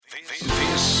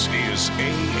is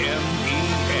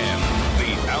AMEN,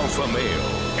 the Alpha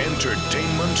Male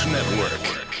Entertainment Network.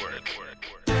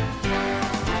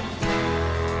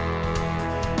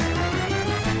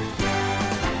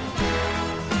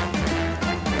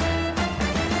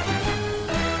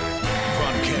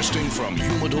 Broadcasting from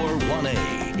Humidor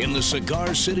 1A in the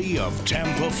cigar city of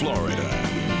Tampa, Florida,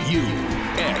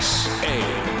 USA.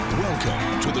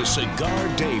 Welcome to the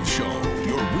Cigar Dave Show,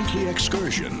 your weekly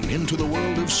excursion into the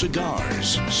world of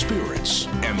cigars, spirits,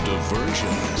 and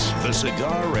diversions. The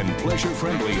cigar and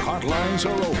pleasure-friendly hotlines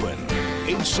are open.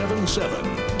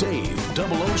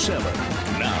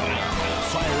 877-DAVE-007. Now,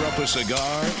 fire up a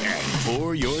cigar and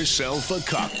pour yourself a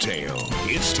cocktail.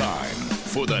 It's time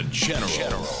for the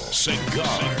General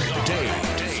Cigar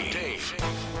Dave.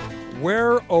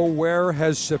 Where, oh where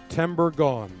has September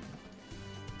gone?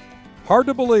 Hard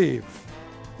to believe.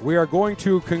 We are going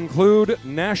to conclude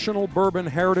National Bourbon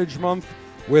Heritage Month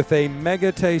with a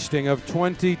mega tasting of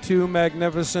 22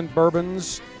 magnificent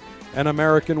bourbons and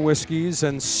American whiskeys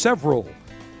and several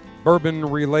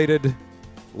bourbon-related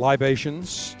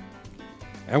libations.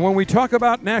 And when we talk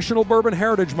about National Bourbon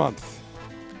Heritage Month,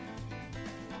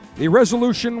 the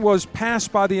resolution was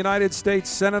passed by the United States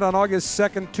Senate on August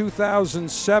 2nd,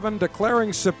 2007,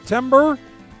 declaring September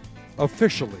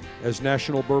officially as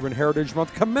National Bourbon Heritage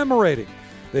Month, commemorating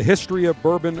the history of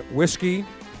bourbon whiskey,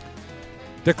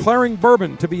 declaring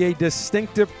bourbon to be a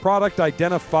distinctive product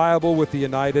identifiable with the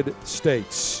United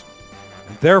States.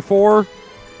 And therefore,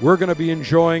 we're going to be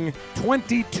enjoying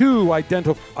 22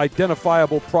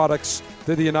 identifiable products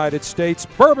to the United States,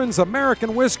 bourbons,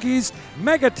 American whiskeys,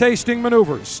 mega-tasting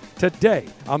maneuvers, today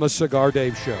on the Cigar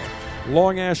Dave Show.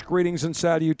 Long Ash greetings and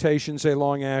salutations, a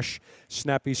Long Ash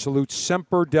snappy salute,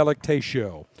 semper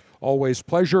delectatio. Always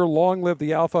pleasure, long live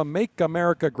the Alpha, make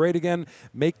America great again,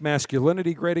 make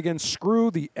masculinity great again,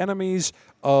 screw the enemies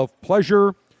of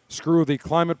pleasure, screw the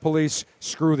climate police,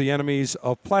 screw the enemies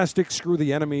of plastic, screw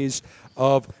the enemies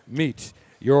of meat.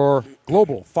 Your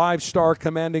global five-star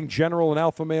commanding general and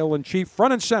alpha male in chief,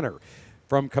 front and center.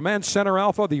 From Command Center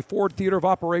Alpha, the Ford Theater of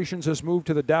Operations has moved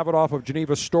to the Davidoff of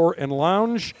Geneva Store and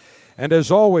Lounge. And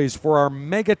as always, for our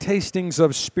mega tastings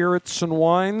of spirits and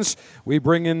wines, we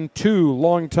bring in two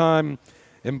longtime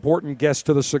important guests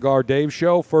to the Cigar Dave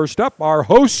Show. First up, our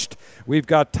host, we've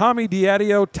got Tommy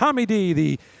Diadio. Tommy D,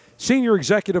 the Senior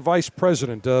Executive Vice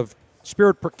President of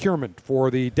Spirit Procurement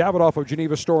for the Davidoff of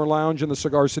Geneva Store and Lounge in the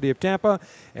Cigar City of Tampa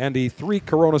and the 3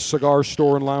 Corona Cigar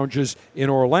Store and Lounges in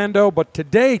Orlando. But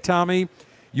today, Tommy,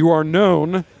 you are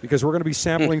known, because we're going to be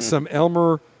sampling some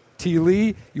Elmer T.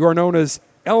 Lee, you are known as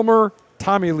Elmer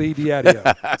Tommy Lee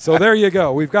Diadio. So there you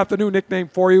go. We've got the new nickname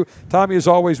for you. Tommy, as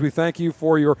always, we thank you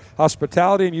for your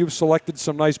hospitality, and you've selected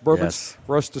some nice bourbons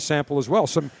for us to sample as well.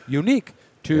 Some unique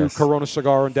to Corona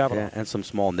Cigar and Davidoff. Yeah, and some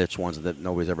small niche ones that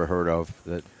nobody's ever heard of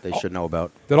that they should know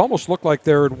about. That almost look like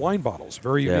they're in wine bottles.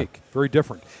 Very unique, very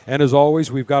different. And as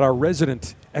always, we've got our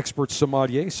resident expert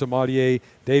sommelier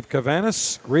Dave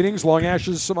Cavanis. Greetings, Long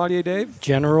Ash's sommelier Dave.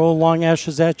 General Long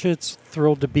Ash's Etchits,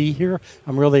 thrilled to be here.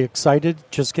 I'm really excited,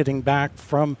 just getting back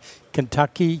from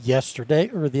Kentucky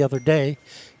yesterday or the other day,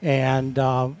 and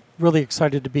really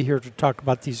excited to be here to talk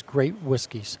about these great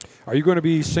whiskeys. Are you going to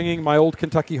be singing My Old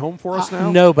Kentucky Home for us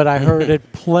now? No, but I heard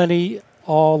it plenty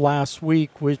all last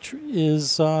week, which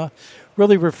is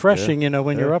really refreshing,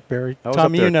 when you're up there.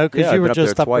 Tommy, because you were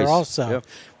just up there also. Yep.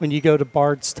 When you go to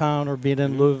Bardstown or being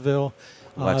in Louisville,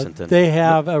 Lexington. they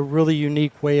have a really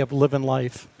unique way of living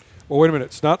life. Well, wait a minute.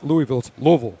 It's not Louisville. It's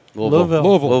Louisville.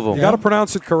 Louisville. You got to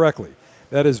pronounce it correctly.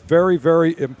 That is very,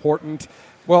 very important.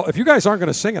 Well, if you guys aren't going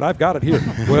to sing it, I've got it here.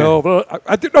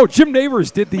 Jim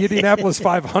Neighbors did the Indianapolis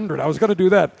 500. I was going to do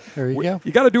that. There you go.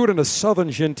 You got to do it in a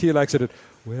southern genteel accent.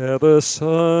 Where the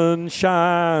sun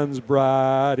shines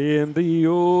bright in the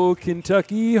old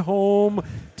Kentucky home,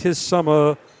 'tis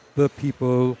summer, the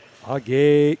people are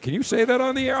gay. Can you say that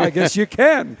on the air? I guess you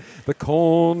can. The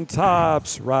corn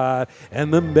tops ride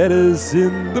and the meadows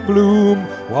in the bloom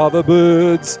while the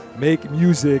birds make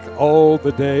music all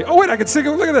the day. Oh, wait, I can sing it.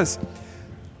 Look at this.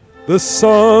 The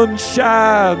sun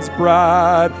shines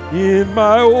bright in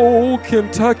my old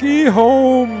Kentucky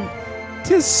home.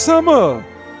 'Tis summer.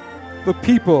 The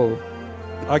people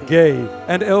are gay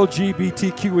and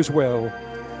LGBTQ as well.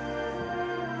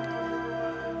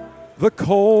 The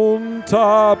corn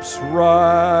tops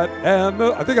ride, and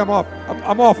I think I'm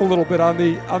off a little bit on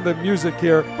the music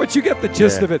here, but you get the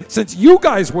gist of it. Since you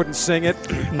guys wouldn't sing it,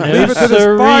 leave it to this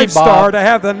 5-star to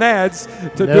have the nads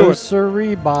to do it. No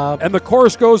sirree, Bob. And the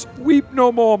chorus goes, "Weep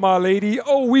no more, my lady,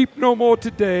 oh weep no more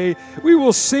today. We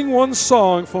will sing one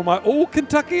song for my old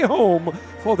Kentucky home,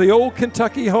 for the old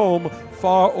Kentucky home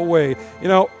far away."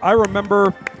 I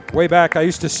remember way back, I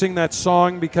used to sing that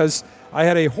song because I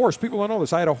had a horse. People don't know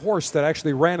this. I had a horse that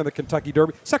actually ran in the Kentucky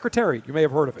Derby. Secretariat, you may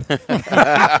have heard of it.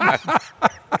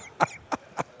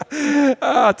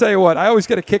 I'll tell you what, I always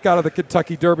get a kick out of the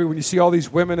Kentucky Derby when you see all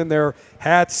these women in their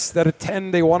hats that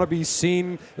attend. They want to be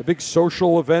seen, a big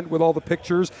social event with all the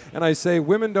pictures. And I say,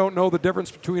 women don't know the difference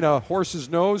between a horse's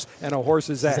nose and a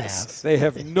horse's ass. They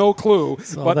have no clue,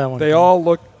 but they all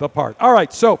look the part. All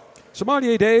right, so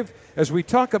Sommelier Dave, as we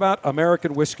talk about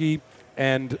American whiskey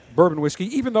and bourbon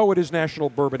whiskey, even though it is National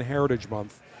Bourbon Heritage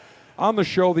Month, on the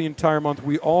show the entire month,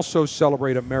 we also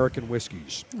celebrate American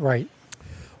whiskeys. Right.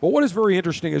 But what is very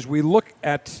interesting is we look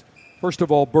at, first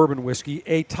of all, bourbon whiskey,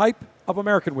 a type of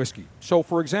American whiskey. So,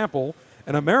 for example,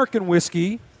 an American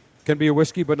whiskey can be a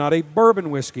whiskey but not a bourbon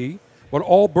whiskey, but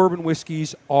all bourbon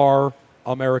whiskeys are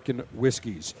American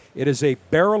whiskeys. It is a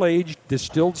barrel-aged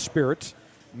distilled spirit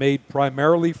made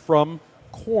primarily from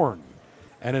corn.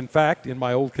 And in fact, in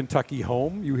my old Kentucky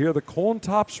home, you hear the corn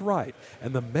tops right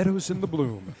and the meadows in the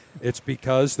bloom. It's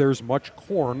because there's much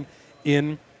corn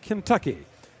in Kentucky.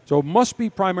 So it must be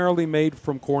primarily made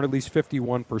from corn, at least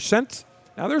 51%.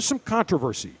 Now, there's some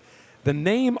controversy. The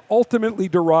name ultimately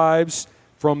derives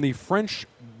from the French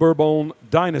Bourbon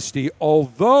dynasty,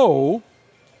 although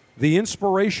the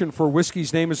inspiration for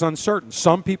whiskey's name is uncertain.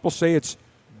 Some people say it's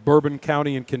Bourbon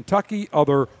County in Kentucky,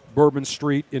 other Bourbon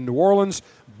Street in New Orleans,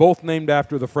 both named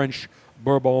after the French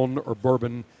Bourbon or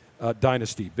Bourbon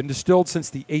dynasty. Been distilled since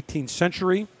the 18th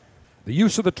century. The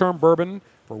use of the term bourbon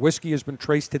for whiskey has been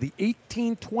traced to the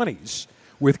 1820s,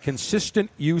 with consistent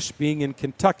use being in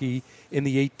Kentucky in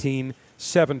the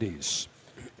 1870s.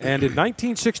 And in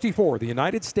 1964, the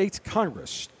United States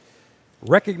Congress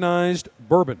recognized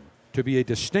bourbon to be a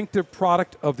distinctive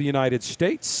product of the United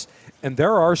States, and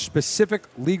there are specific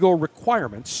legal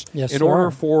requirements in order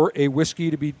for a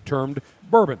whiskey to be termed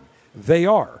bourbon. They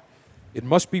are: it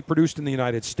must be produced in the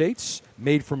United States,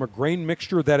 made from a grain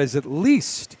mixture that is at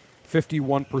least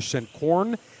 51%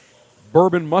 corn.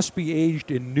 Bourbon must be aged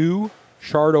in new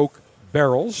charred oak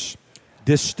barrels,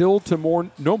 distilled to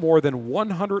no more than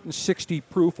 160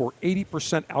 proof or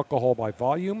 80% alcohol by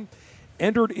volume,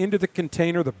 entered into the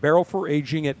container, the barrel for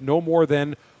aging at no more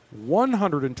than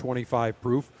 125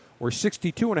 proof or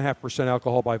 62.5%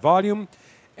 alcohol by volume,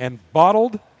 and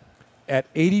bottled at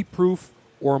 80 proof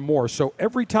or more. So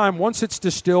every time, once it's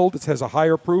distilled, it has a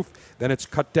higher proof, then it's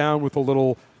cut down with a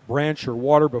little branch or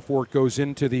water before it goes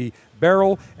into the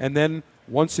barrel, and then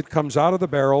once it comes out of the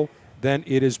barrel, then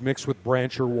it is mixed with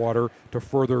branch or water to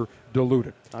further dilute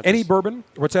it. Any bourbon?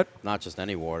 What's that? Not just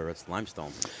any water, it's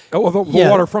limestone. Oh, the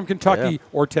water from Kentucky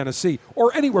or Tennessee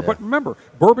or anywhere. But remember,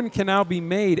 bourbon can now be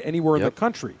made anywhere in the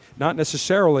country. Not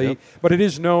necessarily, but it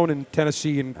is known in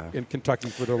Tennessee and in Kentucky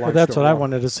for their limestone. Well, that's what water. I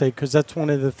wanted to say, because that's one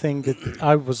of the things that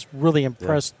I was really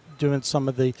impressed doing some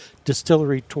of the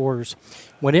distillery tours.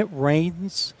 When it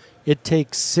rains, it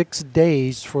takes 6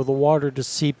 days for the water to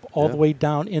seep all the way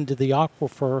down into the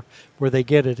aquifer where they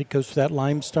get it. It goes to that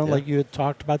limestone like you had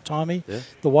talked about, Tommy.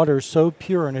 The water is so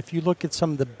pure. And if you look at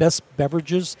some of the best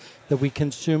beverages that we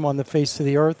consume on the face of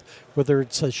the earth, whether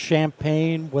it's a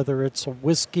champagne, whether it's a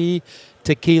whiskey,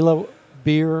 tequila,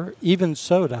 beer, even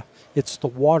soda, it's the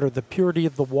water, the purity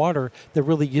of the water that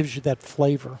really gives you that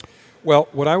flavor. Well,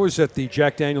 when I was at the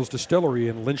Jack Daniel's Distillery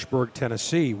in Lynchburg,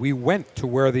 Tennessee, we went to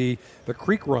where the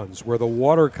creek runs, where the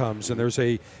water comes, and there's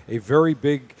a very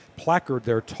big placard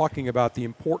there talking about the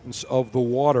importance of the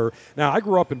water. Now, I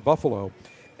grew up in Buffalo,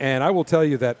 and I will tell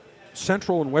you that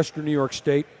central and western New York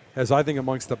State has, I think,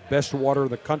 amongst the best water in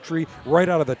the country. Right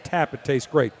out of the tap, it tastes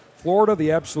great. Florida,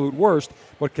 the absolute worst,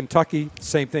 but Kentucky,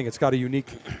 same thing. It's got a unique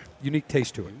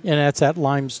taste to it. And that's that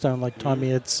limestone, like Tommy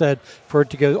had said, for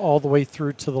it to go all the way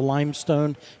through to the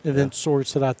limestone and then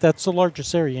source it out. That's the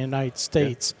largest area in the United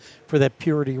States for that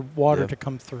purity of water to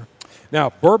come through.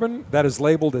 Now, bourbon that is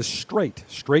labeled as straight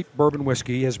bourbon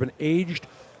whiskey has been aged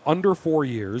under 4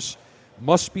 years,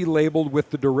 must be labeled with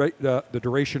the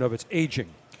duration of its aging.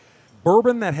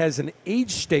 Bourbon that has an age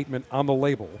statement on the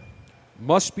label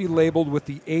must be labeled with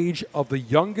the age of the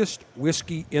youngest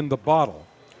whiskey in the bottle,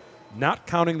 not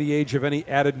counting the age of any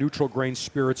added neutral grain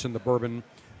spirits in the bourbon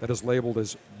that is labeled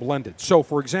as blended. So,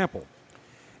 for example,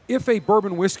 if a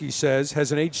bourbon whiskey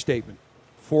has an age statement,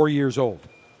 4 years old,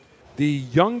 the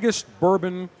youngest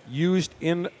bourbon used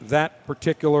in that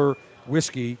particular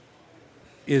whiskey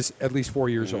is at least 4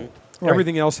 years old. Right.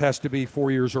 Everything else has to be 4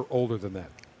 years or older than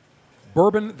that.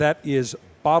 Bourbon that is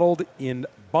bottled in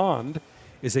bond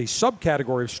is a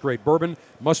subcategory of straight bourbon,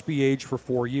 must be aged for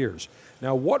 4 years.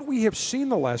 Now, what we have seen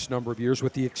the last number of years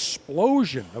with the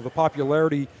explosion of the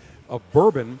popularity of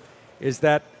bourbon is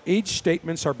that age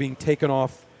statements are being taken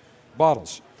off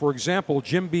bottles. For example,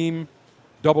 Jim Beam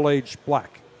Double Aged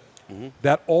Black.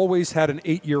 That always had an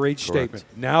 8-year age statement.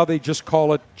 Now they just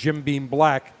call it Jim Beam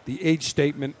Black. The age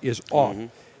statement is off.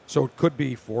 So it could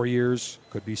be 4 years,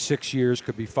 could be 6 years,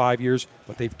 could be 5 years,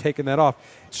 but they've taken that off.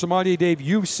 Sommelier Dave,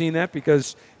 you've seen that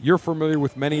because you're familiar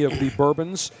with many of the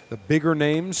bourbons, the bigger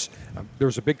names. There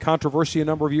was a big controversy a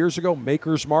number of years ago.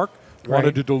 Maker's Mark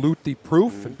wanted to dilute the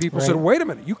proof, and people said, wait a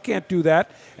minute, you can't do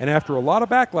that. And after a lot of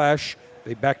backlash,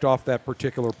 they backed off that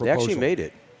particular proposal. They actually made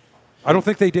it. I don't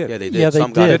think they did. Yeah, they did. Yeah, they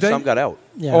some did. Some got out.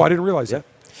 Yeah. Oh, I didn't realize that.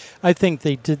 I think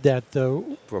they did that,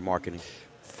 though, For marketing.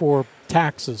 for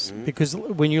taxes, because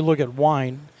when you look at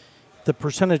wine, the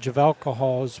percentage of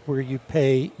alcohol is where you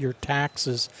pay your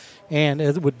taxes, and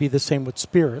it would be the same with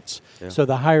spirits. So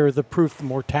the higher the proof, the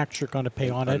more tax you're going to pay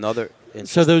on it.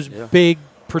 So those big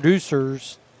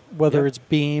producers, whether it's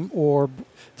Beam or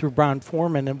through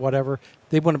Brown-Forman and whatever,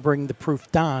 they want to bring the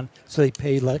proof down so they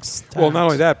pay less tax. Well, not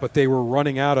only that, but they were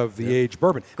running out of the aged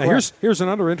bourbon. Now, here's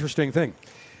another interesting thing.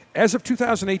 As of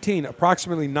 2018,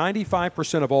 approximately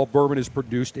 95% of all bourbon is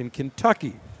produced in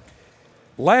Kentucky.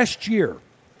 Last year,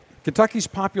 Kentucky's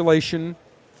population,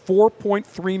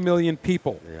 4.3 million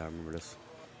people. Yeah, I remember this.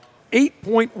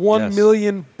 8.1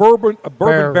 million bourbon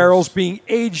barrels being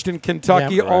aged in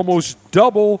Kentucky, almost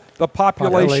double the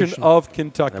population of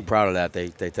Kentucky. I'm proud of that.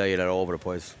 They tell you that all over the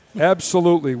place.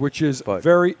 Absolutely, which is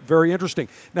very, very interesting.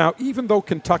 Now, even though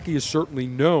Kentucky is certainly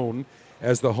known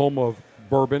as the home of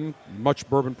bourbon, much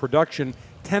bourbon production,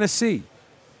 Tennessee,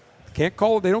 they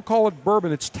don't call it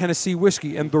bourbon, it's Tennessee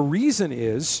whiskey. And the reason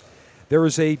is there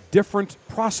is a different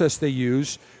process they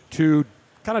use to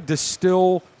kind of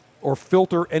distill or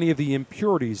filter any of the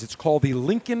impurities. It's called the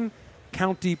Lincoln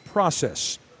County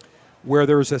process, where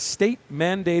there's a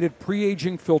state-mandated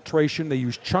pre-aging filtration. They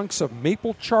use chunks of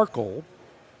maple charcoal,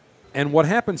 and what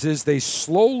happens is they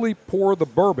slowly pour the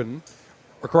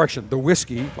the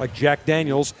whiskey, like Jack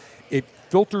Daniels. It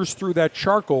filters through that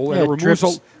charcoal, and it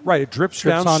removes it drips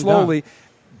down slowly.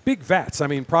 Big vats,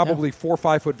 probably 4 or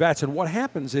 5 foot vats. And what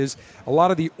happens is a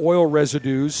lot of the oil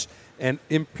residues and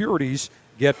impurities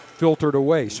get filtered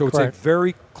away. So it's a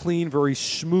very clean, very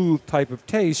smooth type of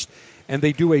taste. And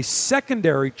they do a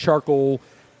secondary charcoal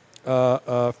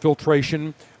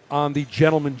filtration on the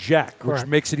Gentleman Jack, which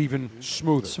makes it even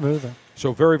smoother.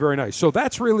 So very, very nice. So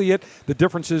that's really it, the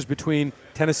differences between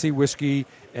Tennessee whiskey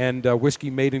and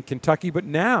whiskey made in Kentucky. But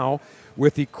now,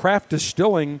 with the craft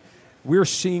distilling, we're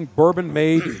seeing bourbon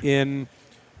made in,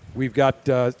 we've got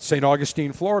St.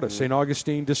 Augustine, Florida, St.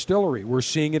 Augustine Distillery. We're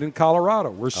seeing it in Colorado.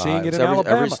 We're seeing it in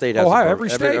Alabama. Every state has Ohio, every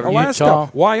state. Alaska, Utah.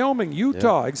 Wyoming,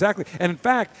 Utah, exactly. And in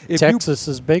fact, Texas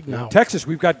is big now. Texas,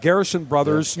 we've got Garrison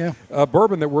Brothers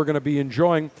bourbon that we're going to be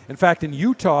enjoying. In fact, in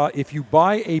Utah, if you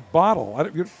buy a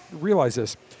bottle, you realize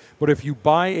this, but if you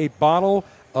buy a bottle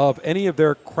of any of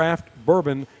their craft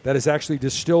bourbon that is actually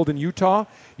distilled in Utah,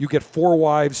 you get 4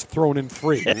 wives thrown in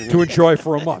free to enjoy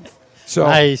for a month. So,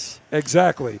 nice.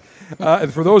 Exactly.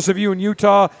 And for those of you in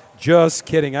Utah, just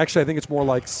kidding. Actually, I think it's more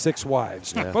like 6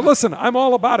 wives. Yeah. But listen, I'm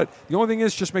all about it. The only thing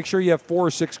is just make sure you have 4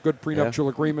 or 6 good prenuptial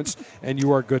agreements, and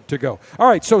you are good to go. All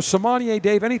right, so Sommelier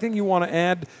Dave, anything you want to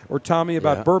add, or Tommy,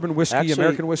 about bourbon whiskey, actually,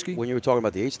 American whiskey? When you were talking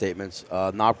about the age statements,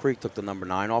 Knob Creek took the number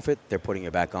 9 off it. They're putting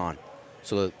it back on.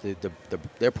 So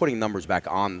they're putting numbers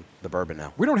back on the bourbon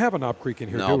now. We don't have a Knob Creek in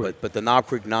here, do we? But the Knob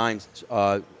Creek 9's,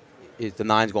 the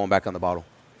 9's going back on the bottle.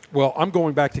 Well, I'm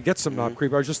going back to get some Knob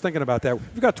Creek. I was just thinking about that.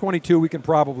 We've got 22. We can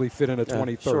probably fit in a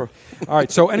 23rd. Sure. All right,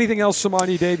 so anything else,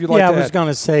 Sommelier Dave, you'd like to add? Yeah, I was going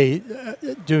to say,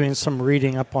 doing some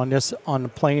reading up on this on the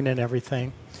plane and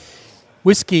everything,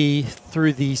 whiskey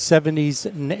through the 70s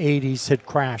and 80s had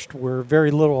crashed, where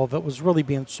very little of it was really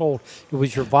being sold. It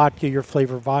was your vodka, your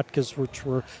flavor vodkas, which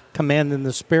were commanding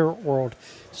the spirit world.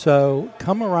 So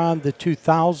come around the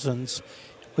 2000s,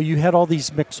 you had all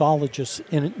these mixologists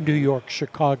in New York,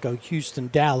 Chicago, Houston,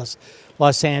 Dallas,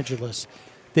 Los Angeles.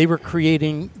 They were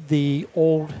creating the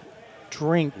old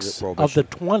drinks of the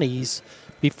 20s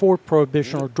before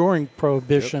Prohibition or during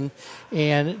Prohibition,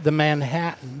 and the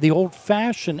Manhattan. The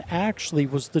old-fashioned actually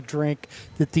was the drink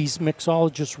that these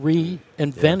mixologists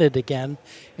reinvented again,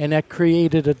 and that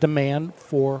created a demand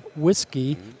for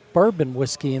whiskey, bourbon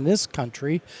whiskey in this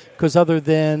country, because other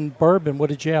than bourbon, what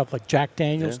did you have? Like Jack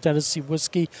Daniels, Tennessee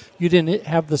whiskey. You didn't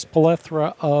have this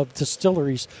plethora of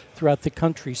distilleries throughout the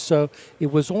country. So it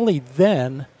was only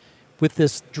then with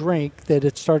this drink that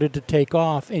it started to take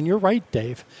off. And you're right,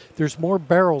 Dave. There's more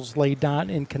barrels laid down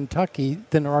in Kentucky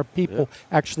than there are people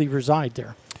actually reside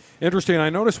there. Interesting. I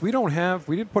noticed we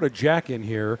didn't put a Jack in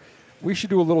here. We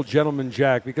should do a little Gentleman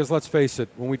Jack, because let's face it,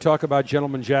 when we talk about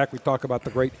Gentleman Jack, we talk about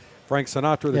the great Frank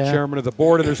Sinatra, the Yeah. chairman of the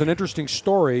board. And there's an interesting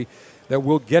story that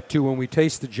we'll get to when we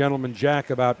taste the Gentleman Jack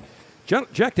about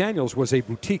Jack Daniels was a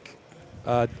boutique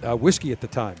whiskey at the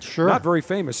time. Sure. Not very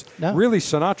famous. No. Really,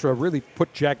 Sinatra really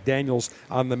put Jack Daniels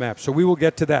on the map. So we will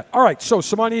get to that. All right, so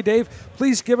Sommelier Dave,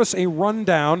 please give us a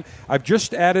rundown. I've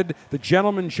just added the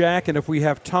Gentleman Jack, and if we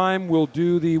have time, we'll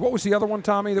do the, what was the other one,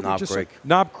 Tommy? That Knob we just Creek.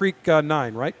 Knob Creek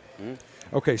 9, right?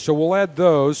 Okay, so we'll add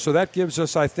those. So that gives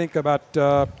us, I think,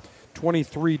 about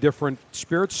 23 different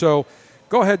spirits. So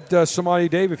go ahead, Sommelier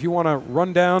Dave, if you want to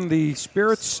run down the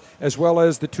spirits as well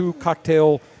as the 2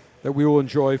 cocktail that we will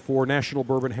enjoy for National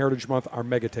Bourbon Heritage Month, our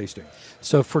mega tasting.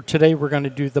 So for today, we're going to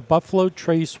do the Buffalo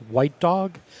Trace White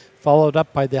Dog, followed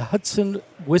up by the Hudson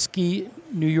Whiskey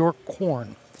New York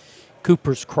Corn,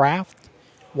 Cooper's Craft,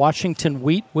 Washington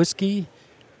Wheat Whiskey,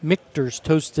 Michter's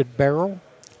Toasted Barrel,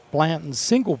 Blanton's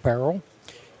Single Barrel,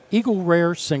 Eagle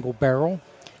Rare Single Barrel,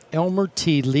 Elmer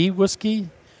T. Lee Whiskey,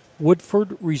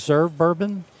 Woodford Reserve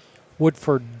Bourbon,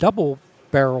 Woodford Double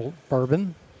Barrel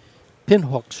Bourbon,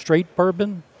 Pinhook Straight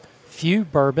Bourbon, Few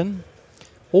Bourbon,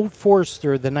 Old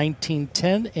Forester the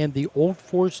 1910 and the Old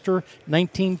Forester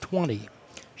 1920,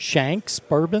 Shanks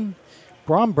Bourbon,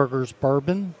 Bromberger's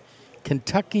Bourbon,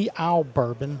 Kentucky Owl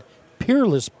Bourbon,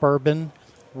 Peerless Bourbon,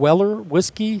 Weller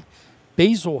Whiskey,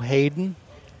 Basil Hayden,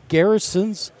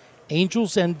 Garrison's,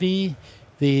 Angel's Envy,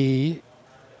 the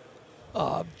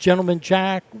Gentleman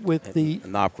Jack with the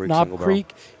Knob Creek Knob Single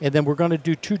Creek, and then we're going to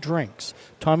do 2 drinks.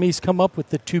 Tommy's come up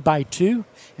with the 2x2,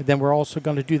 and then we're also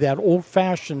going to do that old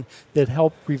fashioned that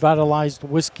helped revitalize the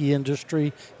whiskey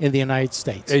industry in the United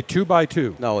States. A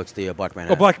 2x2. No, it's the Black Oh,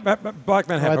 Manhattan. Black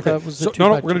Manhattan. I Okay. thought it was the So, 2x2. no,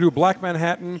 we're going to do a Black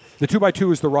Manhattan. The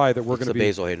 2x2 is the rye that we're going to the be.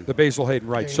 Basil Hayden. The Basil Hayden,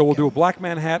 right. There So you we'll do go. a Black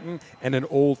Manhattan and an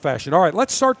old fashioned. All right,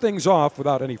 let's start things off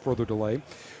without any further delay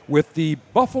with the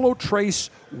Buffalo Trace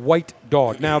White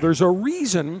Dog. Now, there's a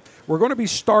reason we're going to be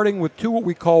starting with 2 what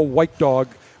we call White Dog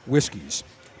whiskeys.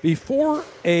 Before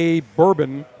a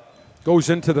bourbon goes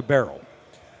into the barrel,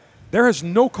 there is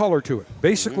no color to it.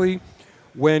 Basically,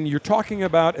 when you're talking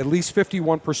about at least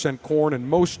 51% corn, and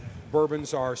most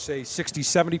bourbons are, say, 60,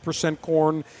 70%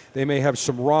 corn, they may have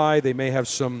some rye, they may have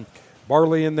some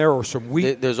barley in there or some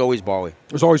wheat. There's always barley.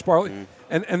 There's always barley,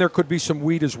 and there could be some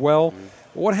wheat as well.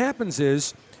 But what happens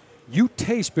is you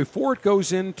taste, before it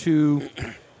goes into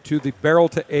to the barrel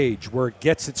to age, where it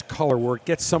gets its color, where it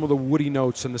gets some of the woody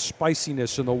notes and the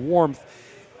spiciness and the warmth,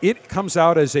 it comes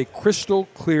out as a crystal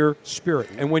clear spirit.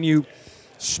 And when you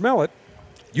smell it,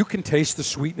 you can taste the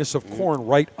sweetness of corn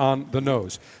right on the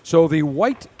nose. So the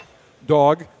White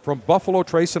Dog from Buffalo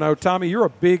Trace, and now, Tommy, you're a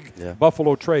big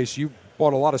Buffalo Trace. You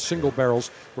bought a lot of single barrels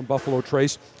from Buffalo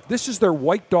Trace. This is their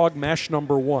White Dog mash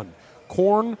number 1.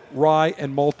 Corn, rye,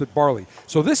 and malted barley.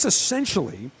 So this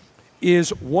essentially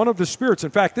is one of the spirits.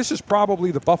 In fact, this is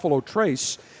probably the Buffalo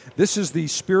Trace. This is the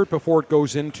spirit before it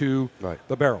goes into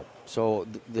the barrel. So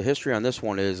the history on this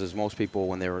one is most people,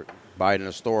 when they were buying it in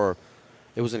a store,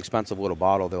 it was an expensive little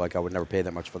bottle. They're like, I would never pay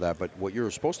that much for that. But what you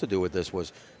were supposed to do with this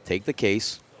was take the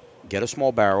case, get a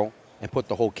small barrel, and put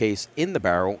the whole case in the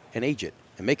barrel and age it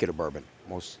and make it a bourbon.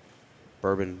 Most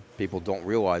bourbon people don't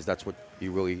realize that's what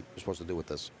you really are supposed to do with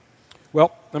this.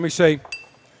 Well, let me say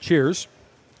cheers.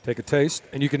 Take a taste.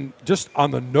 And you can just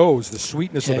on the nose, the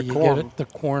sweetness of the you corn. get it, the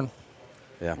corn.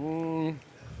 Yeah.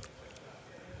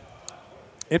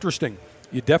 Interesting.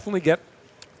 You definitely get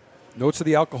notes of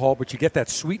the alcohol, but you get that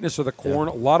sweetness of the corn,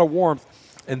 a lot of warmth.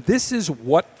 And this is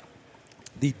what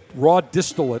the raw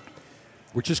distillate,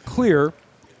 which is clear,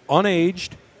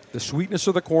 unaged, the sweetness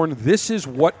of the corn, this is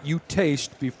what you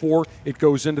taste before it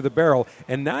goes into the barrel.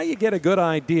 And now you get a good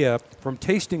idea from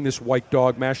tasting this White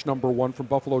Dog mash number 1 from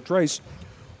Buffalo Trace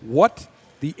what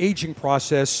the aging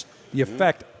process, the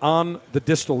effect on the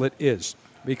distillate is.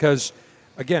 Because,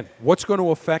 again, what's going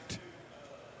to affect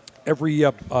every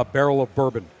barrel of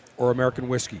bourbon or American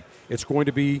whiskey? It's going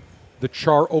to be the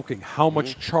char oaking, how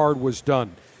much chard was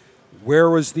done, where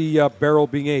was the barrel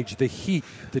being aged, the heat,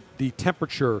 the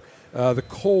temperature, the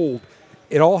cold.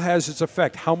 It all has its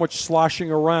effect. How much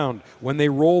sloshing around when they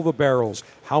roll the barrels,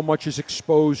 how much is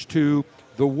exposed to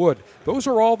the wood. Those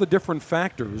are all the different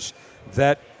factors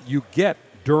that you get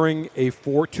during a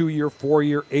 2-year,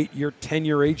 4-year, 8-year,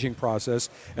 10-year aging process.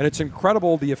 And it's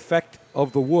incredible the effect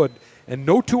of the wood. And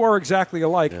no two are exactly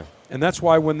alike. Yeah. And that's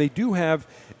why when they do have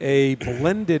a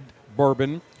blended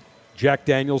bourbon, Jack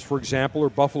Daniels, for example, or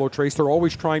Buffalo Trace, they're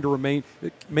always trying to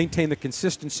maintain the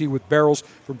consistency with barrels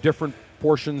from different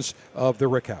portions of the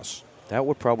rickhouse. That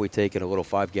would probably take in a little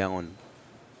 5-gallon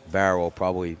barrel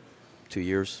probably 2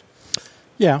 years.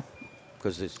 Yeah.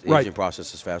 Because the aging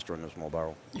process is faster in a small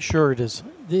barrel. Sure it is.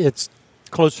 It's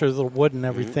closer to the wood and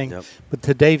everything. Yep. But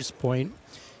to Dave's point,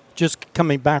 just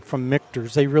coming back from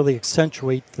Michter's, they really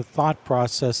accentuate the thought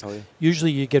process. Oh, yeah.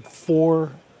 Usually you get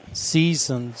 4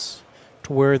 seasons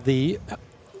to where the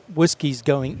whiskey's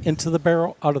going into the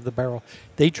barrel, out of the barrel.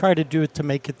 They try to do it to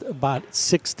make it about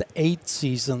 6 to 8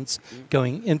 seasons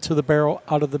going into the barrel,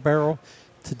 out of the barrel.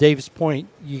 To Dave's point,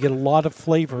 you get a lot of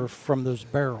flavor from those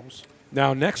barrels.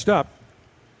 Now, next up,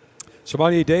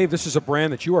 Sommelier Dave, this is a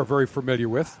brand that you are very familiar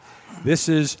with. This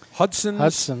is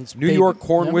Hudson's New Baby, York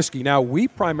Corn yeah. Whiskey. Now, we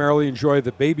primarily enjoy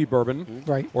the baby bourbon,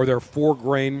 Right. or their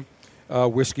 4-grain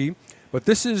whiskey. But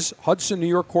this is Hudson New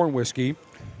York Corn Whiskey,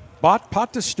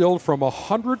 pot distilled from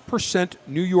 100%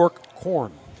 New York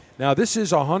corn. Now, this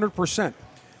is 100%.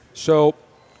 So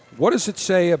what does it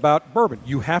say about bourbon?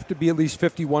 You have to be at least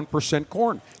 51%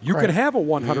 corn. You Right. can have a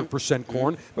 100%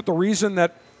 corn, but the reason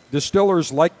that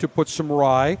distillers like to put some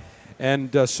rye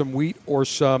and some wheat or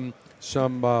some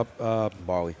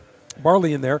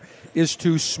Barley. in there is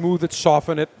to smooth it,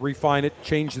 soften it, refine it,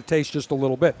 change the taste just a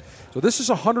little bit. So this is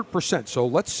 100%. So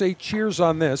let's say cheers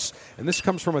on this. And this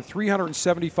comes from a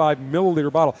 375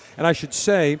 milliliter bottle. And I should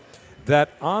say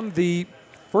that on the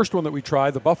first one that we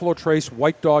tried, the Buffalo Trace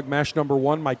White Dog Mash No.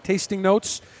 1, my tasting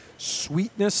notes,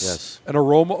 sweetness, Yes. an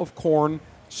aroma of corn,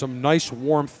 some nice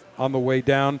warmth on the way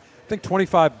down. I think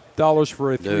 $25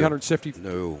 for a 350.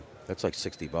 No, that's like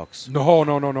 $60. No.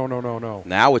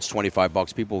 Now it's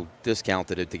 $25. People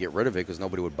discounted it to get rid of it because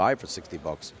nobody would buy it for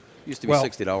 $60. It used to be Well,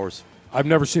 $60. I've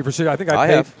never seen for 60. I think I I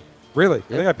paid. have. Really?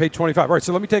 Yeah. I think I paid 25. All right,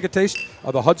 so let me take a taste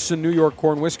of the Hudson New York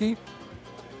Corn Whiskey.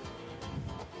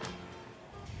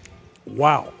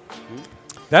 Wow.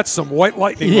 That's some white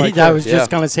lightning right I there. was just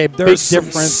going to say, big There's some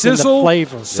difference sizzle, in the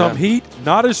flavor. some Yeah. heat,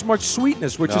 not as much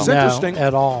sweetness, which is No. interesting. No,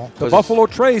 at all. The Buffalo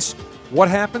Trace, what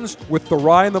happens with the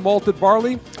rye and the malted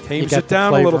barley? You Tames get it the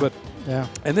down a little flavor. bit. Yeah.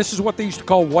 And this is what they used to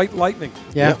call white lightning.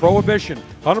 Yeah. The Prohibition.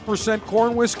 100%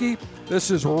 corn whiskey. This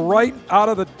is right out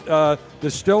of the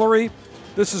distillery.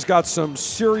 This has got some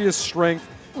serious strength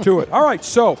to it. All right,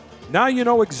 so now you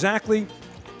know exactly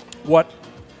what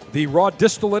the raw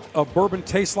distillate of bourbon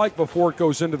tastes like before it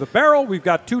goes into the barrel. We've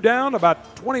got 2 down,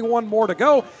 about 21 more to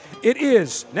go. It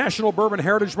is National Bourbon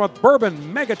Heritage Month,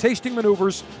 Bourbon Mega Tasting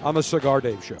Maneuvers on the Cigar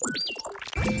Dave Show.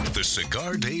 The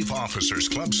Cigar Dave Officers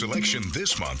Club selection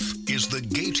this month is the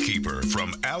Gatekeeper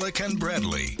from Alec and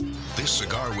Bradley. This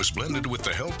cigar was blended with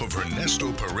the help of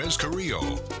Ernesto Perez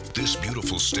Carrillo. This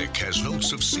beautiful stick has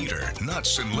notes of cedar,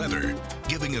 nuts, and leather,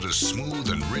 giving it a smooth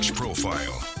and rich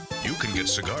profile. You can get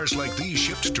cigars like these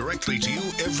shipped directly to you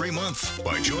every month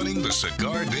by joining the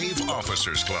Cigar Dave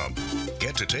Officers Club.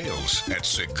 Get details at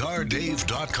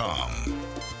cigardave.com.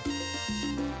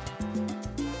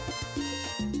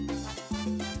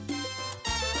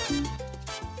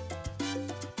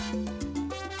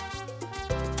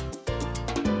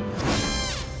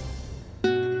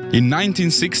 In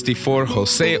 1964,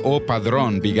 Jose O.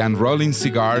 Padron began rolling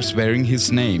cigars bearing his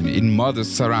name in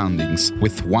modest surroundings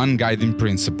with one guiding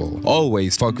principle: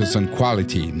 always focus on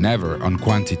quality, never on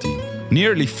quantity.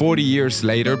 Nearly 40 years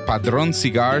later, Padron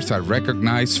cigars are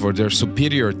recognized for their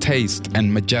superior taste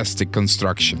and majestic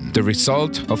construction, the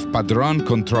result of Padron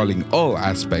controlling all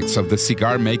aspects of the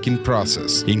cigar-making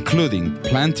process, including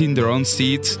planting their own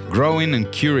seeds, growing and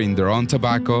curing their own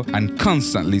tobacco, and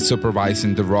constantly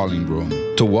supervising the rolling room.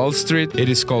 To Wall Street, it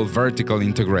is called vertical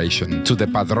integration. To the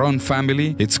Padron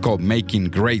family, it's called making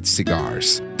great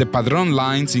cigars. The Padron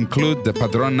lines include the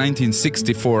Padron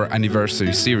 1964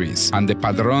 Anniversary Series and the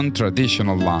Padron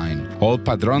Traditional line. All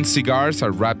Padron cigars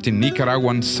are wrapped in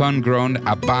Nicaraguan sun-grown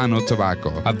Habano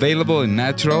tobacco, available in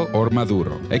natural or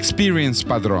Maduro. Experience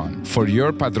Padron. For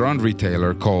your Padron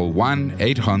retailer, call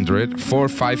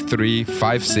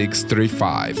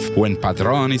 1-800-453-5635. When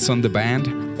Padron is on the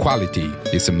band, quality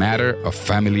is a matter of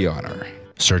family honor.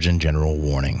 Surgeon General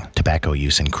warning: tobacco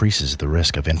use increases the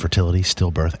risk of infertility,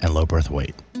 stillbirth, and low birth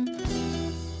weight.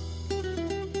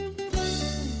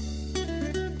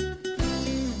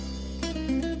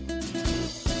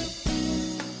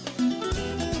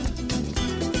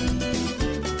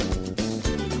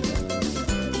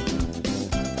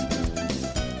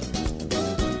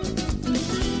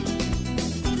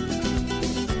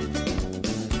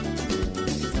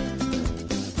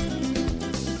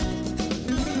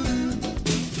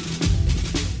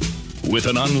 With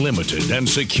an unlimited and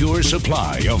secure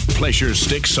supply of pleasure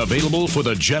sticks available for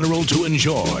the general to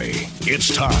enjoy,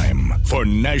 it's time for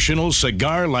National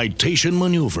Cigar Lightation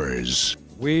Maneuvers.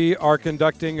 We are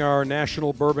conducting our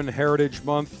National Bourbon Heritage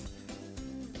Month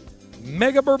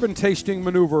Mega Bourbon Tasting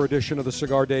Maneuver edition of the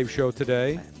Cigar Dave Show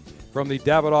today. From the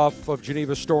Davidoff of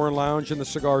Geneva Store and Lounge in the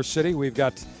Cigar City, we've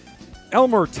got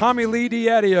Elmer Tommy Lee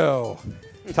Diadio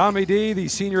Tommy D, the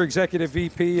Senior Executive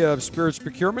VP of Spirits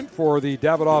Procurement for the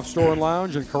Davidoff Store and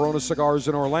Lounge and Corona Cigars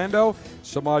in Orlando.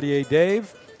 Sommelier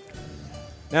Dave.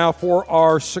 Now, for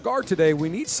our cigar today, we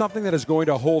need something that is going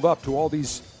to hold up to all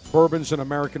these bourbons and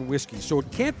American whiskeys. So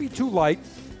it can't be too light,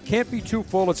 can't be too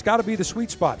full. It's got to be the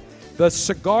sweet spot. The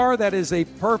cigar that is a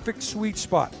perfect sweet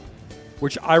spot,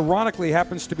 which ironically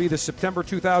happens to be the September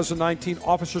 2019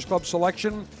 Officers Club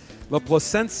selection, La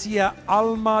Plasencia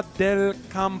Alma del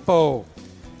Campo.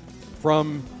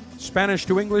 From Spanish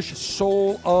to English,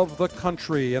 soul of the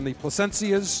country. And the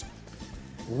Plasencias,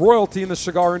 royalty in the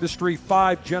cigar industry.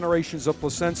 5 generations of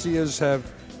Plasencias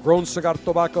have grown cigar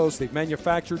tobaccos. They've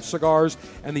manufactured cigars.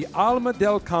 And the Alma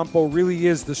del Campo really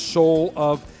is the soul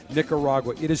of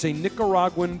Nicaragua. It is a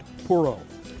Nicaraguan puro,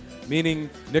 meaning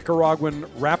Nicaraguan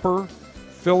wrapper,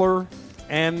 filler,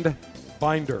 and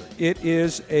binder. It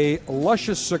is a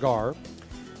luscious cigar.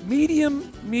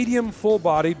 Medium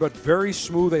full-bodied, but very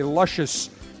smooth. A luscious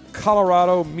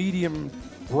Colorado medium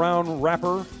brown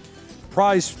wrapper.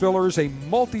 Prize fillers, a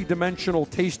multi-dimensional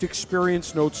taste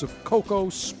experience. Notes of cocoa,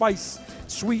 spice,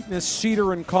 sweetness,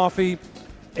 cedar, and coffee.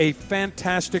 A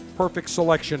fantastic, perfect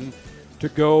selection to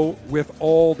go with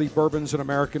all the bourbons and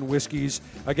American whiskeys.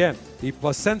 Again, the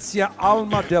Plasencia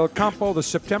Alma del Campo, the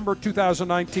September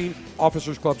 2019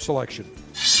 Officers Club selection.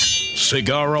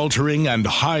 Cigar-altering and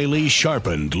highly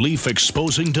sharpened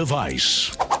leaf-exposing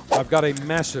device. I've got a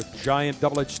massive, giant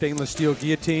double-edged stainless steel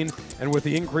guillotine, and with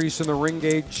the increase in the ring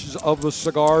gauges of the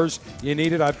cigars, you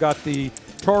need it. I've got the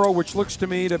Toro, which looks to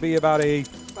me to be about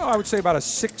I would say about a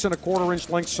 6 1/4 inch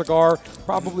length cigar,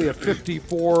 probably a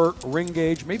 54 ring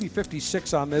gauge, maybe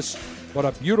 56 on this, but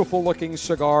a beautiful looking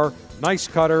cigar, nice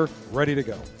cutter, ready to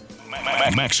go.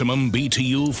 Maximum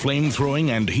BTU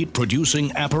flame-throwing and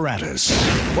heat-producing apparatus.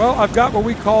 Well, I've got what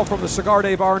we call from the Cigar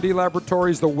Dave R&D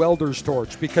Laboratories the welder's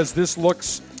torch, because this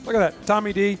looks, look at that,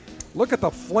 Tommy D, look at the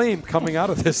flame coming out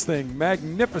of this thing,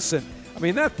 magnificent. I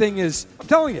mean, that thing is, I'm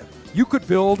telling you, you could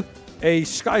build a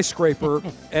skyscraper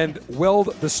and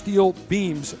weld the steel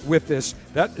beams with this.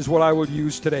 That is what I would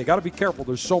use today. Got to be careful.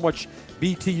 There's so much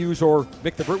BTUs, or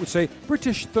Mick the Brit would say,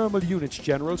 British Thermal Units,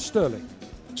 General Sterling.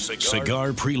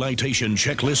 Cigar pre-lightation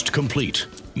checklist complete.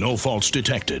 No faults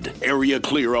detected. Area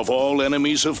clear of all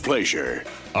enemies of pleasure.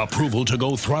 Approval to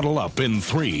go throttle up in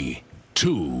 3,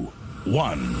 2,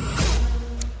 1.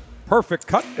 Perfect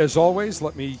cut, as always.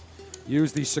 Let me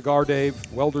use the Cigar Dave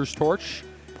welder's torch.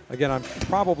 Again, I'm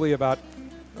probably about,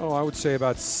 I would say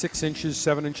about 6 inches,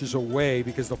 7 inches away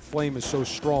because the flame is so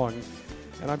strong.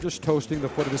 And I'm just toasting the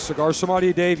foot of the cigar.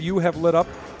 Sommelier Dave, you have lit up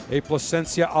a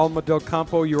Plasencia Alma del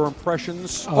Campo. Your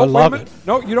impressions? I love it.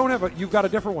 No, you don't have it. You've got a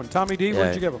different one. Tommy D, what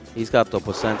did you give him? He's got the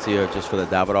Plasencia just for the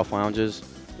Davidoff lounges.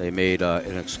 They made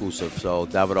an exclusive, so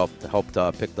Davidoff helped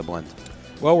pick the blend.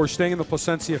 Well, we're staying in the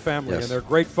Plasencia family, Yes. and they're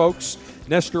great folks.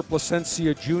 Nestor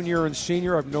Plasencia Jr. and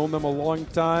Sr., I've known them a long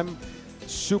time.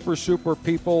 Super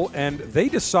people, and they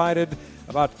decided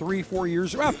about 3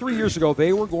 years ago,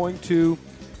 they were going to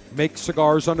make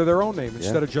cigars under their own name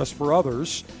instead of just for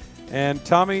others. And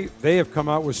Tommy, they have come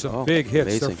out with some big hits.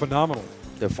 Amazing. They're phenomenal.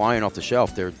 They're flying off the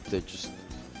shelf. They've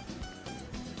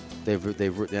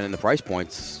and the price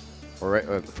points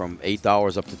are from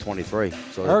 $8 up to $23.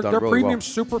 So they've done they're really premium, well.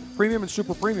 super premium, and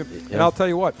super premium. Yeah. And I'll tell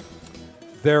you what,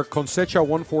 their Concecha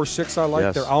 146 I like.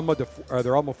 Yes. Their Alma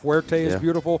Fuerte is Yeah.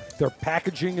 beautiful. Their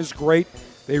packaging is great.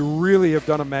 They really have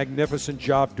done a magnificent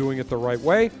job doing it the right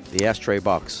way. The ashtray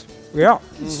box. Yeah.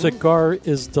 Cigar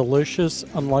is delicious,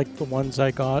 unlike the ones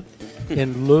I got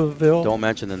in Louisville. Don't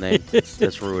mention the name.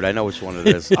 That's rude. I know which one it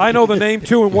is. I know the name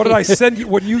too. And what did I send you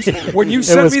when you sent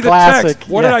was me the classic, text?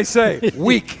 What did I say?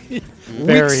 Weak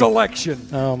Very. selection.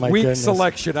 Oh, my Weak goodness.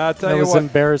 selection. I'll tell That you was what.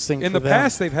 embarrassing In for the them.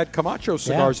 past, they've had Camacho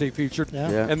cigars they featured,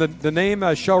 Yeah. and the name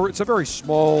Shell. It's a very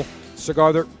small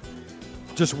cigar. They're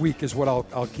just weak is what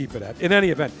I'll keep it at. In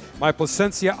any event, my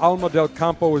Plasencia Alma del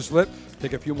Campo is lit.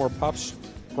 Take a few more puffs.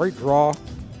 Great draw.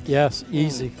 Yes,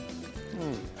 easy.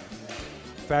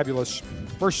 Fabulous.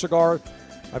 First cigar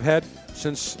I've had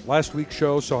since last week's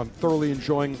show, so I'm thoroughly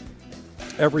enjoying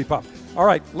every puff. All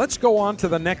right, let's go on to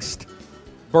the next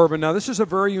bourbon. Now, this is a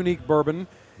very unique bourbon.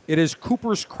 It is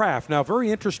Cooper's Craft. Now,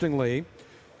 very interestingly,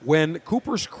 when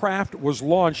Cooper's Craft was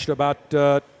launched about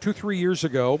 2-3 years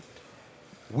ago,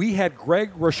 we had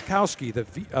Greg Rushkowski,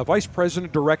 the Vice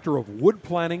President Director of Wood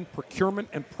Planning, Procurement,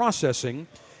 and Processing,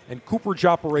 and Cooperage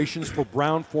Operations for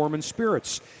Brown-Forman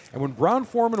Spirits. And when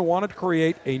Brown-Forman wanted to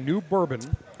create a new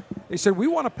bourbon, they said, we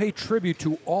want to pay tribute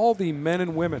to all the men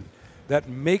and women that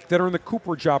are in the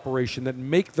cooperage operation, that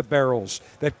make the barrels,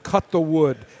 that cut the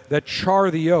wood, that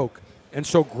char the oak. And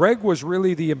so Greg was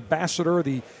really the ambassador,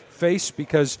 the face,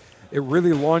 because It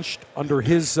really launched under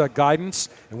his guidance,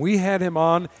 and we had him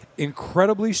on.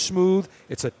 Incredibly smooth.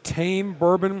 It's a tame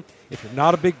bourbon. If you're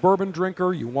not a big bourbon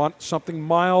drinker, you want something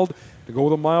mild, to go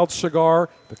with a mild cigar,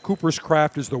 the Cooper's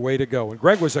Craft is the way to go. And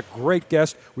Greg was a great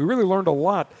guest. We really learned a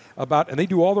lot about, and they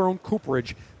do all their own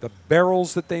cooperage, the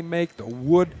barrels that they make, the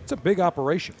wood. It's a big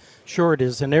operation. Sure it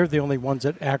is, and they're the only ones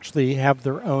that actually have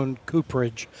their own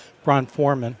cooperage,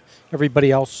 Brown-Forman.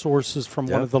 Everybody else sources from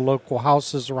one of the local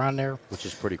houses around there. Which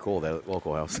is pretty cool, that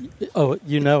local house. Oh,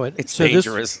 you know it. It's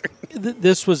dangerous.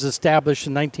 This was established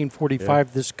in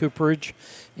 1945, this cooperage,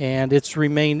 and it's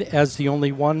remained as the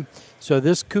only one. So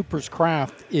this Cooper's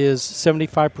Craft is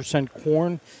 75%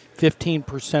 corn,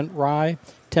 15% rye,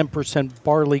 10%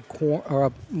 barley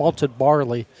corn, malted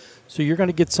barley. So you're going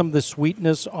to get some of the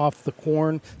sweetness off the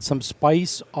corn, some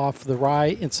spice off the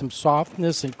rye, and some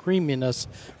softness and creaminess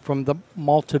from the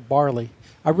malted barley.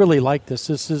 I really like this.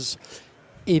 This is,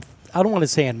 if I don't want to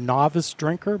say a novice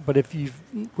drinker, but if you've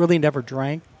really never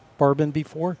drank bourbon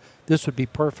before, this would be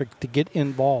perfect to get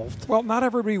involved. Well, not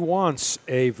everybody wants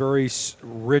a very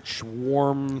rich,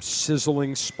 warm,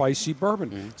 sizzling, spicy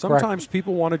bourbon. Sometimes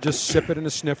people want to just sip it in a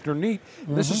snifter neat.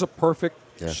 This is a perfect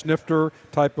snifter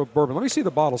type of bourbon. Let me see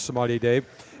the bottle, Sommelier Dave.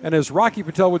 And as Rocky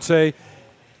Patel would say,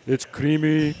 it's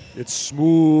creamy, it's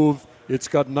smooth, it's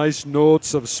got nice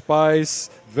notes of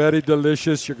spice, very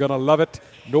delicious. You're going to love it.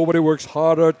 Nobody works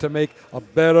harder to make a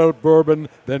better bourbon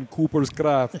than Cooper's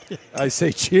Craft. I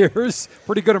say cheers.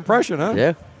 Pretty good impression, huh?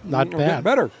 Yeah. Not We're bad. getting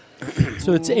better.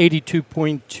 So it's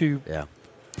 82.2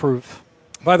 proof.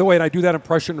 By the way, and I do that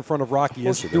impression in front of Rocky,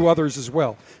 as you do do. others as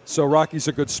well. So Rocky's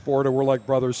a good sport, and we're like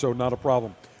brothers, so not a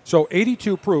problem. So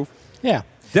 82 proof. Yeah.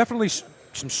 Definitely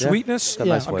some sweetness. got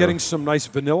nice I'm flavor. getting some nice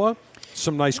vanilla,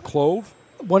 some nice clove.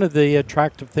 One of the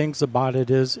attractive things about it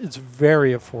is it's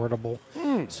very affordable.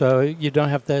 So you don't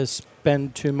have to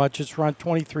spend too much. It's around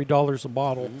 $23 a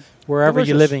bottle. Wherever you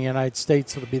Delicious. live in the United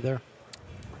States, it'll be there.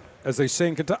 As they say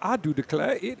in Kentucky, I do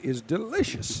declare it is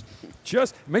delicious.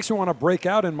 Just makes me want to break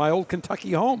out in my old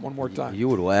Kentucky home one more time. You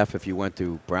would laugh if you went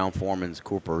to Brown-Forman's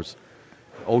Cooper's.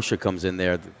 OSHA comes in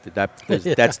there.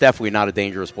 That's definitely not a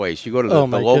dangerous place. You go to the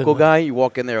local goodness. guy, you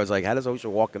walk in there, I was like, how does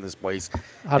OSHA walk in this place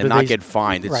How do and not they- get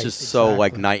fined? It's Right, just so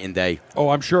like exactly. night and day. Oh,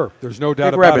 I'm sure. There's no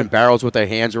doubt They're about grabbing it. barrels with their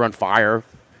hands are on fire.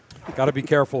 Got to be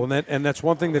careful, and that's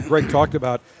one thing that Greg talked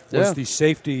about was Yeah. the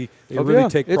safety. They Oh, really yeah.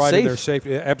 take It's pride in safe. their safety.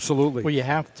 Yeah, absolutely. Well, you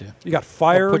have to. You got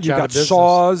fire. Or put You you out got of business.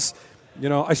 saws. You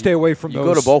know, I stay away from You those.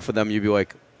 go to both of them, you'd be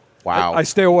like, wow. I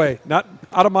stay away. Not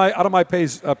out of my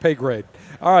pay grade.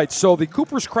 All right. So the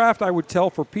Cooper's Craft, I would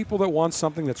tell for people that want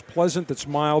something that's pleasant, that's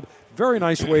mild, very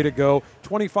nice way to go.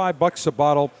 $25 a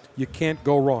bottle. You can't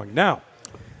go wrong. Now,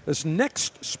 this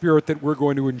next spirit that we're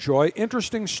going to enjoy.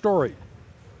 Interesting story.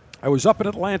 I was up in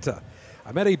Atlanta.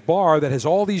 I'm at a bar that has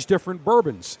all these different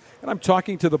bourbons, and I'm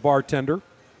talking to the bartender,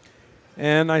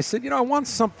 and I said, I want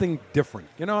something different.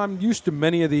 I'm used to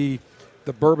many of the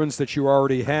bourbons that you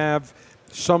already have,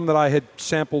 some that I had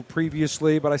sampled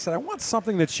previously, but I said, I want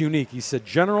something that's unique. He said,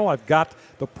 General, I've got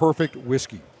the perfect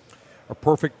whiskey, a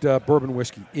perfect bourbon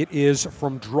whiskey. It is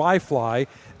from Dry Fly.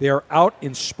 They are out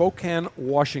in Spokane,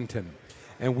 Washington,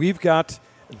 and we've got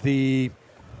the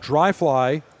Dry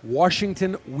Fly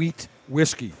Washington Wheat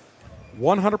Whiskey.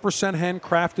 100%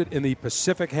 handcrafted in the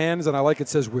Pacific hands, and I like it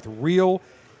says with real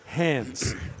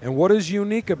hands. And what is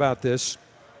unique about this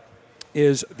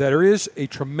is that there is a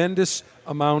tremendous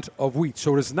amount of wheat.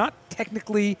 So it is not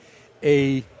technically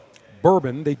a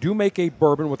bourbon. They do make a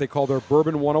bourbon, what they call their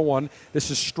Bourbon 101.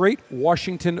 This is straight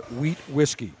Washington wheat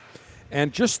whiskey.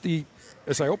 And just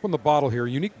as I open the bottle here,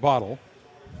 unique bottle,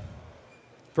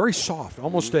 very soft,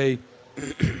 almost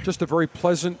just a very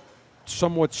pleasant,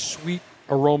 somewhat sweet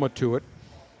aroma to it.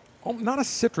 Oh, not a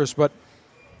citrus, but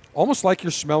almost like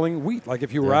you're smelling wheat, like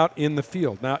if you were out in the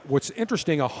field. Now, what's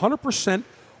interesting, 100%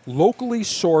 locally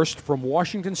sourced from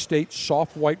Washington State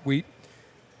soft white wheat,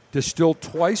 distilled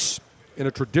twice in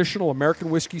a traditional American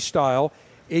whiskey style,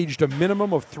 aged a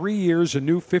minimum of 3 years in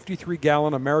new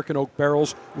 53-gallon American oak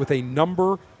barrels with a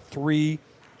number 3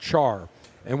 char.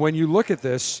 And when you look at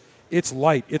this, it's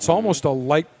light. It's almost a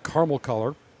light caramel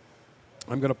color.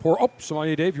 I'm going to pour. Oh,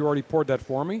 Sommelier Dave, you already poured that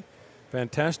for me.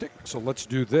 Fantastic. So let's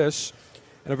do this.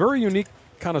 And a very unique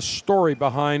kind of story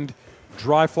behind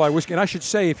Dry Fly whiskey. And I should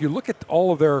say, if you look at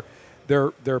all of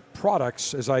their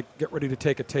products, as I get ready to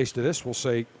take a taste of this, we'll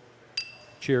say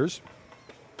cheers.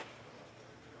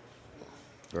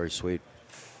 Very sweet.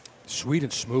 Sweet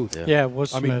and smooth. Yeah, it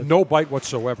was I smooth mean, no bite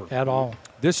whatsoever. at all.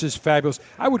 This is fabulous.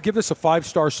 I would give this a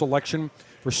 5-star selection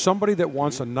for somebody that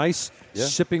wants a nice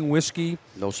sipping whiskey.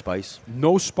 No spice.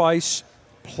 No spice,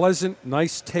 pleasant,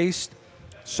 nice taste,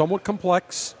 somewhat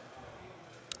complex.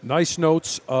 Nice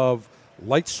notes of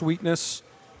light sweetness.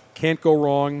 Can't go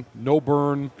wrong. No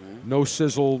burn, no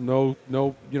sizzle, no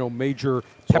major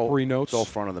peppery notes. It's all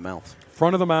front of the mouth.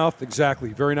 Front of the mouth, exactly.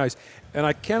 Very nice. And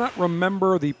I cannot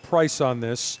remember the price on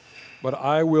this, but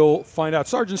I will find out.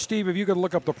 Sergeant Steve, if you could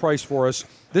look up the price for us.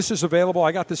 This is available.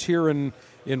 I got this here in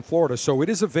Florida, so it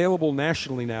is available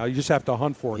nationally now. You just have to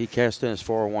hunt for it. He cashed in his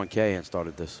 401k and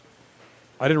started this.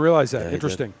 I didn't realize that. Yeah,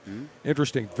 Interesting. Mm-hmm.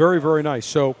 Interesting. Very, very nice.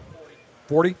 So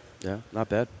 40? Yeah, not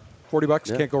bad. $40,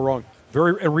 Yeah. can't go wrong.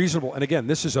 Very reasonable. And again,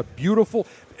 this is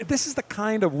the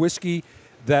kind of whiskey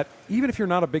that even if you're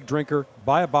not a big drinker,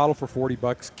 buy a bottle for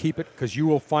 $40, keep it, because you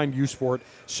will find use for it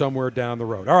somewhere down the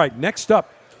road. All right, next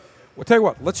up, we'll tell you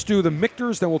what, let's do the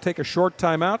Michter's, then we'll take a short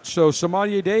time out. So,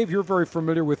 Sommelier Dave, you're very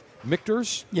familiar with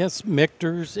Michter's. Yes,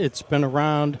 Michter's. It's been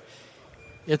around.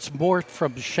 It's morphed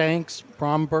from Shanks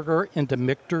Bromberger into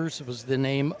Michter's. It was the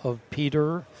name of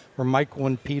Peter, or Michael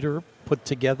and Peter, put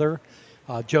together.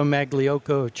 Joe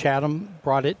Magliocco of Chatham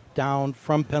brought it down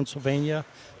from Pennsylvania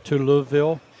to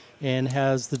Louisville and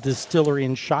has the distillery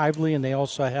in Shively, and they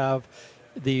also have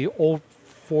the Old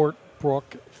Fort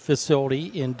Brook facility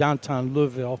in downtown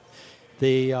Louisville.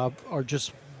 They are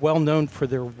just well known for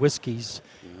their whiskeys.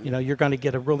 You know, you're going to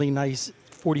get a really nice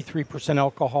 43%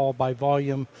 alcohol by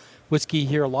volume whiskey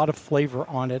here, a lot of flavor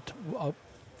on it,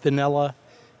 vanilla,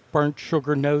 burnt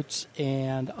sugar notes,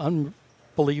 and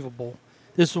unbelievable.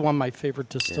 This is one of my favorite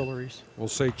distilleries. We'll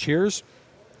say cheers.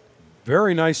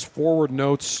 Very nice forward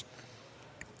notes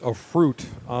of fruit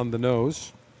on the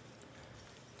nose.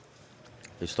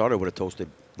 They started with a toasted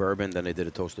bourbon, then they did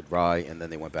a toasted rye, and then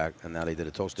they went back, and now they did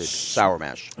a toasted sour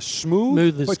mash.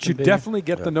 Smooth as but can you be. definitely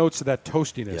get the notes of that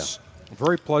toastiness.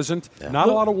 Very pleasant. Yeah. Not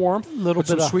a lot of warmth. Little but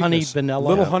some bit of honey sweetness. vanilla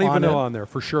Little honey on vanilla it. on there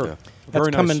for sure. Yeah. That's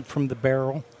Very coming nice. from the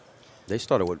barrel. They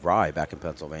started with rye back in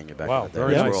Pennsylvania. Wow, in the day.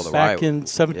 very That's nice. where all the Back rye, in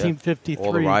 1753.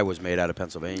 all the rye was made out of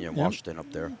Pennsylvania and Yep. Washington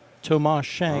up there. Thomas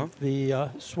Schenck, the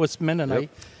Swiss Mennonite. Yep.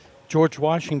 George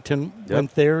Washington Yep,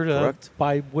 went there to correct.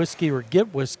 buy whiskey or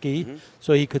get whiskey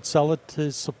so he could sell it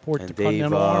to support And the Dave,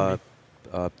 Continental Army.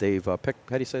 how do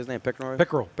you say his name? Pickerel?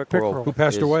 Pickerel, who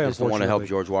passed away, is the one that helped unfortunately.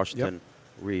 George Washington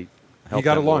help He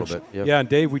got it them a little launched. bit. Yep. Yeah, and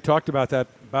Dave, we talked about that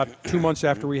about 2 months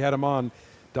after we had him on.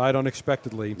 Died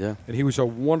unexpectedly. Yeah. And he was a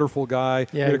wonderful guy.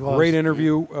 Yeah, we had he a great was.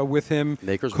 interview with him.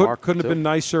 Maker's Couldn't Mark, have too. been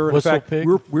nicer. In Whistle fact, Pig.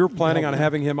 we were planning on Yeah.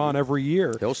 having him on every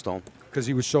year Hillstone. because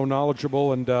he was so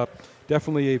knowledgeable and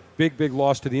definitely a big, big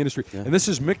loss to the industry. Yeah. And this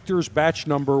is Michter's batch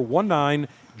number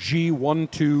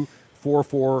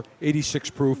 19G1244, 86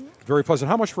 proof. Very pleasant.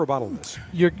 How much for a bottle of this?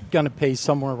 You're going to pay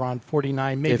somewhere around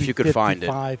 49, maybe If you could find it.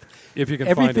 55. If you can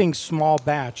find it. Everything's small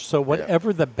batch, so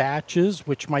whatever the batch is,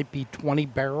 which might be 20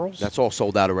 barrels. That's all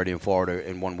sold out already in Florida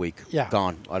in 1 week. Yeah.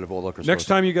 Gone out of all liquor stores. Next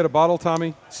time you get a bottle,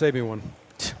 Tommy, save me one.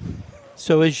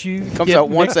 So as you Comes get out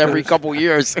once every Michter's- couple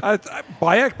years.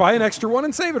 Buy an extra one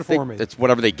and save it for me. It's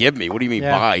whatever they give me. What do you mean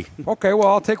Yeah. buy? Okay, well,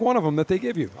 I'll take one of them that they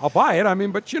give you. I'll buy it. I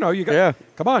mean, but you got. Yeah.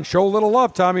 Come on, show a little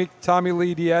love, Tommy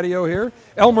Lee Diadio here.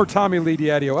 Elmer Tommy Lee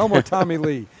Diadio. Elmer Tommy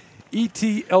Lee.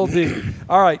 ETLD.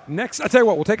 All right, next. I'll tell you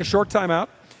what. We'll take a short time out.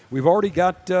 We've already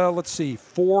got,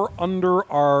 4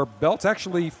 under our belts.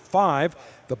 Actually, 5.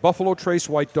 The Buffalo Trace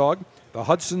White Dog, the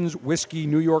Hudson's Whiskey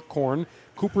New York Corn,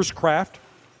 Cooper's Craft,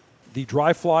 the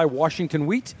Dry Fly Washington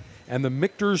Wheat, and the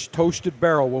Michter's Toasted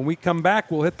Barrel. When we come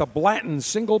back, we'll hit the Blanton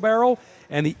Single Barrel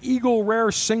and the Eagle Rare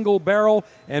Single Barrel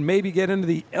and maybe get into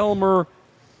the Elmer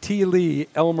Tommy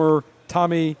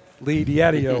Lee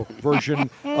Diadio version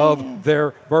of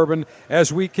their bourbon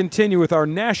as we continue with our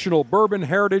National Bourbon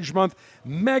Heritage Month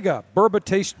mega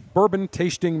bourbon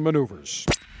tasting maneuvers.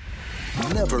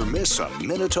 Never miss a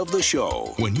minute of the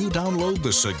show when you download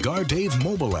the Cigar Dave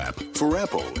mobile app for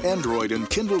Apple, Android, and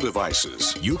Kindle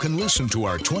devices. You can listen to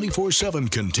our 24/7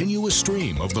 continuous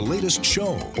stream of the latest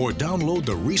show or download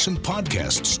the recent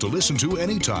podcasts to listen to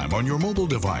anytime on your mobile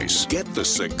device. Get the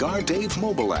Cigar Dave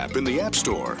mobile app in the App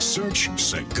Store. Search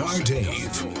Cigar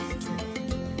Dave.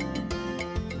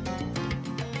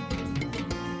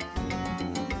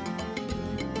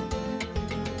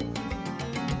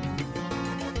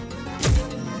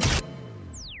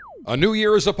 A new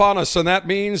year is upon us, and that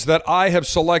means that I have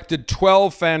selected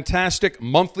 12 fantastic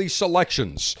monthly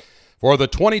selections for the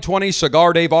 2020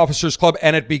 Cigar Dave Officers Club,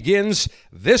 and it begins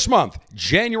this month,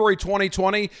 January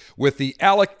 2020, with the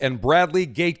Alec and Bradley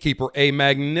Gatekeeper, a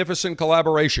magnificent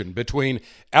collaboration between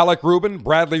Alec Rubin,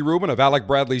 Bradley Rubin of Alec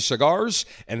Bradley Cigars,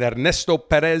 and Ernesto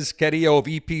Perez Carrillo of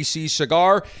EPC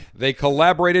Cigar. They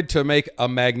collaborated to make a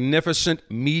magnificent,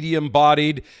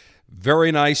 medium-bodied,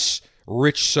 very nice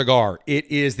rich cigar. It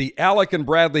is the Alec and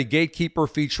Bradley Gatekeeper,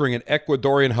 featuring an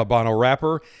Ecuadorian Habano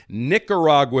wrapper,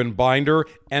 Nicaraguan binder,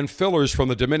 and fillers from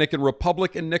the Dominican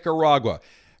Republic and Nicaragua.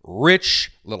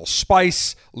 Rich, little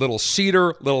spice, little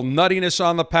cedar, little nuttiness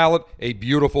on the palate, a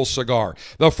beautiful cigar.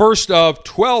 The first of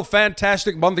 12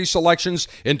 fantastic monthly selections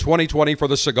in 2020 for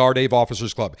the Cigar Dave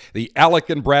Officers Club, the Alec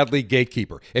and Bradley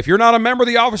Gatekeeper. If you're not a member of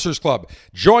the Officers Club,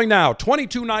 join now.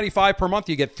 $22.95 per month.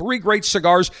 You get 3 great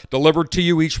cigars delivered to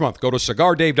you each month. Go to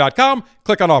CigarDave.com,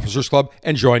 click on Officers Club,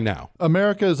 and join now.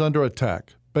 America is under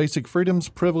attack. Basic freedoms,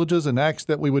 privileges, and acts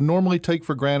that we would normally take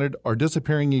for granted are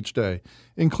disappearing each day,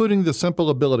 including the simple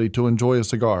ability to enjoy a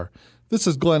cigar. This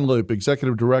is Glenn Loop,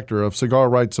 Executive Director of Cigar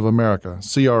Rights of America,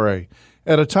 CRA.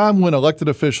 At a time when elected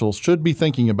officials should be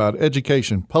thinking about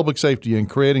education, public safety, and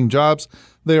creating jobs,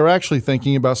 they are actually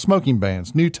thinking about smoking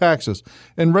bans, new taxes,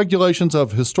 and regulations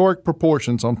of historic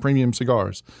proportions on premium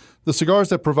cigars. The cigars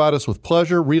that provide us with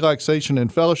pleasure, relaxation, and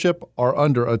fellowship are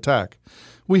under attack.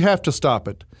 We have to stop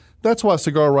it. That's why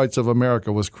Cigar Rights of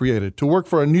America was created, to work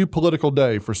for a new political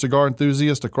day for cigar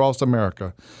enthusiasts across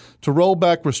America, to roll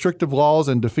back restrictive laws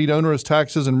and defeat onerous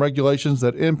taxes and regulations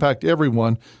that impact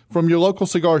everyone, from your local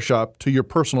cigar shop to your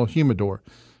personal humidor.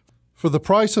 For the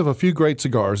price of a few great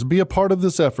cigars, be a part of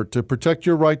this effort to protect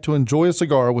your right to enjoy a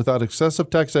cigar without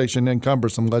excessive taxation and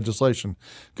cumbersome legislation.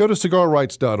 Go to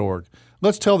cigarrights.org.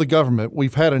 Let's tell the government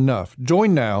we've had enough.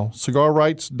 Join now,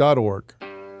 cigarrights.org.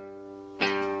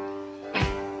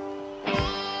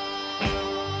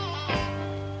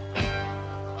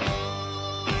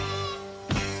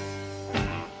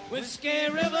 Whiskey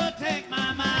River, take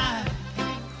my mind.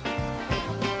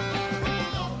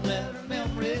 Don't let a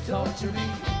memory torture me.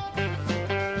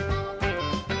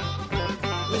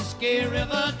 Whiskey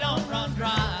River, don't run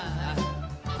dry.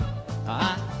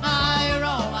 You're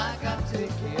all I got to take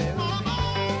care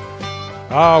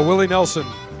of me. Willie Nelson.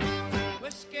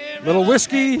 Little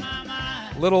whiskey,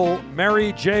 little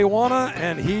Mary J. Wanna,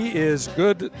 and he is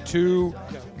good to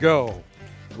go.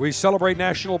 We celebrate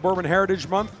National Bourbon Heritage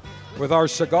Month with our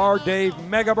Cigar Dave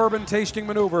Mega Bourbon Tasting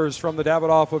Maneuvers from the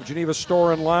Davidoff of Geneva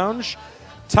Store and Lounge.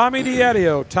 Tommy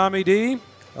D'Addio, Tommy D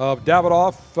of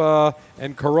Davidoff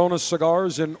and Corona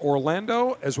Cigars in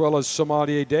Orlando, as well as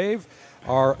Sommelier Dave,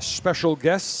 our special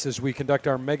guests as we conduct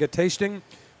our mega tasting.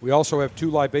 We also have 2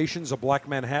 libations, a Black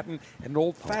Manhattan and an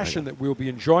Old Fashioned that we'll be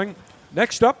enjoying.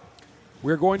 Next up,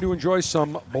 we're going to enjoy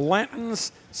some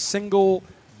Blanton's Single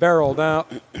Barrel. Now,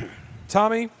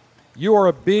 Tommy, you are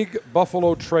a big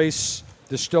Buffalo Trace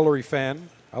distillery fan.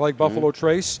 I like Buffalo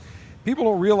Trace. People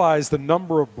don't realize the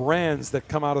number of brands that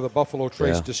come out of the Buffalo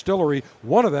Trace distillery.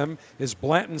 One of them is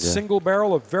Blanton's Single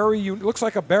Barrel, a very looks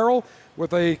like a barrel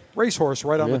with a racehorse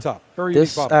right on the top. Very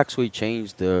unique bottle. This actually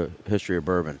changed the history of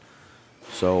bourbon.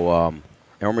 So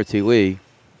Elmer T. Lee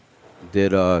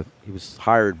did. He was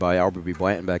hired by Albert B.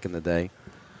 Blanton back in the day.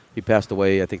 He passed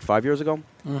away, I think, 5 years ago.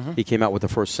 He came out with the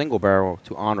first single barrel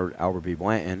to honor Albert B.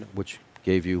 Blanton, which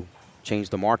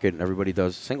changed the market, and everybody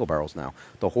does single barrels now.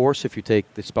 The horse, if you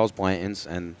take the spells Blanton's,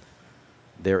 and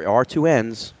there are 2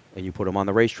 ends, and you put them on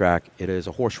the racetrack, it is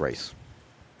a horse race.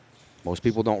 Most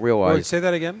people don't realize. Wait, say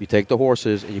that again? You take the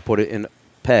horses and you put it in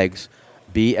pegs,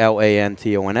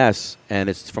 Blantons, and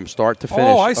it's from start to finish.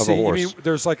 Oh, I of see. A horse. You mean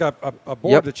there's like a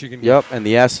board that you can get. Yep, and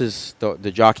the S is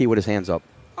the jockey with his hands up.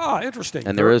 Ah, interesting.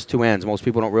 And there is 2 ends. Most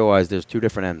people don't realize there's 2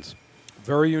 different ends.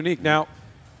 Very unique. Now,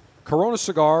 Corona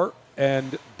Cigar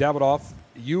and Davidoff,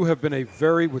 you have been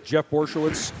with Jeff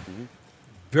Borshowitz,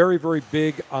 very, very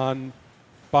big on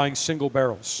buying single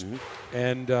barrels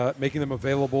and making them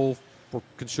available for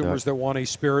consumers that want a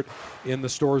spirit in the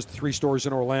stores, the 3 stores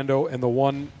in Orlando and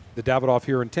the Davidoff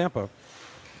here in Tampa.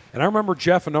 And I remember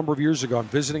Jeff a number of years ago. I'm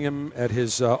visiting him at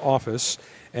his office,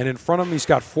 and in front of him he's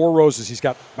got 4 roses. He's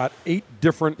got about 8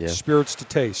 different spirits to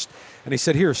taste. And he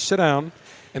said, here, sit down.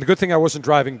 And the good thing I wasn't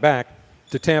driving back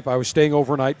to Tampa. I was staying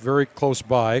overnight very close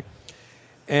by,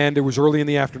 and it was early in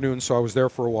the afternoon, so I was there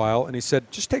for a while. And he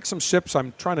said, just take some sips.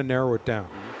 I'm trying to narrow it down.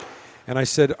 And I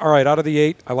said, all right, out of the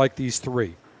 8, I like these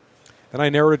 3. Then I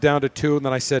narrowed it down to 2, and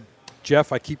then I said,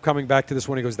 Jeff, I keep coming back to this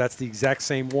one. He goes, that's the exact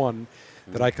same one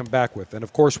that I come back with. And,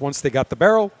 of course, once they got the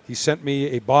barrel, he sent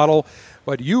me a bottle.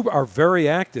 But you are very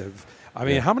active. I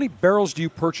mean, how many barrels do you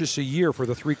purchase a year for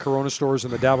the 3 Corona stores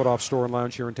and the Davidoff store and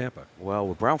lounge here in Tampa? Well,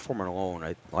 with Brown-Forman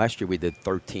alone, last year we did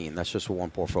 13. That's just for one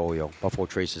portfolio. Buffalo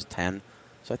Trace is 10.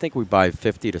 So I think we buy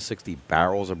 50 to 60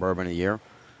 barrels of bourbon a year.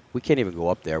 We can't even go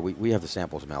up there. We have the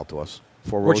samples mailed to us.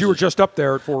 4 Roses. But you were just up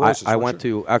there at 4 Roses. I went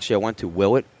to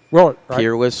Willet, right.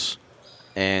 Peerless,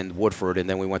 and Woodford, and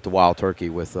then we went to Wild Turkey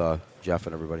with Jeff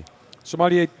and everybody.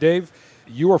 Sommelier Dave,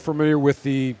 you are familiar with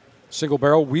the single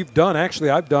barrel. I've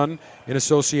done in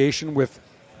association with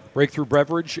Breakthrough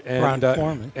Beverage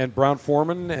and Brown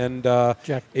Forman and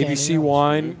Jack ABC Daniels.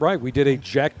 Wine. Right, we did a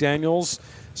Jack Daniels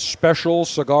special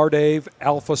Cigar Dave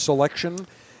Alpha Selection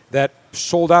that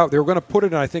sold out. They were going to put it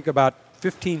in, I think, about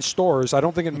 15 stores. I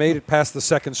don't think it made it past the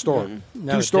second store.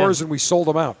 No, 2 it stores, didn't. and we sold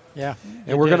them out. Yeah.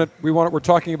 And we're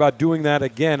talking about doing that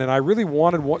again. And I really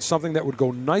wanted something that would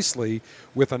go nicely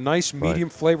with a nice medium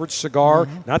flavored cigar,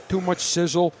 not too much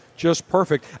sizzle, just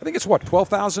perfect. I think it's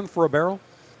 12,000 for a barrel.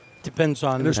 Depends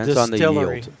on the Depends on the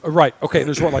distillery. yield. Right. Okay.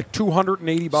 There's like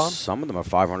 280 bombs. Some of them are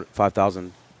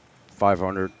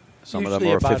 5,500. Some of them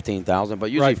Usually are about- 15,000,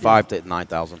 but usually Right. 5,000 to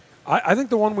 9,000. I think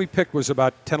the one we picked was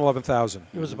about 11,000.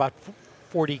 It was about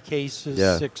 40 cases,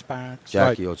 Yeah. 6 packs. Jack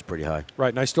Right. yield's pretty high. Right.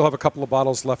 And I still have a couple of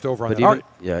bottles left over on But that. All even,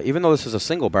 right. even though this is a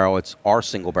single barrel, it's our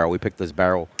single barrel. We picked this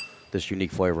barrel, this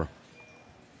unique flavor.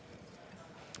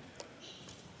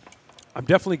 I'm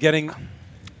definitely getting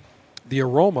the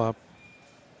aroma,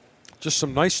 just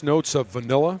some nice notes of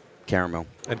vanilla Caramel.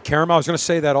 and caramel. I was going to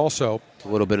say that also. A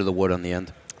little bit of the wood on the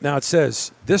end. Now it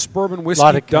says, this bourbon Lot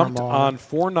whiskey of dumped caramel on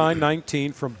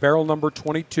 4919 from barrel number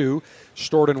 22,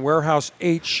 stored in warehouse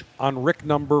H on rick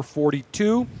number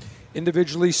 42,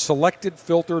 individually selected,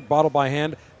 filtered, bottled by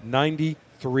hand,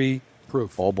 93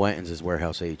 proof. All Blanton's is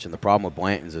warehouse H. And the problem with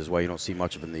Blanton's is why you don't see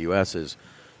much of it in the U.S. is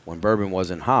when bourbon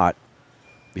wasn't hot,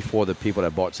 before the people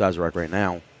that bought Sazerac right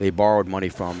now, they borrowed money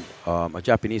from a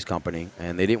Japanese company,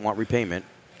 and they didn't want repayment.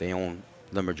 They own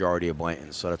the majority of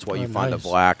Blanton's. So that's why you find nice. the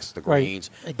blacks, the Right. greens,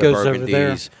 It the goes over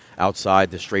burgundies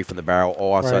outside, the straight from the barrel,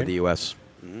 all outside Right. the U.S.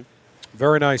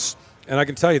 Very nice. And I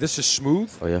can tell you, this is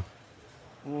smooth. Oh, yeah.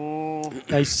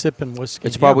 Nice sipping whiskey.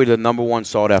 It's probably the number one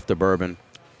sought after bourbon.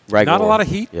 Regular. Not a lot of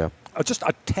heat. Yeah. Just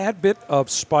a tad bit of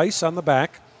spice on the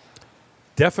back.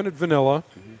 Definite vanilla.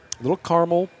 A little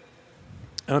caramel.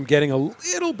 And I'm getting a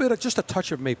little bit of just a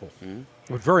touch of maple.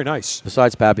 But very nice.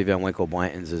 Besides Pappy Van Winkle,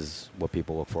 Blanton's is what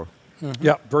people look for.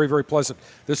 Yeah, very, very pleasant.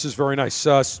 This is very nice.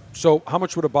 So how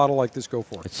much would a bottle like this go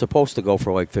for? It's supposed to go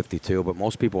for like 52, but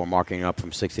most people are marking it up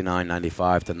from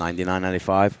 $69.95 to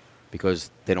 $99.95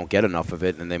 because they don't get enough of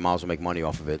it, and they might as well make money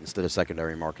off of it instead of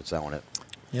secondary market selling it.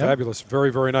 Yep. Fabulous.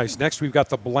 Very, very nice. Next, we've got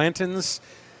the Blanton's.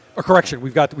 Correction,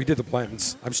 we did the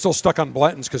Blanton's. I'm still stuck on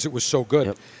Blanton's because it was so good.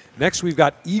 Yep. Next, we've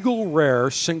got Eagle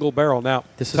Rare Single Barrel. Now,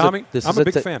 Tommy, I'm a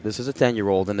big fan. This is a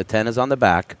 10-year-old, and the 10 is on the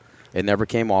back. It never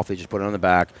came off. They just put it on the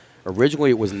back.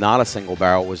 Originally, it was not a single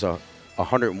barrel. It was a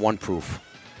 101 proof.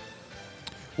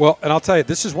 Well, and I'll tell you,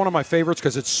 this is one of my favorites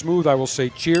because it's smooth. I will say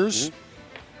cheers.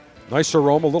 Nice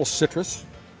aroma, a little citrus.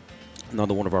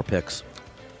 Another one of our picks.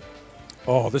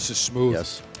 Oh, this is smooth.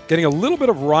 Yes. Getting a little bit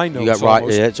of rye notes. You got rye.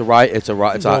 almost. It's a rye. It's a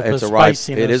rye. It's a Little bit of rye.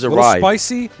 spiciness. It is a little rye.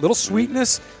 spicy, little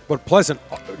sweetness, but pleasant.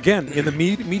 Again, in the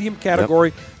medium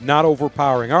category, not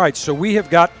overpowering. All right, so we have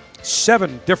got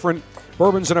 7 different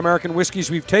bourbons and American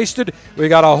whiskeys we've tasted. We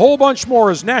got a whole bunch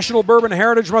more as National Bourbon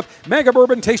Heritage Month. Mega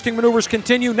Bourbon tasting maneuvers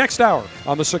continue next hour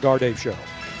on the Cigar Dave Show.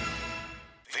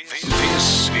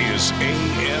 This is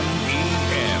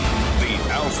AMEN, the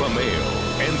Alpha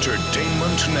Male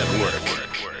Entertainment Network.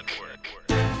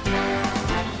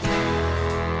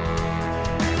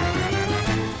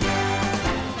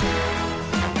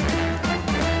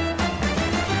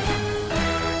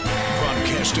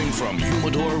 Broadcasting from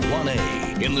Humidor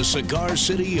 1A in the cigar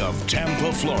city of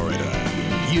Tampa, Florida,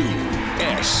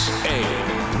 USA.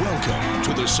 Welcome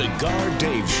to the Cigar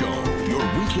Dave Show, your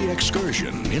weekly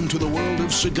excursion into the world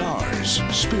of cigars,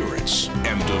 spirits,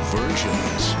 and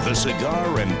diversions. The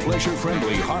cigar and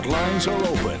pleasure-friendly hotlines are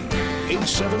open.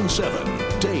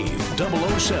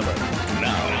 877-DAVE-007.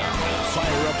 Now,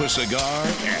 fire up a cigar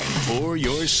and pour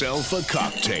yourself a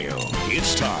cocktail.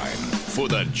 It's time for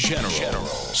the General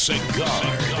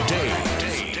Cigar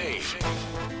Dave.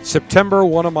 September,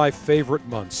 one of my favorite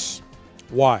months.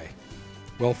 Why?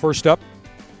 Well, first up,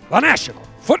 the National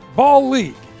Football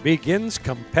League begins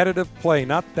competitive play,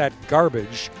 not that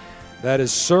garbage that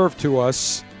is served to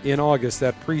us in August,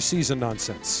 that preseason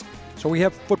nonsense. So we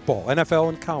have football, NFL,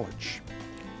 and college.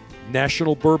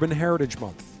 National Bourbon Heritage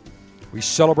Month. We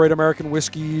celebrate American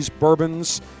whiskeys,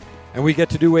 bourbons, and we get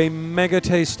to do a mega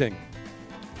tasting.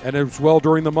 And as well,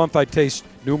 during the month, I taste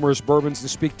numerous bourbons and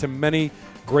speak to many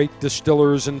great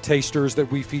distillers and tasters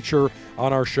that we feature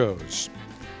on our shows.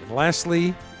 And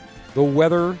lastly, the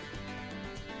weather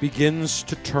begins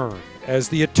to turn as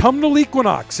the autumnal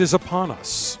equinox is upon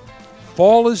us.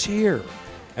 Fall is here.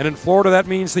 And in Florida, that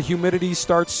means the humidity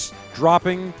starts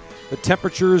dropping. The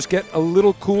temperatures get a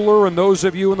little cooler. And those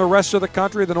of you in the rest of the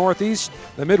country, the Northeast,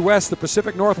 the Midwest, the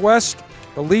Pacific Northwest,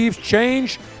 the leaves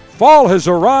change. Fall has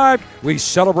arrived. We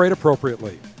celebrate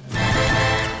appropriately.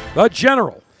 The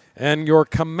General And your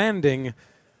commanding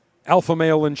alpha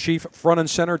male in chief, front and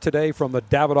center today from the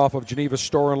Davidoff of Geneva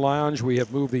Store and Lounge. We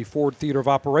have moved the Ford Theater of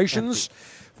Operations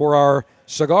for our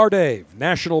Cigar Dave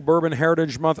National Bourbon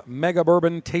Heritage Month Mega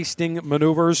Bourbon Tasting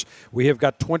Maneuvers. We have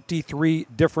got 23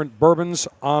 different bourbons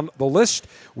on the list.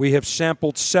 We have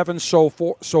sampled 7 so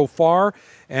far.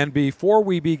 And before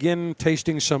we begin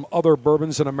tasting some other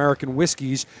bourbons and American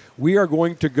whiskeys, we are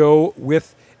going to go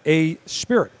with a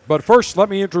spirit. But first, let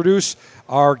me introduce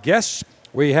our guests.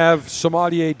 We have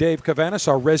sommelier Dave Cavanis,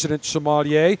 our resident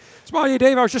sommelier. Sommelier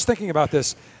Dave, I was just thinking about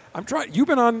this. You've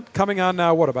been coming on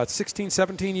now, what, about 16,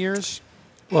 17 years?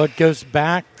 Well, it goes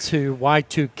back to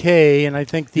Y2K, and I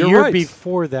think the You're year right.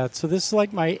 before that. So this is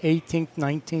like my 18th,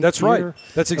 19th That's year. right.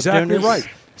 That's of exactly doing this. right.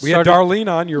 We had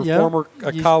Darlene on, your former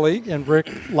colleague. And Rick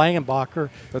Langenbacher.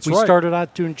 That's we right. started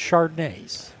out doing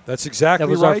Chardonnays. That's exactly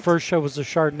That was right. our first show, was a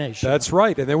Chardonnay show. That's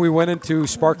right. And then we went into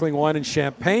sparkling wine and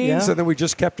champagnes, and then we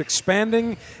just kept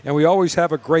expanding, and we always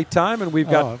have a great time. And we've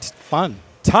got it's fun.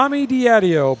 Tommy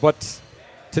Diadio, but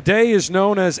today is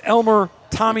known as Elmer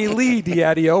Tommy Lee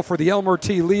Diadio for the Elmer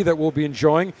T. Lee that we'll be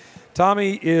enjoying.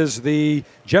 Tommy is the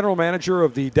general manager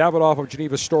of the Davidoff of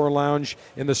Geneva Store and Lounge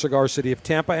in the cigar city of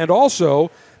Tampa, and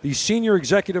also the senior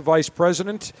executive vice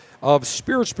president of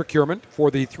spirits procurement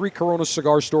for the 3 Corona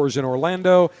cigar stores in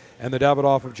Orlando and the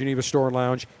Davidoff of Geneva Store and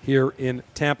Lounge here in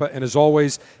Tampa. And as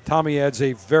always, Tommy adds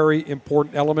a very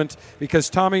important element because,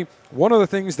 Tommy, one of the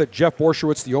things that Jeff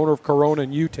Borshowitz, the owner of Corona,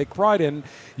 and you take pride in,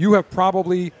 you have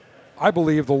probably, I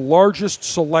believe, the largest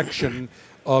selection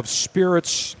of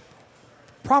spirits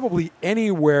probably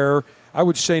anywhere, I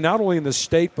would say, not only in the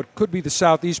state, but could be the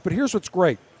Southeast. But here's what's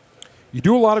great. You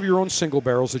do a lot of your own single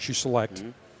barrels that you select,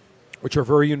 which are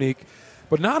very unique.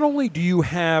 But not only do you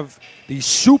have the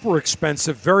super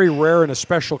expensive, very rare, and a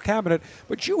special cabinet,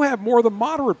 but you have more of the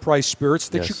moderate price spirits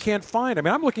that you can't find. I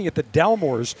mean, I'm looking at the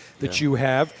Dalmores that you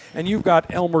have, and you've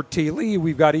got Elmer T. Lee,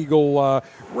 we've got Eagle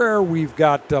Rare, we've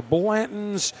got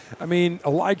Blanton's, I mean,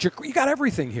 Elijah, you got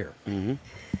everything here.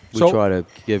 We try to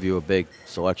give you a big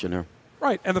selection here.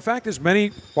 Right, and the fact is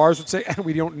many bars would say,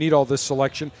 we don't need all this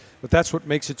selection, but that's what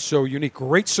makes it so unique.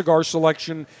 Great cigar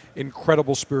selection,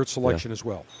 incredible spirit selection as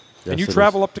well. Yes, and you it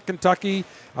travel is. up to Kentucky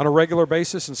on a regular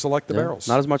basis and select the barrels.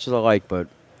 Not as much as I like, but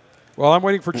Well, I'm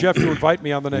waiting for Jeff to invite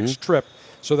me on the next trip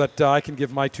so that I can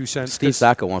give my 2 cents. Steve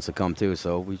Sacco wants to come too,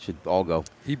 so we should all go.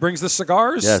 He brings the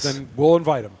cigars, Yes. then we'll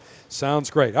invite him. Sounds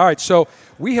great. All right, so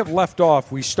we have left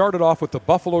off. We started off with the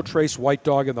Buffalo Trace White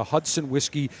Dog and the Hudson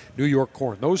Whiskey New York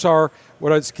Corn. Those are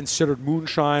what is considered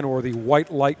moonshine or the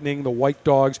White Lightning, the White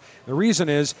Dogs. The reason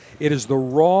is it is the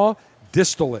raw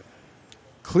distillate,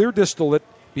 clear distillate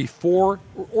before,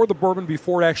 or the bourbon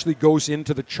before it actually goes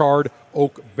into the charred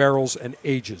oak barrels and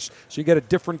ages. So you get a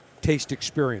different taste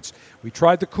experience. We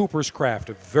tried the Cooper's Craft,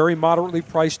 a very moderately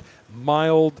priced,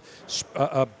 mild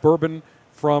bourbon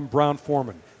from Brown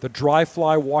Forman. The Dry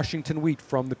Fly Washington Wheat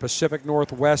from the Pacific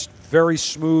Northwest, very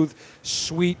smooth,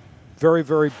 sweet, very,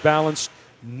 very balanced,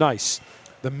 nice.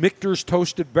 The Michter's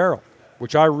Toasted Barrel,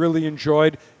 which I really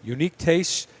enjoyed, unique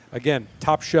taste, again,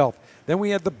 top shelf. Then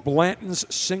we had the Blanton's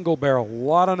Single Barrel, a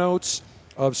lot of notes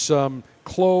of some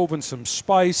clove and some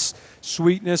spice,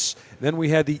 sweetness. Then we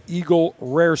had the Eagle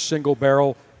Rare Single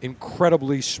Barrel,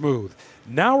 incredibly smooth.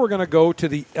 Now we're going to go to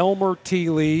the Elmer T.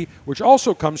 Lee, which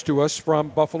also comes to us from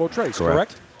Buffalo Trace,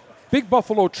 correct? Big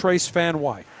Buffalo Trace fan,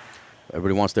 why?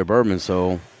 Everybody wants their bourbon,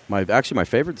 so my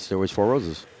favorite distillery is Four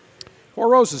Roses. Four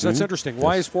Roses, that's interesting.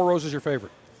 Why is Four Roses your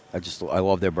favorite? I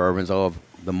love their bourbons. I love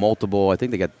the multiple. I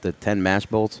think they got the 10 mash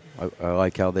bills. I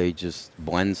like how they just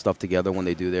blend stuff together when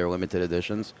they do their limited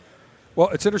editions. Well,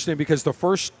 it's interesting because the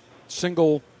first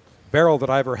single barrel that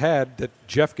I ever had that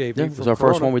Jeff gave me It was from our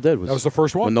first Corona, one we did. That was the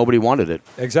first one. When nobody wanted it.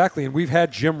 Exactly, and we've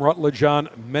had Jim Rutledge on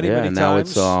many and now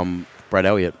times. it's Brett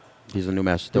Elliott. He's the new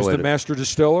master He's distiller. the master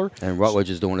distiller. And Rutledge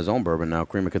is doing his own bourbon now,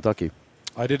 Cream of Kentucky.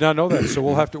 I did not know that, so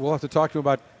we'll have to talk to him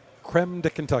about Creme de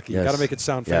Kentucky. Yes. Got to make it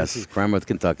sound fancy. Yes, Creme of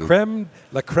Kentucky.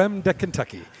 La Creme de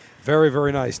Kentucky. Very,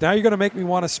 very nice. Now you're going to make me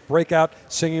want to break out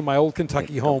singing My Old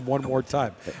Kentucky Home one more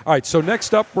time. All right, so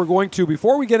next up we're going to,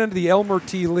 before we get into the Elmer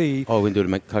T. Lee. Oh, we can do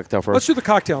the cocktail first? Let's do the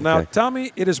cocktail. Now, Okay.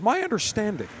 Tommy, it is my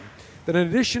understanding that in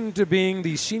addition to being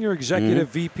the Senior Executive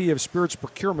VP of Spirits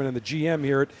Procurement and the GM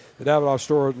here at the Davidoff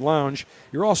Store and Lounge,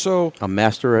 you're also a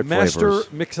master at flavors.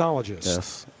 mixologist.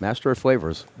 Yes, master of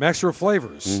flavors. Master of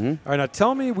flavors. All right, now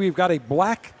tell me, we've got a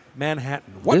black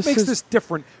Manhattan. What This makes is- this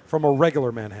different from a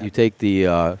regular Manhattan? You take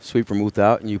the sweet vermouth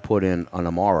out and you put in an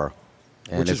Amara.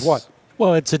 And Which is it's- what?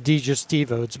 Well, it's a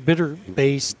digestivo. It's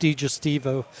bitter-based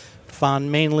digestivo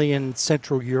found mainly in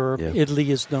Central Europe. Yeah.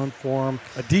 Italy is known for them.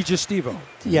 A digestivo.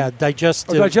 Yeah,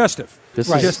 digestive. Oh, digestive. This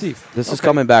Right. is Digestif. this is Okay.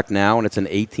 coming back now, and it's an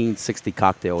 1860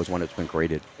 cocktail is when it's been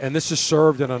created. And this is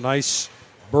served in a nice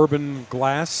bourbon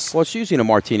glass. Well, it's usually in a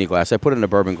martini glass. I put it in a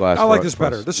bourbon glass. I like for- this for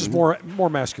better. us. This is Mhm. more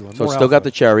masculine. So more it's still got alpha.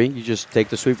 the cherry. You just take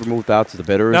the sweet vermouth out to the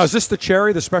bitters. Now, is this the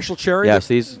cherry, the special cherry? Yes,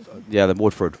 these. Yeah, the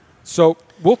Woodford. So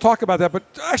we'll talk about that, but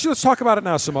actually let's talk about it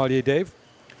now, Sommelier Dave,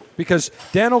 because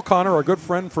Dan O'Connor, our good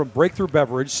friend from Breakthrough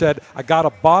Beverage, said, I got a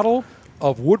bottle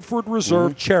of Woodford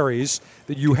Reserve cherries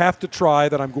that you have to try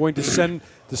that I'm going to send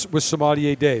this with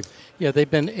Sommelier Dave. Yeah, they've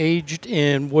been aged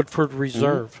in Woodford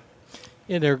Reserve.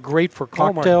 And they're great for Oh,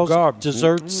 my cocktails, God.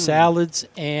 desserts, salads,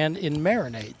 and in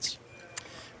marinades.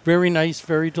 Very nice,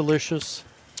 very delicious.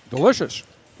 Delicious.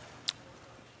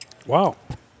 Wow.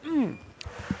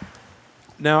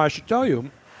 Now, I should tell you,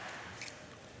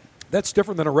 that's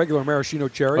different than a regular maraschino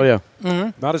cherry. Oh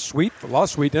yeah. Not as sweet, a lot of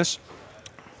sweetness.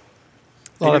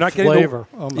 A lot And of flavor.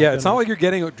 Oh, my yeah, it's not goodness. like you're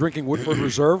getting drinking Woodford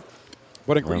Reserve,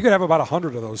 but you could have about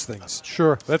 100 of those things.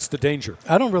 Sure. That's the danger.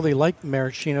 I don't really like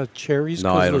maraschino cherries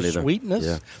No, I because of don't their either. sweetness.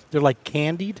 Yeah. They're like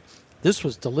candied. This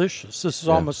was delicious. This is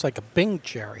almost like a Bing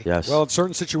cherry. Yes. Well, in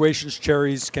certain situations,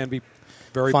 cherries can be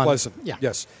very Fun. pleasant. Yeah.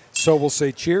 Yes. So we'll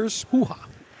say cheers. Hoo-ha.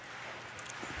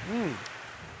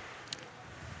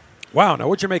 Wow. Now,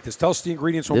 what'd you make this? Tell us the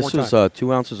ingredients one This more is time.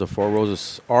 2 ounces of Four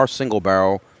Roses, our single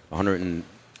barrel,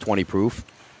 120 proof,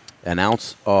 an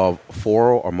ounce of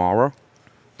Foro Amara,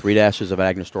 3 dashes of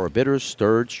Angostura bitters,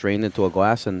 stirred, strained into a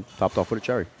glass, and topped off with a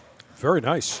cherry. Very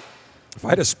nice. If I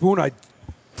had a spoon, I'd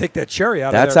take that cherry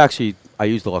out That's of there. actually, I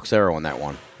used the Luxero on that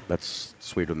one. That's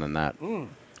sweeter than that. Now,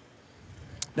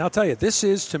 I'll tell you, this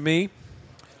is, to me,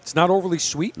 it's not overly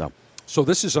sweet. No. So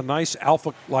this is a nice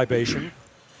alpha libation.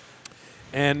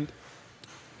 And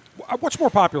what's more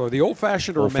popular, the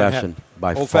old-fashioned or Old-fashioned Manhattan?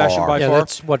 by Old-fashioned far. by Yeah, far?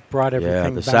 that's what brought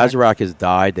everything Yeah, the back. Sazerac has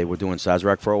died. They were doing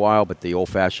Sazerac for a while, but the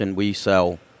old-fashioned, we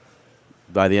sell,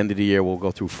 by the end of the year, we'll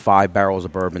go through 5 barrels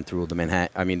of bourbon through the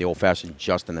the old-fashioned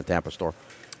just in the Tampa store.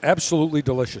 Absolutely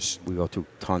delicious. We go through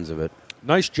tons of it.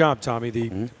 Nice job, Tommy, the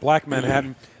Black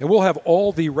Manhattan. And we'll have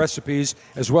all the recipes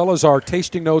as well as our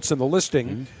tasting notes and the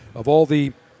listing of all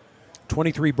the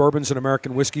 23 bourbons and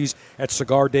American whiskeys at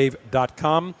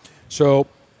cigardave.com. So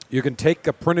you can take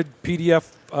a printed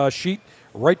PDF sheet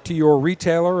right to your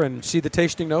retailer and see the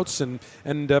tasting notes and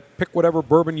pick whatever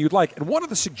bourbon you'd like. And one of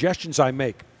the suggestions I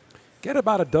make, get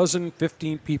about a dozen,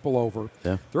 15 people over.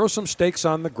 Yeah. Throw some steaks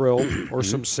on the grill or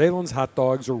some Salem's hot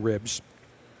dogs or ribs.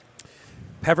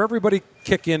 Have everybody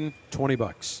kick in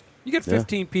 $20. You get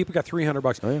 15 people, got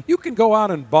 $300. Oh, yeah. You can go out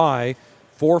and buy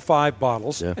 4 or 5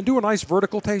 bottles Yeah. and do a nice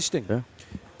vertical tasting. Yeah.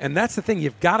 And that's the thing.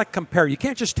 You've got to compare. You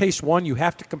can't just taste one. You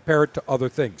have to compare it to other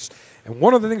things. And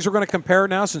one of the things we're going to compare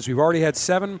now, since we've already had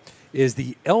 7, is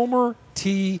the Elmer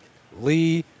T.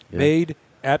 Lee made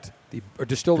at the or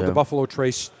distilled at the Yeah. Buffalo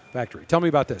Trace factory. Tell me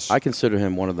about this. I consider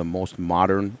him one of the most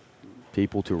modern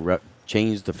people to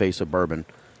change the face of bourbon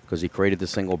because he created the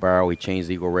single barrel. He changed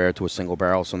the Eagle Rare to a single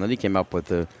barrel. So then he came up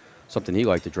with something he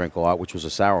liked to drink a lot, which was a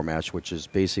sour mash, which is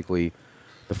basically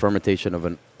the fermentation of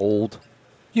an old.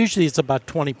 Usually it's about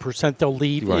 20% they'll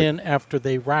leave Right. in after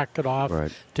they rack it off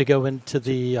Right. to go into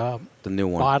the new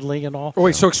one. bottling and all. oh,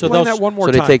 wait, so explain those- that one more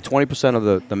So time. they take 20%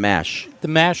 of the mash. The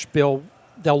mash bill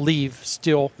they'll leave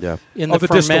still Yeah. in Of the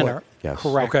the distillate. fermenter. Yes.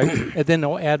 Correct. Okay. And then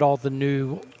they'll add all the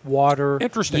new water,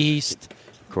 Interesting. yeast.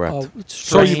 Correct.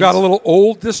 So you've got a little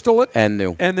old distillate and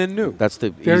new. and then new. That's the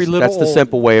Very little that's the old.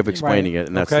 simple way of explaining Right. it,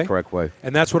 and that's Okay. the correct way.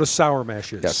 And that's what a sour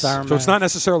mash is. Yes. Sour So it's mash. not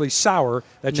necessarily sour.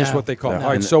 That's just No. what they call it. No. All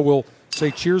right, And- so we'll say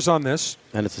cheers on this.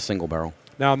 And it's a single barrel.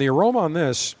 Now, the aroma on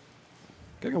this,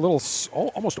 getting a little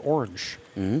almost orange.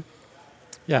 Yeah, it'd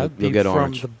You'll be get from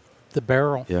orange. the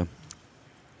barrel. Yeah.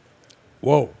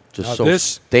 Whoa. Just Now so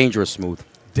this, dangerous smooth.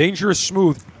 dangerous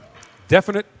smooth,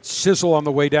 definite sizzle on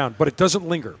the way down, but it doesn't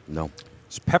linger. No.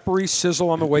 It's peppery sizzle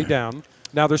on the way down.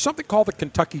 Now, there's something called the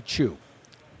Kentucky Chew,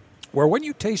 where when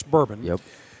you taste bourbon, Yep.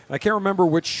 I can't remember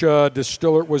which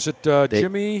distiller, was it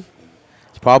Jimmy?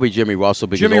 It's probably Jimmy Russell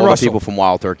because Jimmy all Russell. the people from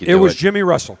Wild Turkey It do was it. Jimmy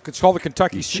Russell. It's called the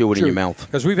Kentucky You chew it in your mouth.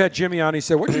 Because we've had Jimmy on. He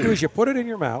said, what you do is you put it in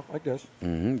your mouth like this.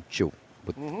 Chew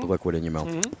with the liquid in your mouth.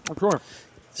 I'm sure.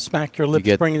 Smack your You lips,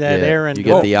 get bring that yeah, air in. You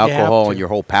get the You have alcohol to. in your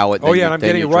whole palate. Oh, then yeah, you- and I'm then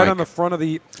getting you it right drink. on the front of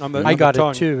the on the I on got the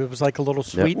tongue. it too. It was like a little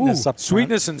sweetness Ooh, up front.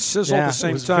 sweetness and sizzle yeah, at the same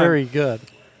it was time. very good.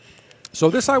 So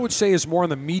this, I would say, is more in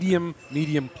the medium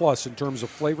plus in terms of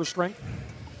flavor strength.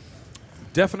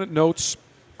 Definite notes,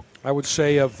 I would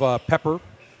say, of pepper,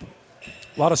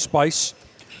 a lot of spice,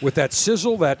 with that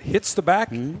sizzle that hits the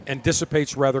back and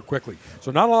dissipates rather quickly.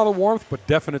 So not a lot of warmth, but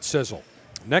definite sizzle.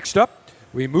 Next up,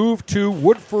 we move to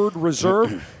Woodford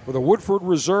Reserve for the Woodford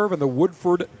Reserve and the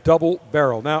Woodford Double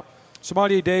Barrel. Now,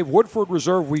 Sommelier Dave, Woodford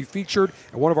Reserve we featured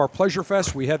at one of our Pleasure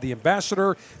Fests. We had the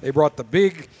ambassador. They brought the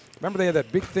big, remember they had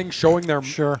that big thing showing their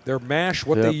mash,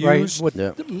 what they use? Right, what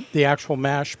the actual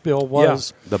mash bill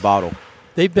was. The bottle.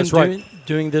 They've been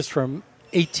doing this from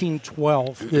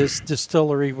 1812. This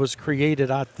distillery was created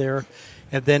out there,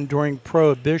 and then during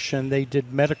Prohibition, they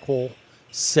did medical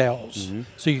sales.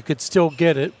 So you could still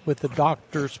get it with the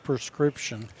doctor's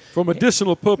prescription. For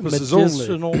medicinal purposes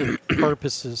Medicinal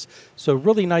purposes. So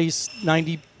really nice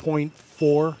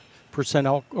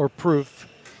 90.4% or proof.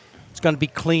 It's going to be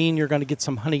clean. You're going to get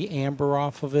some honey amber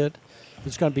off of it.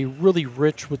 It's going to be really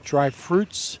rich with dry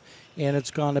fruits, and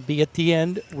it's going to be at the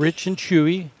end rich and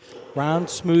chewy, round,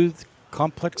 smooth,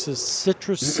 complex as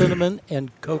citrus, cinnamon, and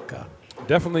coca.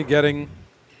 Definitely getting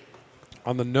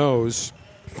on the nose.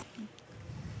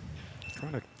 I'm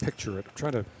trying to picture it. I'm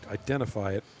trying to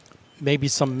identify it. Maybe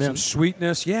some mint. Some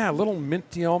sweetness. Yeah, a little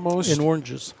minty almost. And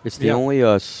oranges. It's the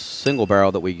only single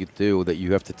barrel that we do that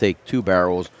you have to take 2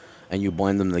 barrels and you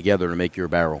blend them together to make your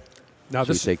barrel. Now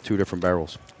so you take 2 different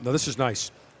barrels. Now this is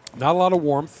nice. Not a lot of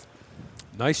warmth.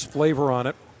 Nice flavor on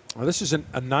it. Now, this is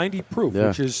a 90 proof,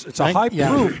 which is it's a high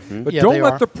proof, but don't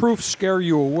let the proof scare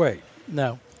you away.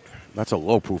 No. That's a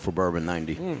low proof for bourbon,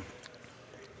 90.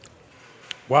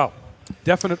 Wow.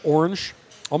 Definite orange,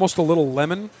 almost a little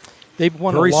lemon. They've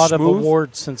won a lot of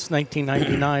awards since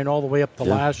 1999 all the way up to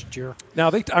last year.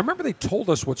 Now, I remember they told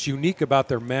us what's unique about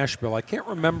their mash bill. I can't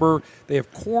remember. They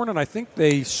have corn, and I think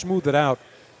they smooth it out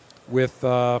with,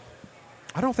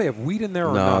 I don't know if they have wheat in there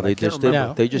or not. No,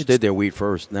 they just did their wheat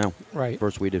first now. Right.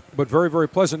 First wheated. But very, very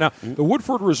pleasant. Now, the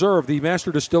Woodford Reserve, the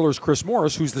master distiller is Chris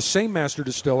Morris, who's the same master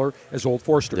distiller as Old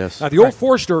Forester. Yes. Now, the Old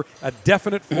Forester, a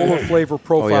definite fuller flavor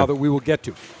profile that we will get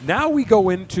to. Now we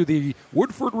go into the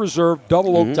Woodford Reserve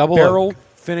Double Oak Barrel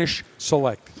Finish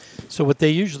Select. So what they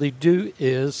usually do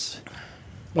is,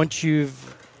 once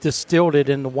you've distilled it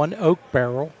in the 1 oak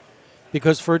barrel,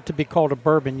 because for it to be called a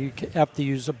bourbon, you have to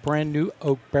use a brand new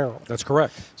oak barrel. That's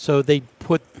correct. So they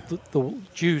put the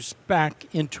juice back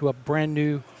into a brand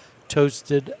new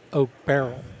toasted oak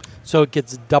barrel. So it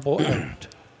gets double oaked.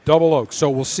 Double oak. So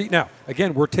we'll see. Now,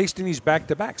 again, we're tasting these back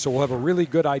to back, so we'll have a really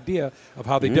good idea of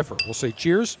how they differ. We'll say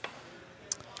cheers.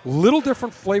 Little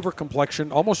different flavor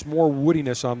complexion, almost more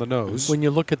woodiness on the nose. When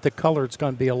you look at the color, it's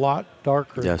going to be a lot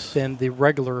darker than the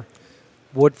regular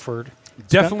Woodford.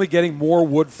 Definitely getting more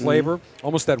wood flavor,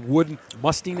 almost that wood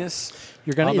mustiness.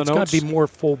 It's going to be more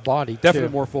full body. Definitely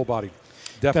more full body.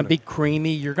 Definitely. It's going to be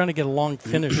creamy. You're going to get a long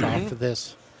finish off of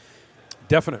this.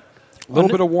 Definite. A little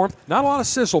bit of warmth. Not a lot of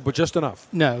sizzle, but just enough.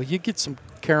 No, you get some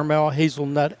caramel,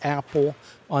 hazelnut, apple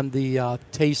on the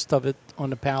taste of it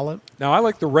on the palate. Now, I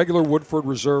like the regular Woodford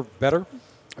Reserve better.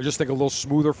 I just think a little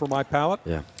smoother for my palate.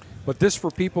 Yeah. But this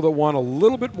for people that want a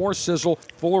little bit more sizzle,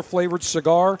 fuller flavored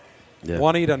cigar,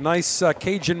 want to eat a nice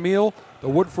Cajun meal, the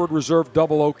Woodford Reserve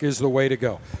Double Oak is the way to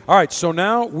go. All right, so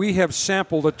now we have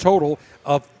sampled a total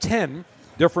of 10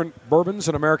 different bourbons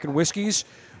and American whiskeys.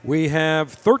 We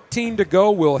have 13 to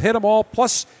go. We'll hit them all.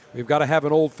 Plus, we've got to have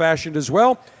an old-fashioned as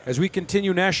well as we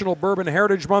continue National Bourbon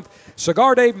Heritage Month.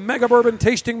 Cigar Dave Mega Bourbon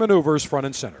Tasting Maneuvers front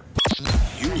and center.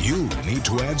 You need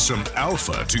to add some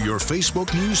alpha to your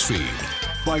Facebook news feed.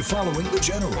 By following The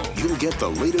General, you'll get the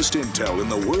latest intel in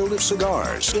the world of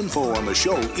cigars, info on the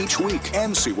show each week,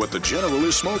 and see what The General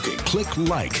is smoking. Click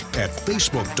like at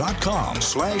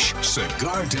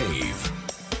facebook.com/CigarDave.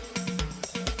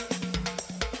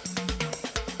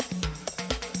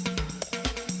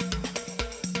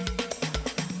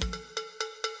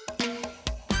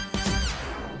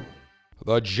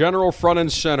 The General front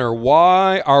and center.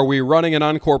 Why are we running an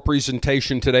encore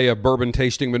presentation today of bourbon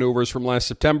tasting maneuvers from last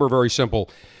September? Very simple.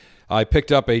 I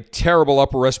picked up a terrible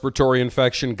upper respiratory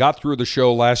infection, got through the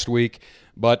show last week,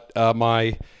 but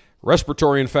my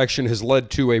respiratory infection has led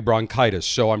to a bronchitis.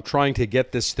 So I'm trying to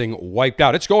get this thing wiped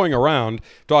out. It's going around.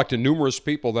 Talked to numerous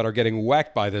people that are getting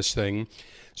whacked by this thing.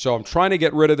 So I'm trying to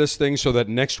get rid of this thing so that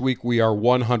next week we are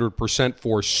 100%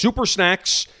 for Super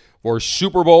Snacks. For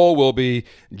Super Bowl, we'll be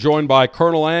joined by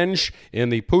Colonel Ange in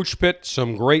the Pooch Pit.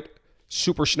 Some great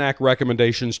super snack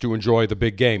recommendations to enjoy the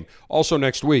big game. Also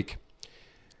next week,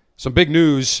 some big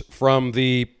news from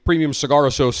the Premium Cigar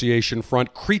Association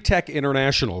front. Kretek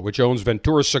International, which owns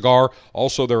Ventura Cigar.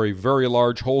 Also, they're a very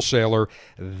large wholesaler.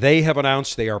 They have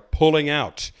announced they are pulling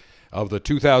out of the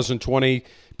 2020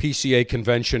 PCA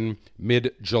convention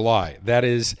mid-July. That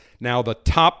is now the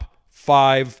top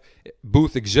 5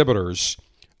 booth exhibitors: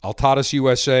 Altadas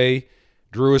USA,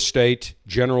 Drew Estate,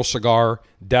 General Cigar,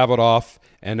 Davidoff,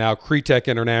 and now Kretek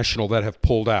International that have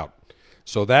pulled out.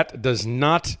 So that does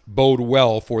not bode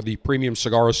well for the Premium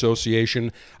Cigar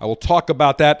Association. I will talk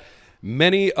about that.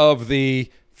 Many of the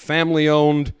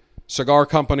family-owned cigar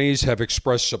companies have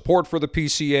expressed support for the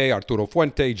PCA. Arturo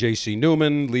Fuente, J.C.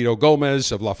 Newman, Lito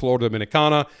Gomez of La Flor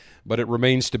Dominicana. But it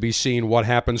remains to be seen what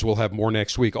happens. We'll have more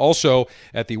next week. Also,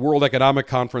 at the World Economic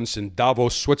Conference in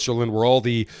Davos, Switzerland, where all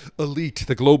the elite,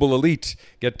 the global elite,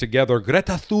 get together.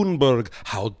 Greta Thunberg,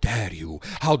 how dare you?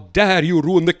 How dare you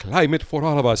ruin the climate for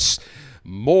all of us?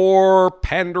 More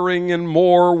pandering and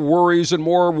more worries and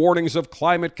more warnings of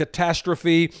climate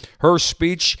catastrophe. Her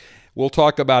speech. We'll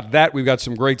talk about that. We've got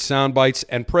some great sound bites.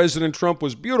 And President Trump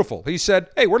was beautiful. He said,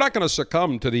 hey, we're not going to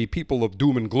succumb to the people of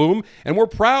doom and gloom. And we're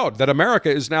proud that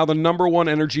America is now the #1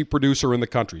 energy producer in the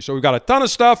country. So we've got a ton of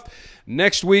stuff.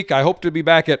 Next week, I hope to be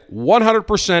back at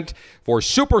 100% for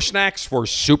Super Snacks for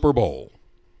Super Bowl.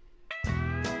 In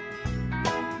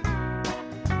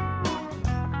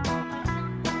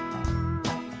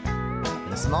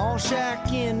a small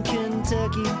shack in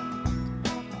Kentucky,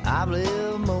 I've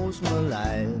lived most of my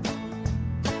life,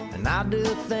 and I do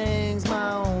things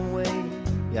my own way.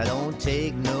 I don't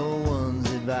take no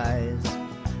one's advice.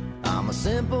 I'm a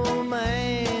simple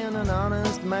man, an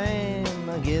honest man.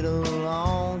 I get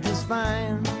along just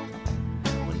fine.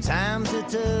 When times are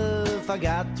tough, I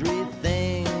got 3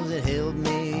 things that help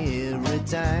me every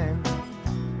time.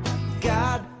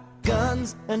 God,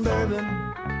 guns, and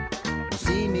bourbon will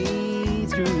see me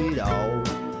through it all.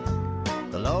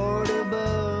 The Lord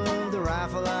above, the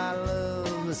rifle I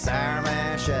love, the sour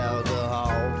mash alcohol.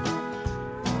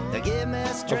 They give me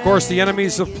strength, Of course, the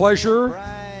enemies of pleasure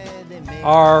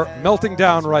are melting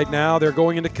down right now. They're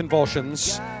going into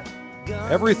convulsions.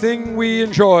 Everything we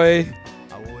enjoy,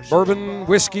 bourbon,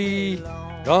 whiskey,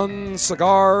 guns,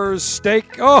 cigars,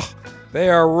 steak, they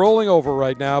are rolling over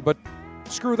right now. But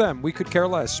screw them. We could care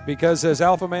less, because as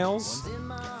alpha males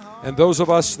and those of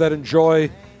us that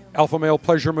enjoy alpha male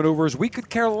pleasure maneuvers, we could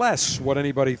care less what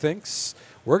anybody thinks.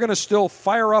 We're going to still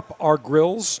fire up our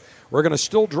grills. We're going to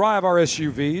still drive our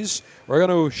SUVs. We're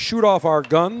going to shoot off our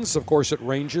guns, of course, at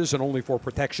ranges and only for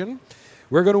protection.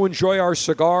 We're going to enjoy our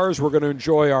cigars. We're going to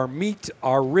enjoy our meat,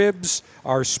 our ribs,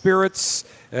 our spirits.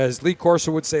 As Lee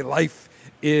Corso would say, life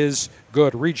is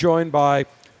good. Rejoined by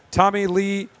Tommy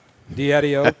Lee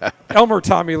Diadio, Elmer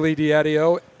Tommy Lee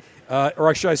Diadio,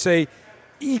 or should I say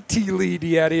E.T. Lee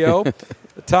Diadio.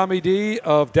 Tommy D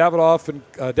of Davidoff and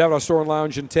Davidoff Store and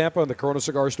Lounge in Tampa and the Corona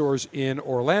Cigar Stores in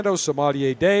Orlando.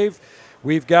 Sommelier Dave.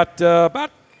 We've got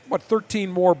about 13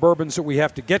 more bourbons that we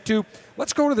have to get to.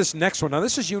 Let's go to this next one. Now,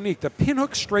 this is unique. The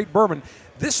Pinhook Straight Bourbon.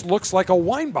 This looks like a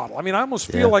wine bottle. I mean, I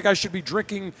almost feel like I should be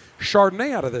drinking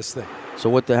Chardonnay out of this thing. So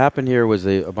what happened here was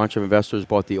a bunch of investors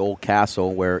bought the old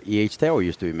castle where E.H. Taylor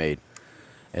used to be made.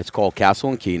 It's called Castle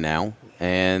and Key now.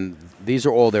 And these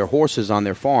are all their horses on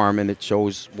their farm, and it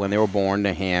shows when they were born,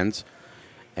 their hands.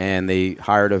 And they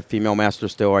hired a female master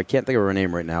distiller. I can't think of her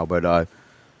name right now, but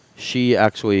she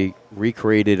actually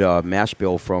recreated a mash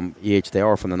bill from E.H.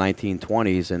 Taylor from the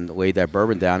 1920s and laid that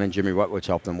bourbon down, and Jimmy Rutledge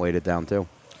helped them lay it down too.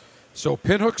 So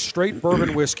Pinhook Straight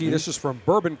Bourbon Whiskey. This is from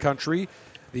Bourbon Country.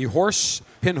 The horse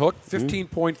Pinhook,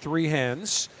 15.3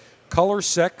 hands. Color,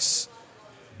 sex,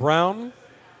 brown.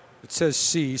 It says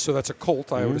C, so that's a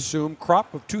colt, I would assume.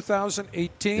 Crop of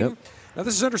 2018. Yep. Now,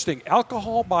 this is interesting.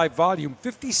 Alcohol by volume,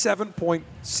 57.65%,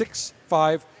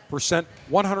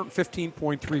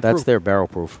 115.3 proof. That's their barrel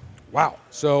proof. Wow.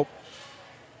 So,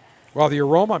 the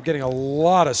aroma, I'm getting a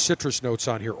lot of citrus notes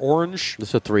on here. Orange. This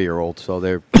is a 3-year-old, so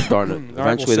they're starting to,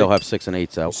 eventually they'll have 6 and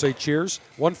 8s out. We'll say cheers.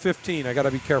 115. I got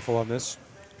to be careful on this.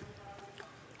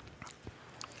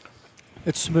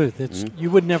 It's smooth. It's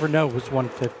you would never know it was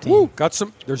 115. Woo, got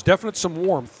some. There's definitely some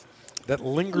warmth that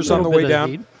lingers on the way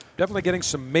down. Definitely getting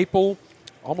some maple,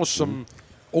 almost some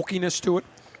oakiness to it.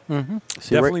 Mm-hmm.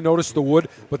 Definitely notice the wood,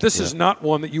 but this is not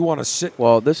one that you want to sit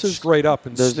this is straight up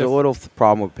and There's sniff. a little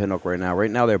problem with Pinhook right now.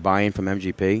 Right now they're buying from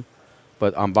MGP,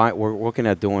 but we're looking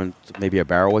at doing maybe a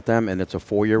barrel with them, and it's a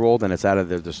 4-year-old, and it's out of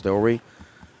their distillery,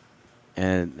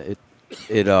 and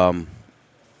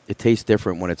it tastes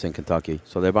different when it's in Kentucky.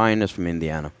 So they're buying this from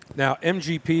Indiana. Now,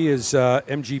 MGP is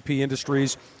MGP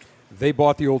Industries. They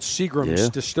bought the old Seagram's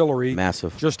distillery.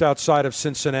 Massive. Just outside of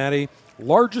Cincinnati.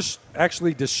 Largest,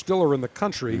 actually, distiller in the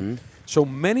country. Mm-hmm. So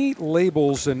many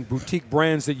labels and boutique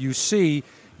brands that you see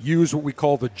use what we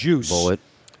call the juice.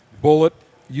 Bullet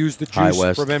use the High juice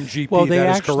West. from MGP. Well, they that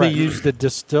is actually correct. use the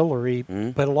distillery,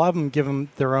 but a lot of them give them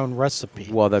their own recipe.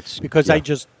 Well, that's because I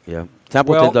just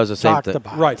Templeton does the same talked thing.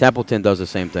 about Right. Templeton does the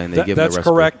same thing. They give them the That's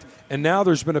recipe. correct. And now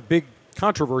there's been a big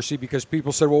controversy because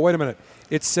people said, well, wait a minute.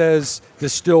 It says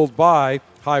distilled by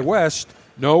High West.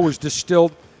 No, it was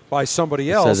distilled by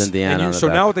somebody else. says Indiana And on the so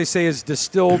back. now what they say is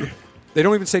distilled. They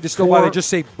don't even say distilled by, they just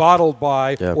say bottled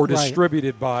by Yep. or Right.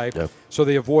 distributed by, Yep. so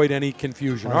they avoid any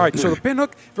confusion. All right, so the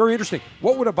Pinhook, very interesting.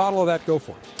 What would a bottle of that go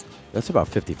for? That's about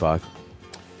 55.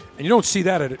 And you don't see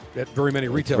that at very many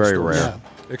retail very stores. rare.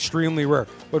 Extremely rare.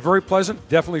 But very pleasant,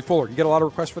 definitely fuller. You get a lot of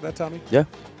requests for that, Tommy? Yeah.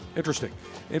 Interesting.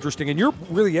 And you're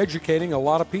really educating a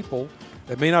lot of people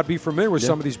that may not be familiar with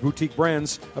some of these boutique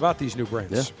brands about these new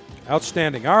brands. Yeah.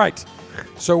 Outstanding. All right.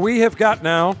 So we have got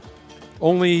now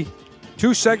only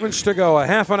 2 segments to go, a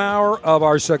half an hour of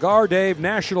our Cigar Dave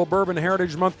National Bourbon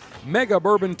Heritage Month Mega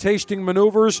Bourbon Tasting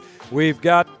Maneuvers. We've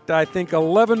got, I think,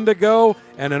 11 to go,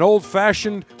 and an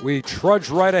old-fashioned. We trudge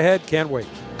right ahead. Can't wait.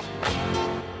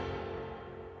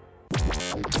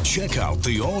 Check out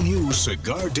the all-new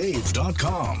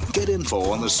CigarDave.com. Get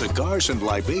info on the cigars and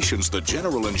libations the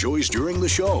General enjoys during the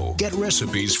show. Get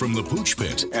recipes from the Pooch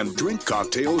Pit and drink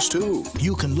cocktails, too.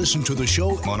 You can listen to the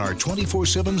show on our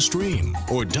 24/7 stream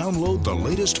or download the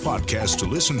latest podcast to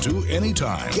listen to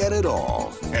anytime. Get it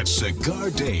all at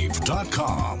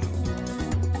CigarDave.com.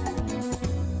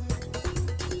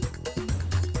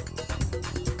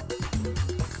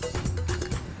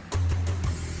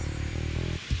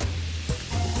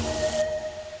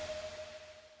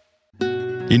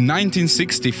 In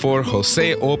 1964,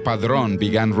 Jose O. Padron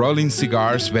began rolling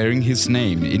cigars bearing his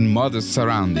name in modest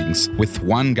surroundings with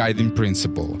one guiding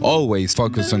principle: always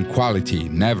focus on quality,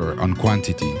 never on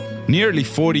quantity. Nearly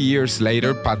 40 years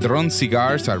later, Padron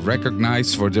cigars are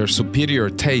recognized for their superior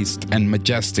taste and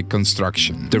majestic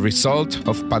construction, the result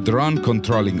of Padron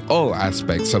controlling all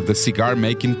aspects of the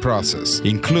cigar-making process,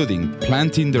 including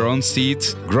planting their own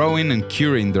seeds, growing and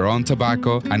curing their own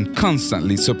tobacco, and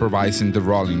constantly supervising the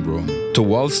rolling room. To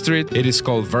Wall Street, it is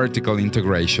called vertical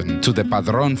integration. To the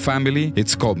Padron family,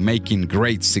 it's called making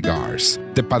great cigars.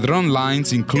 The Padron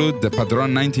lines include the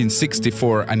Padron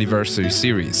 1964 Anniversary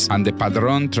Series and the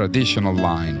Padron Traditional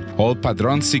line. All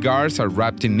Padron cigars are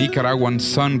wrapped in Nicaraguan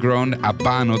sun-grown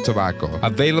Habano tobacco,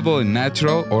 available in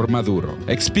natural or Maduro.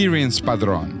 Experience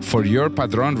Padron. For your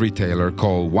Padron retailer,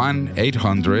 call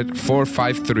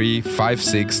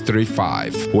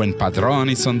 1-800-453-5635. When Padron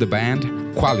is on the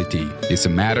band, quality is a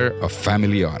matter of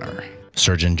family honor.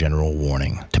 Surgeon General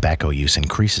warning. Tobacco use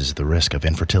increases the risk of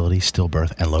infertility,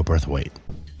 stillbirth, and low birth weight.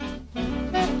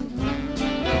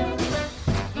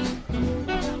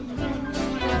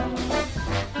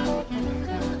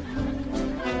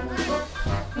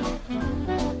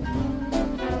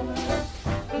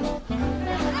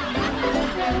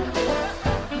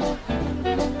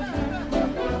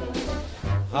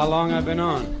 How long I've been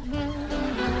on?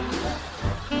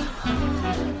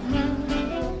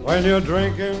 When you're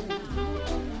drinking,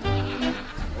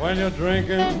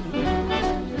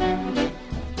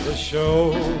 the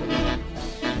show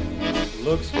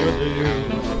looks good to you.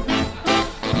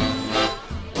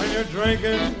 When you're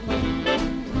drinking,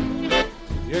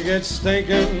 you get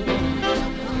stinking.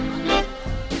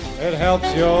 It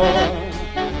helps your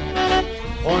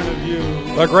point of view.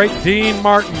 The great Dean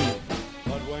Martin.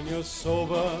 But when you're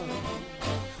sober,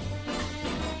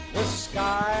 the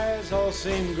skies all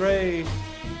seem gray.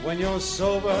 When you're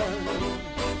sober,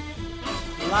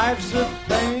 life's a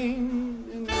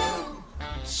pain.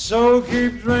 So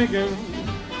keep drinking.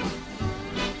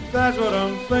 That's what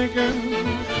I'm thinking.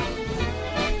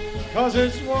 'Cause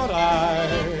it's what I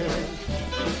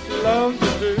love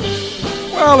to do.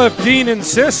 Well, if Dean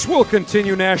insists, we'll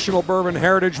continue National Bourbon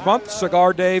Heritage Month,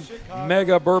 Cigar Dave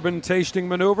Mega Bourbon Tasting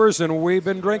Maneuvers, and we've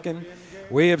been drinking.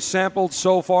 We have sampled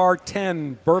so far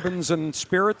 10 bourbons and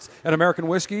spirits and American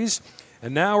whiskeys.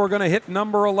 And now we're going to hit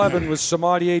number 11 with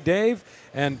Sommelier Dave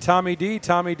and Tommy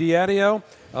Diadio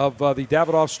of the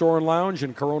Davidoff Store and Lounge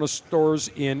and Corona Stores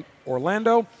in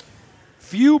Orlando.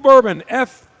 Few Bourbon,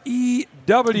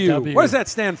 F-E-W. What does that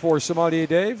stand for, Sommelier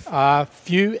Dave?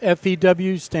 Few,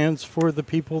 F-E-W, stands for the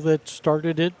people that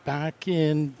started it back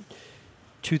in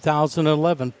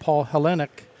 2011. Paul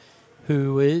Hellenic,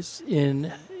 who is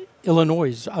in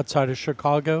Illinois, outside of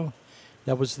Chicago.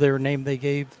 That was their name they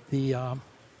gave the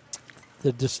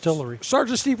distillery.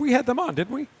 Sergeant Steve, we had them on,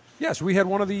 didn't we? Yes, we had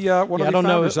one of the I don't know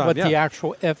founders on. what the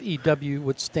actual F-E-W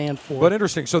would stand for. But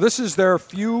interesting. So this is their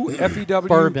Few F-E-W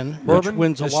bourbon, which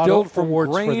wins a lot distilled of from awards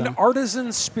for grain them.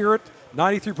 artisan spirit,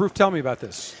 93 proof. Tell me about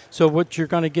this. So what you're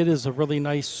going to get is a really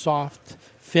nice soft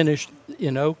finish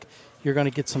in oak. You're going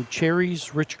to get some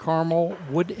cherries, rich caramel,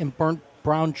 wood, and burnt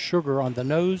brown sugar on the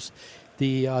nose.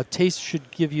 The taste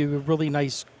should give you a really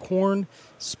nice corn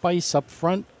spice up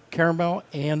front, caramel,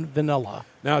 and vanilla.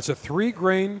 Now, it's a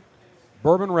 3-grain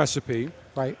bourbon recipe.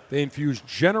 Right. They infuse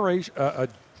generations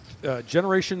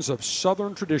of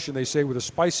Southern tradition, they say, with a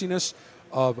spiciness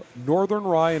of northern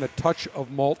rye and a touch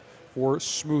of malt for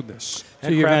smoothness. So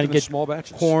you're going Handcrafted to in get small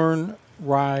batches. corn,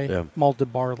 rye, Yeah.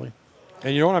 malted barley.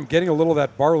 And you know what? I'm getting a little of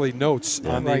that barley notes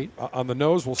on Right. on the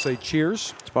nose. We'll say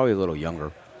cheers. It's probably a little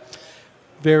younger.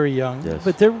 Very young. Yes.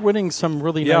 But they're winning some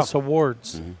really Yeah. nice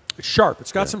awards. It's sharp.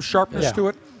 It's got some sharpness Yeah. to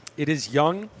it. It is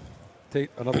young. Take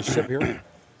another sip here.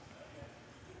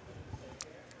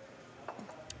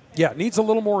 Yeah, it needs a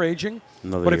little more aging.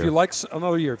 Another but if year. you like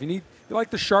another year, if you like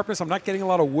the sharpness, I'm not getting a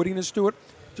lot of woodiness to it.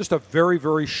 Just a very,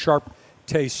 very sharp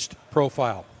taste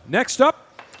profile. Next up,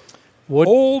 Wood-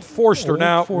 Old Forster. Old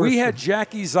Now, we Forester. had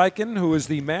Jackie Zeichen, who is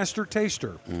the master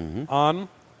taster, on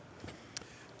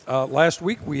last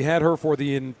week. We had her for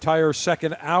the entire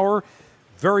second hour.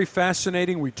 Very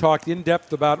fascinating. We talked in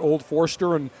depth about Old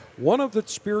Forster, and one of the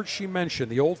spirits she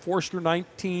mentioned, the Old Forster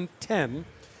 1910.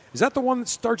 Is that the one that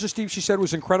Starts Steve, she said,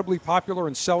 was incredibly popular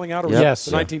and selling out? Or was Yep. it Yes.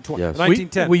 the 1920? Yes. The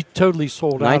 1910. We totally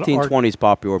sold out. 1920 is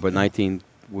popular, but 19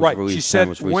 was Right. released. She 10 said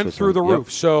was went released through the with-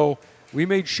 roof. So we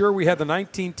made sure we had the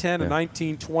 1910 and Yeah.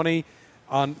 1920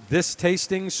 on this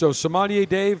tasting. So Sommelier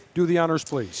Dave, do the honors,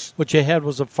 please. What you had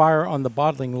was a fire on the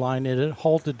bottling line, and it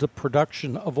halted the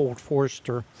production of Old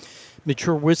Forester.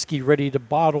 Mature whiskey ready to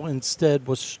bottle instead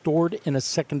was stored in a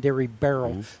secondary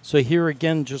barrel. So here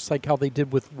again, just like how they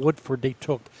did with Woodford, they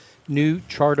took new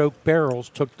charred oak barrels,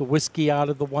 took the whiskey out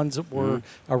of the ones that were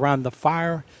around the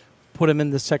fire, put them in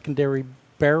the secondary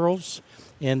barrels,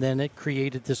 and then it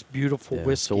created this beautiful Yeah.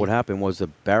 whiskey. So what happened was the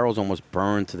barrels almost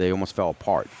burned till they almost fell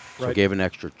apart. So Right. it gave an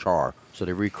extra char. So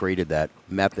they recreated that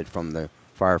method from the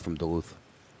fire from Duluth.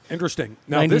 Interesting.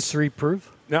 Now 93 proof.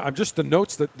 Now I'm just the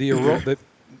notes that the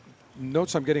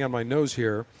notes I'm getting on my nose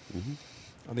here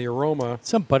on the aroma.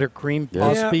 Some buttercream,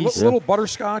 Yeah. Yeah, Osby's. little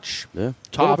butterscotch. Yeah. A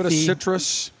little bit of Toffee.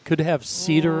 citrus. Could have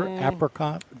cedar,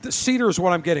 apricot. The cedar is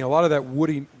what I'm getting. A lot of that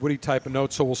woody type of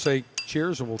note. So we'll say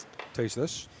cheers and we'll taste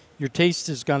this. Your taste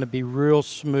is going to be real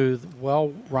smooth,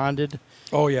 well rounded.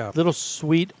 Oh yeah, Little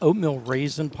sweet oatmeal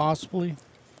raisin, possibly.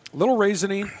 little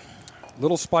raisiny,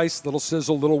 little spice, little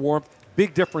sizzle, little warmth.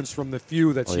 Big difference from the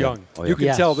few that's Oh, yeah. young. Oh, yeah. You can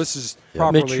Yes. tell this is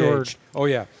properly Matured. aged. Oh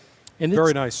yeah, And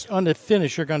very it's- nice. On the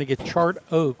finish, you're going to get charred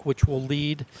oak, which will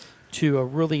lead to a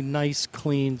really nice,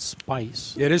 clean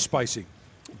spice. It is spicy.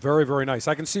 Very, very nice.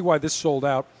 I can see why this sold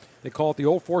out. They call it the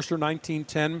Old Forster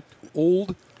 1910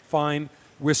 Old Fine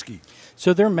Whiskey.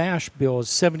 So their mash bill is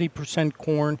 70%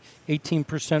 corn,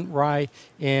 18% rye,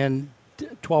 and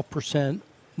 12%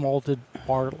 malted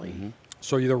barley.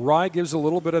 So the rye gives a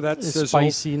little bit of that The sizzle,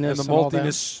 spiciness and the and all that.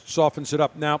 maltiness softens it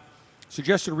up. Now,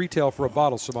 suggested retail for a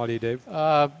bottle, Sommelier Dave.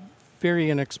 Very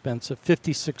inexpensive,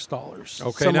 $56.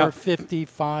 Okay, Some now- are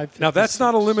 55. Now that's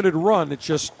not a 56. limited run. It's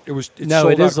No,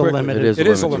 sold it out is a quickly. limited. It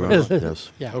is a a limited limited. run.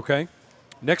 Yes. Yeah. Okay.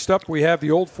 Next up, we have the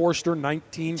Old Forster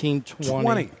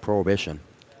 1920. Prohibition.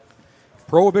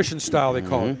 Prohibition style, they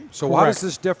call it. So how does Correct.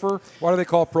 this differ? Why do they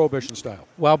call it Prohibition style?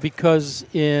 Well, because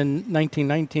in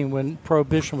 1919, when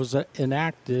Prohibition was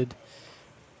enacted,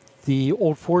 the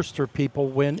Old Forster people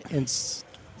went and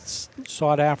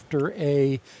sought after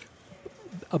a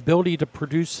ability to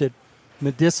produce it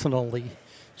medicinally.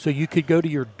 So you could go to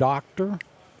your doctor,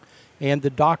 and the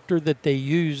doctor that they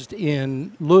used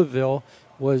in Louisville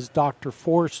was Dr.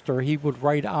 Forster. He would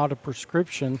write out a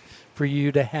prescription for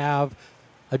you to have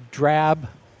a drab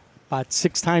about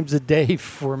 6 times a day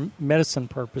for medicine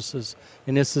purposes,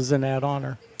 and this is in that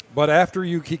honor. But after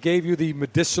he gave you the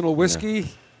medicinal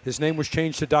whiskey, his name was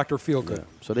changed to Dr. Feelgood.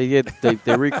 So they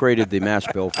recreated the mash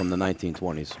bill from the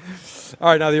 1920s. All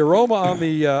right, now the aroma on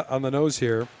the nose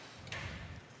here,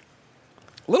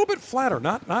 a little bit flatter.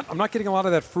 I'm not getting a lot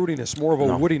of that fruitiness, more of a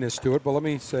No. woodiness to it. But let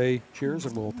me say cheers,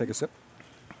 and we'll take a sip.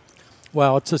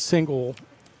 Well, it's a single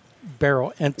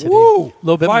barrel entity. Woo! A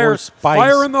little bit fire, more spice.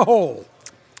 Fire in the hole.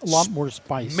 a lot more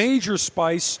spice. Major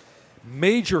spice,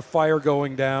 major fire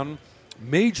going down,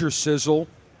 major sizzle.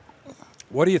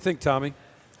 What do you think, Tommy?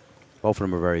 Both of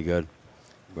them are very good.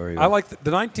 Very good. I like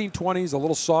the 1920s, a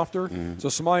little softer. So,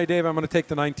 Sommelier Dave, I'm going to take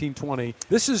the 1920.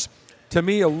 This is, to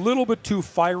me, a little bit too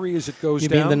fiery as it goes You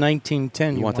down. mean the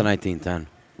 1910? You want the 1910.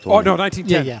 Oh, no, 1910.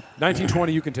 Yeah, yeah.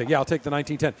 1920 you can take. Yeah, I'll take the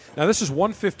 1910. Now, this is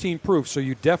 115 proof, so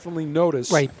you definitely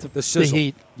notice Right, the sizzle.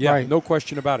 heat, Yeah, right. no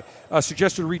question about it.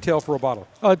 Suggested retail for a bottle.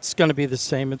 Oh, it's going to be the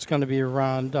same. It's going to be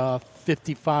around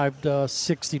 $55 to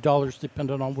 $60,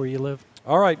 depending on where you live.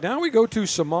 All right, now we go to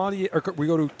Sommelier, or we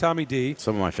go to Tommy D.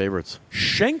 Some of my favorites.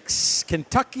 Shanks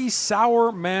Kentucky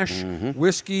Sour Mash Mm-hmm.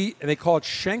 Whiskey, and they call it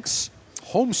Shanks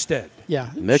Homestead. Yeah.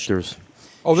 Mixers.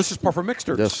 Oh, this is par for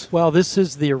mixers. This. Well, this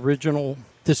is the original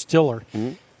distiller.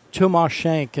 Thomas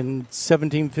Shank in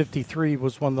 1753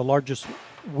 was one of the largest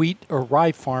wheat or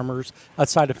rye farmers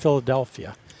outside of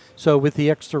Philadelphia. So with the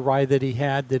extra rye that he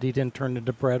had that he didn't turn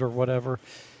into bread or whatever,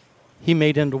 he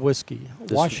made into whiskey.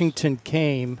 Washington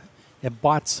came and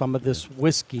bought some of this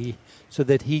whiskey so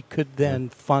that he could then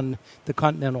fund the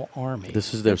Continental Army.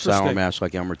 This is their sour mash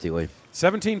like Elmer T. Lee.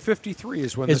 1753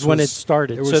 is when it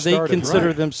started. It was so they started, consider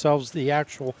right. themselves the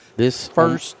actual This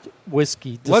first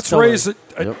whiskey distillery. Let's raise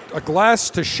a glass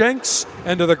to Shanks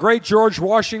and to the great George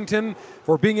Washington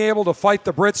for being able to fight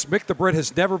the Brits. Mick the Brit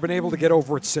has never been able to get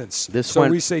over it since. So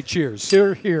we say cheers.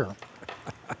 Here, here.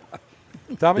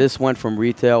 Tommy? This went from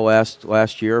retail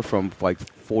last year from like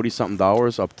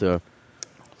 $40-something up to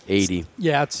 $80.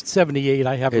 Yeah, it's 78.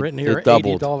 I have written here. It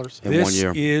doubled $80. in 1 This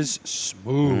year. is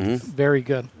smooth. Very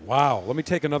good. Wow. Let me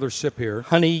take another sip here.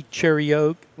 Honey cherry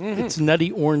oak. It's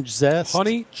nutty orange zest.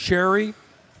 Honey, cherry,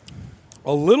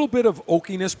 a little bit of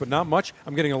oakiness, but not much.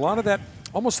 I'm getting a lot of that,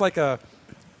 almost like a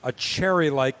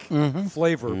cherry-like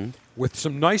flavor with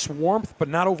some nice warmth, but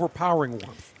not overpowering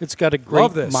warmth. It's got a great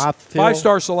Love this. mouthfeel.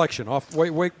 5-star selection.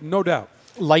 Wait, no doubt.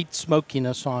 Light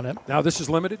smokiness on it. Now, this is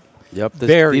limited? Yep.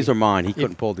 Very. These are mine. He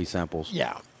couldn't pull these samples.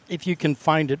 Yeah. If you can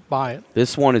find it, buy it.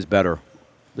 This one is better.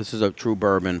 This is a true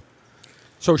bourbon.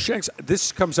 So, Shanks,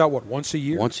 this comes out, what, once a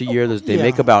year? Once a year. They Yeah.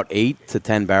 make about 8 to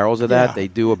 10 barrels of that. Yeah. They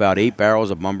do about 8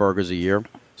 barrels of Bumburgers a year,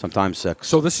 sometimes 6.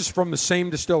 So this is from the same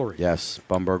distillery? Yes,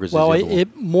 Bumburgers Well, is the other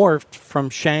it morphed from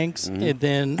Shanks, and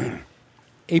then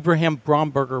Abraham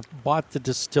Bromberger bought the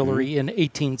distillery in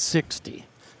 1860.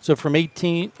 So from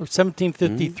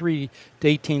 1753 to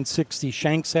 1860,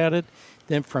 Shanks had it.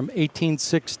 Then from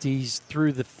 1860s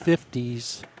through the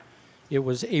 50s, it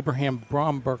was Abraham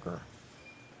Bromberger.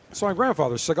 So my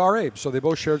grandfather, Cigar Abe, so they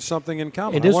both shared something in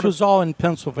common. And this was all in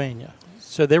Pennsylvania.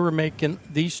 So they were making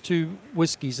these two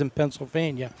whiskeys in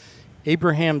Pennsylvania.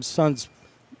 Abraham's sons,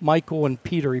 Michael and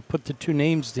Peter, he put the two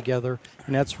names together,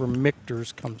 and that's where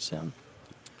Michter's comes in.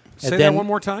 Say that one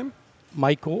more time?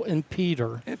 Michael and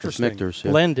Peter. Interesting. Michter's,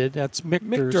 yeah. Blended, that's Michter's.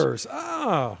 Michter's.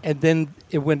 Ah. And then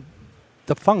it went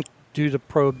defunct due to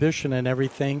Prohibition and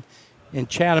everything, and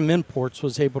Chatham Imports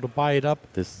was able to buy it up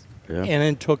and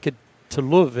then took it to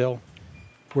Louisville,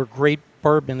 where great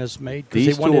bourbon is made,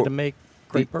 because they wanted to make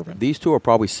great bourbon. These two are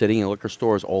probably sitting in liquor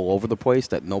stores all over the place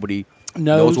that nobody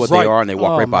knows what they are, and they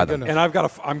walk right by them. And I'm going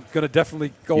to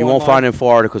definitely go You won't online. find them in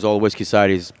Florida because all the whiskey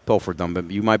societies pilfered them,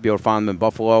 but you might be able to find them in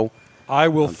Buffalo. I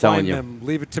will I'm telling find you. them.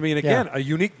 Leave it to me. And again, a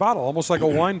unique bottle, almost like a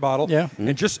wine bottle. Yeah.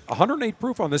 And just 108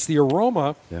 proof on this. The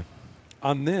aroma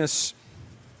on this,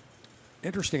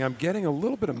 interesting. I'm getting a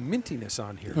little bit of mintiness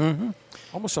on here.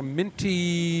 Almost a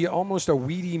minty, almost a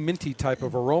weedy, minty type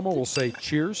of aroma. We'll say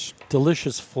cheers.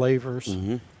 Delicious flavors.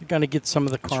 You're going to get some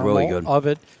of the caramel really good. of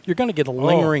it. You're going to get a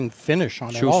lingering finish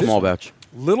on it. True Also. small batch.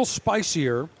 Little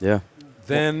spicier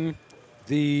than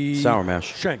the Sour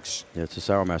mash. Shanks. Yeah, it's a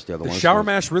sour mash. The other The one. sour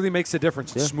mash really makes a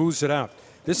difference. It smooths it out.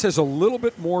 This has a little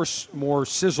bit more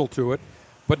sizzle to it,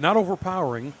 but not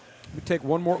overpowering. Let me take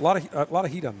one more. A lot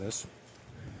of heat on this.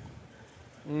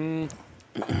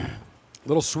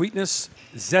 Little sweetness,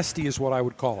 zesty is what I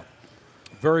would call it.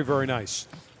 Very, very nice.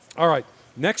 All right.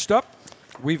 Next up,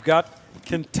 we've got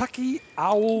Kentucky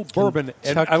Owl Bourbon,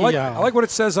 and I like what it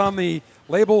says on the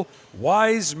label: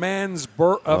 Wise Man's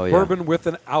Bourbon with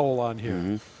an owl on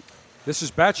here. This is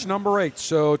batch number 8.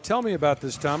 So tell me about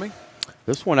this, Tommy.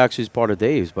 This one actually is part of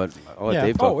Dave's, but I'll let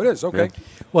Dave talk. Oh, it is. Okay.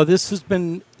 Yeah. Well, this has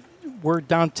been, we're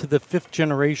down to the 5th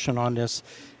generation on this.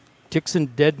 Dixon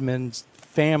Dedman's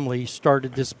family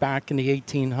started this back in the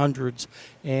 1800s,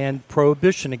 and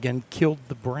Prohibition again killed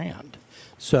the brand.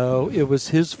 So it was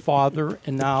his father,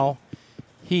 and now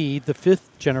he, the 5th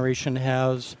generation,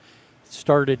 has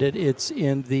started it. It's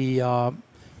in the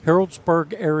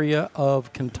Harrodsburg area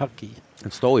of Kentucky.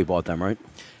 And Stoley bought them, right?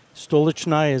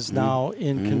 Stolichnaya is now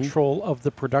in control of the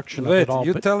production of Wait, it all.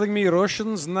 you're but telling me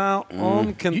Russians now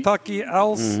own Kentucky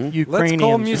Owls? Let's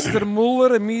call Ukrainians. Mr.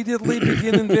 Mueller immediately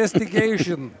begin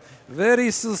investigation.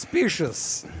 Very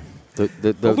suspicious.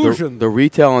 Collusion. The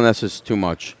retail on this is too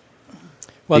much.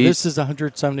 Well, this is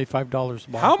 $175 a bottle.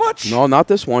 How much? No, not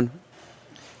this one.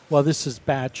 Well, this is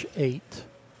batch 8.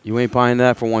 You ain't buying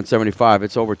that for $175.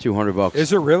 It's over $200.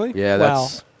 Is it really? Yeah,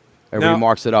 that's. Everybody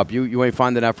marks it up. You ain't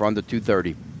finding that for under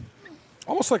 $230.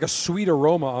 Almost like a sweet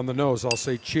aroma on the nose. I'll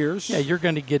say cheers. Yeah, you're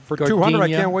going to get for gardenia, $200. I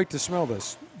can't wait to smell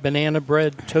this. Banana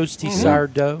bread, toasty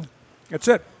sourdough. That's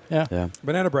it. Yeah.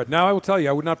 Banana bread. Now I will tell you,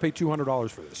 I would not pay $200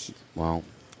 for this. Wow.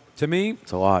 To me,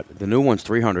 it's a lot. The new one's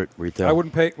 $300 retail. I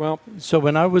wouldn't pay. Well, so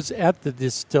when I was at the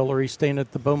distillery, staying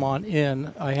at the Beaumont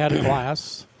Inn, I had a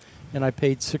glass, and I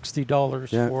paid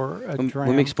 $60 for a dram.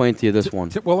 Let me explain to you this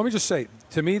one. Well, let me just say,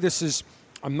 to me, this is.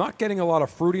 I'm not getting a lot of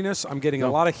fruitiness. I'm getting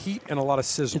a lot of heat and a lot of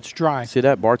sizzle. It's dry. See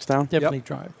that, Bartstown? Definitely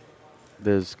dry.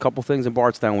 There's a couple things in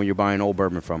Bardstown when you're buying old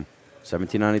bourbon from.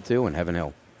 1792 and Heaven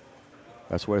Hill.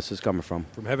 That's where this is coming from.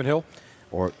 From Heaven Hill?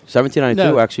 Or 1792,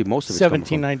 No, actually, most of it's coming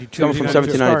from. 1792. Coming from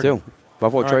 1792.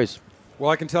 Buffalo Trace. Well,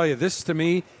 I can tell you, this to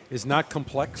me is not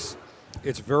complex.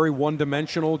 It's very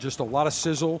one-dimensional, just a lot of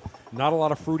sizzle, not a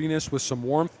lot of fruitiness with some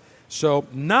warmth. So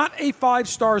not a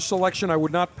 5-star selection. I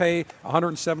would not pay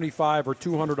 $175 or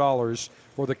 $200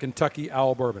 for the Kentucky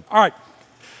Owl Bourbon. All right,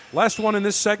 last one in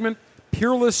this segment,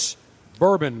 Peerless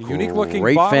Bourbon. Unique-looking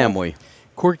Great bottle. family.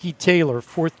 Corky Taylor,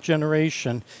 4th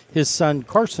generation. His son,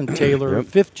 Carson Taylor,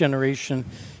 5th generation,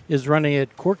 is running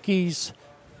it. Corky's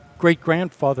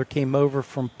great-grandfather came over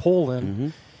from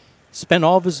Poland, spent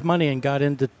all of his money and got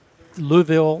into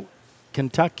Louisville,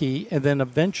 Kentucky, and then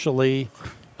eventually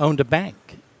owned a bank.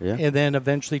 Yeah. And then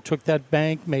eventually took that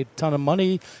bank, made a ton of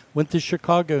money, went to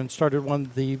Chicago and started one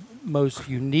of the most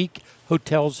unique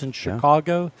hotels in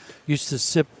Chicago. Used to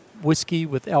sip whiskey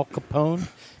with Al Capone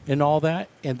and all that,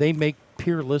 and they make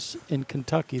Peerless in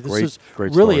Kentucky. This is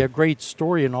great really story. a great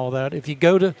story and all that. If you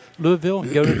go to Louisville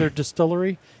and go to their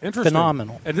distillery, Interesting.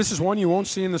 phenomenal. And this is one you won't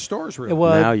see in the stores, really.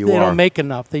 Well, Now you they are. don't make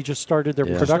enough. They just started their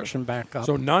Yeah. production back up.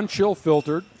 So non-chill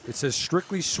filtered. It says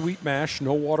strictly sweet mash,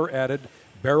 no water added,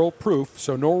 barrel proof.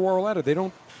 So no water added. They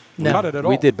don't No. cut it at all.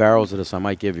 We did barrels of this. I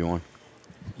might give you one.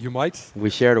 You might. We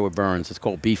shared it with Burns. It's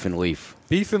called Beef and Leaf.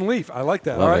 Beef and leaf. I like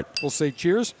that. Love All right. it. We'll say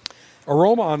cheers.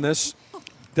 Aroma on this.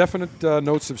 Definite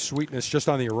notes of sweetness just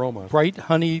on the aroma. Bright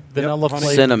honey, vanilla honey.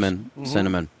 flavor. Cinnamon.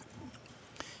 Cinnamon.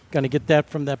 Going to get that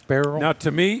from that barrel. Now,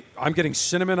 to me, I'm getting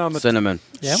cinnamon on the Cinnamon.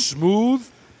 Yep. smooth.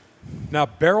 Now,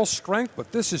 barrel strength,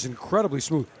 but this is incredibly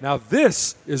smooth. Now,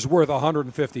 this is worth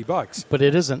 $150. But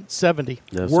it isn't 70.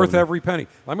 Yeah, Worth cinnamon. every penny.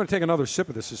 I'm going to take another sip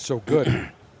of this. It's so good.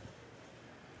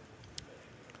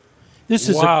 This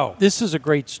is Wow. this is a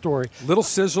great story. Little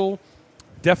sizzle,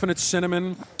 definite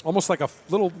cinnamon, almost like a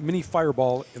little mini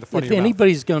fireball in the front If of your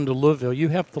anybody's going to Louisville, you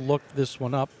have to look this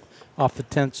one up off of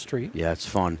 10th Street. Yeah, it's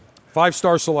fun. mouth.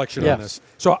 5-star selection on Yes. this.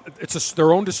 So it's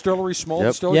their own distillery, small Yep.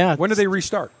 distillery. Yeah, When did they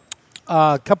restart?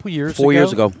 A couple years 4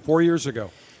 years ago. 4 years ago.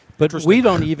 But Interesting. we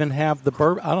don't even have the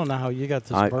bourbon. I don't know how you got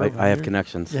this I bourbon. have here.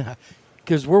 connections. Yeah,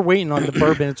 because we're waiting on the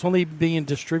bourbon. It's only being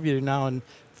distributed now in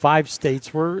 5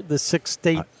 states. We're the 6th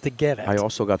state to get it. I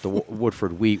also got the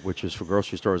Woodford Wheat, which is for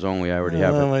grocery stores only. I already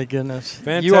have Oh, it. my goodness.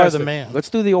 Fantastic. You are the man. Let's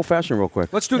do the old-fashioned real quick.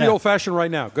 Let's do the Yeah. old-fashioned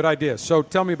right now. Good idea. So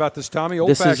tell me about this, Tommy.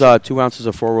 This Old-fashioned. is 2 ounces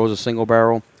of Four Roses single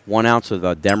barrel, 1 ounce of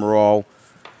Demerol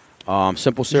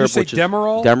simple syrup. say which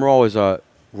Demerol? Is, Demerol is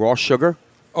raw sugar.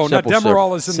 Oh, not simple syrup.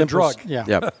 Demerol is in the Simple drug. Yeah.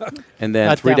 Yep. And then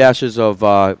Not 3 that one. dashes of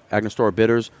Angostura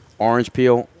bitters, orange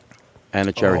peel, and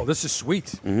a cherry. Oh, this is sweet.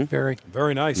 Very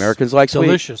Very nice. Americans like sweet.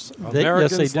 delicious.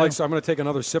 Americans yes, they do. like. So I'm going to take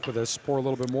another sip of this. Pour a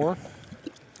little bit more.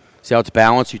 See how it's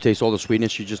balanced? You taste all the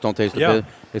sweetness. You just don't taste the Yeah. bit.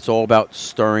 It's all about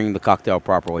stirring the cocktail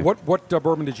properly. What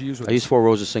bourbon did you use with I this? use Four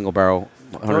Roses single barrel,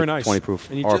 Very nice. 120 proof,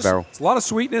 And you or just, barrel. It's a lot of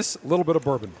sweetness, a little bit of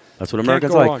bourbon. That's what Can't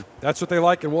Americans go like. wrong. That's what they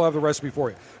like, and we'll have the recipe for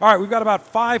you. All right, we've got about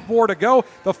 5 more to go.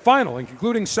 The final and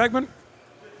concluding segment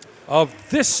of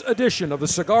this edition of the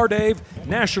Cigar Dave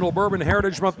National Bourbon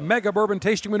Heritage Month Mega Bourbon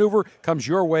Tasting Maneuver comes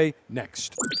your way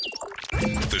next.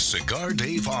 The Cigar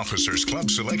Dave Officers Club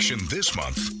selection this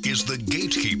month is the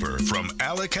Gatekeeper from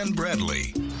Alec and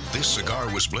Bradley. This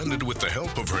cigar was blended with the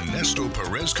help of Ernesto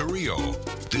Perez Carrillo.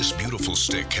 This beautiful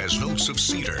stick has notes of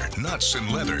cedar, nuts,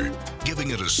 and leather,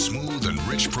 giving it a smooth and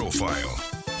rich profile.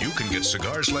 You can get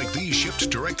cigars like these shipped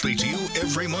directly to you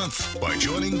every month by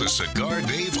joining the Cigar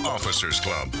Dave Officers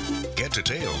Club. Get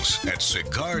details at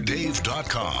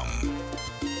cigardave.com.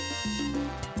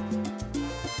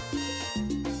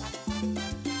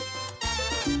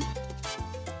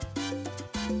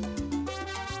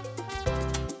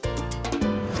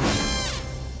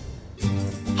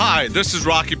 Hi, this is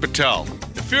Rocky Patel.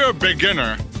 If you're a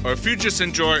beginner or if you just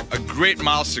enjoy a great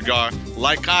mild cigar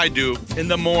like I do in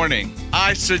the morning,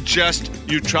 I suggest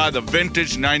you try the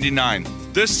Vintage 99.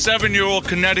 This 7-year-old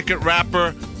Connecticut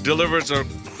wrapper delivers a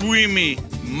creamy,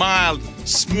 mild,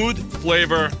 smooth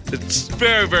flavor. It's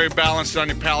very, very balanced on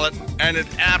your palate, and it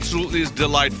absolutely is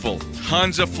delightful.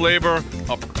 Tons of flavor,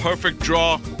 a perfect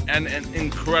draw, and an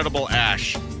incredible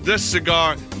ash. This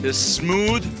cigar is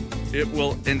smooth. It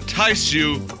will entice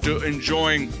you to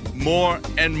enjoying more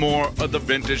and more of the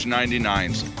Vintage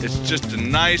 99s. It's just a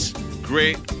nice,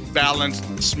 great, balanced,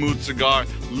 smooth cigar.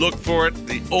 Look for it,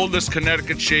 the oldest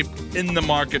Connecticut shape in the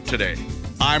market today.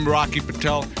 I'm Rocky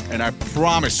Patel, and I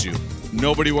promise you,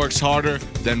 nobody works harder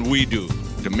than we do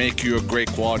to make you a great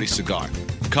quality cigar.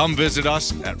 Come visit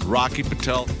us at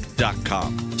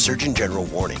rockypatel.com. Surgeon General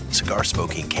warning: cigar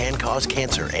smoking can cause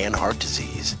cancer and heart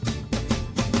disease.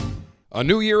 A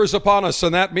new year is upon us,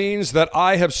 and that means that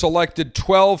I have selected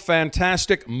 12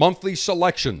 fantastic monthly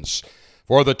selections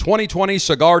for the 2020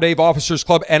 Cigar Dave Officers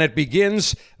Club, and it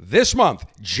begins this month,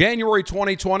 January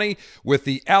 2020, with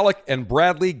the Alec and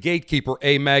Bradley Gatekeeper,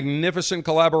 a magnificent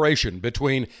collaboration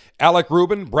between Alec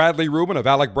Rubin, Bradley Rubin of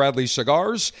Alec Bradley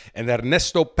Cigars, and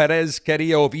Ernesto Perez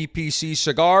Carrillo of EPC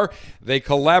Cigar. They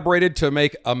collaborated to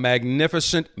make a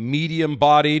magnificent,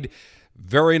 medium-bodied,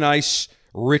 very nice,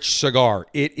 rich cigar.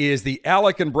 It is the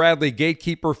Alec and Bradley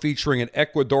Gatekeeper featuring an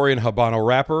Ecuadorian Habano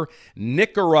wrapper,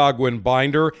 Nicaraguan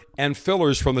binder, and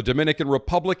fillers from the Dominican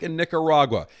Republic and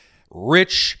Nicaragua.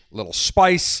 Rich, little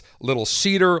spice, little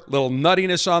cedar, little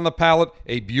nuttiness on the palate,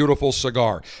 a beautiful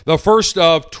cigar. The first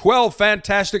of 12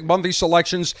 fantastic monthly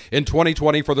selections in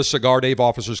 2020 for the Cigar Dave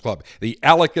Officers Club, the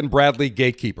Alec and Bradley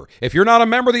Gatekeeper. If you're not a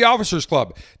member of the Officers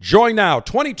Club, join now.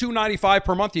 $22.95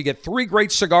 per month. You get 3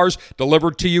 great cigars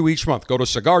delivered to you each month. Go to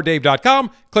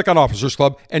cigardave.com, click on Officers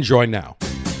Club, and join now.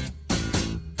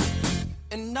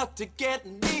 Enough to get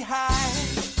me high,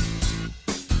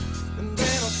 and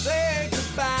then I'll say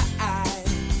goodbye.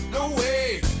 No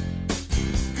way,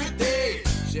 good day.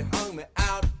 She hung me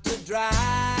out to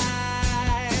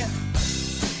dry.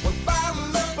 One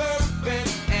bottle of bourbon,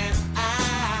 and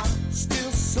I'm still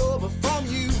sober from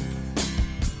you.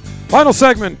 Final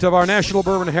segment of our National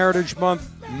Bourbon Heritage Month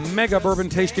mega bourbon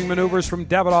tasting maneuvers from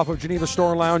Davidoff of Geneva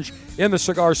Store and Lounge in the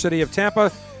Cigar City of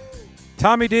Tampa.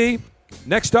 Tommy D,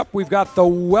 next up we've got the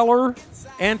Weller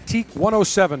Antique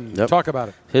 107. Yep. Talk about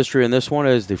it. History in this one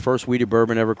is the first wheated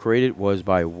bourbon ever created was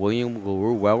by William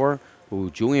LaRue Weller, who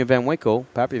Julian Van Winkle,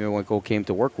 Pappy Van Winkle, came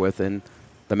to work with, and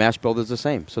the mash bill is the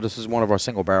same. So this is one of our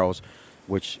single barrels,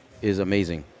 which is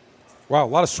amazing. Wow, a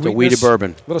lot of sweetness. It's a wheated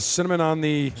bourbon. A little cinnamon on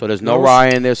the So there's no nose. rye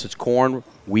in this. It's corn,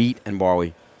 wheat, and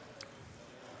barley.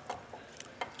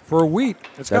 For a wheat,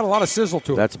 it's got a lot of sizzle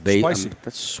to it. That's spicy.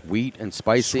 That's sweet and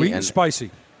spicy. Sweet and spicy.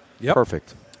 Yep.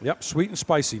 Perfect. Yep, sweet and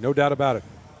spicy, no doubt about it.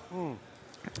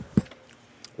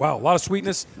 Wow, a lot of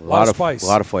sweetness, a lot of spice. A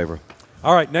lot of flavor.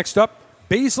 All right, next up,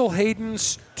 Basil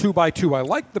Hayden's 2x2. I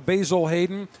like the Basil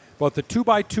Hayden, but the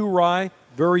 2x2 rye,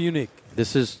 very unique.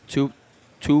 This is two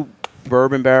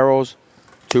bourbon barrels,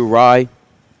 2 rye,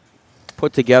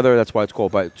 put together. That's why it's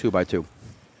called 2x2.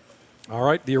 All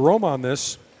right, the aroma on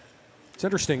this, it's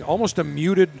interesting. Almost a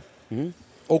muted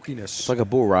oakiness. It's like a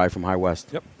bull rye from High West.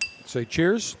 Yep. Say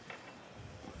cheers.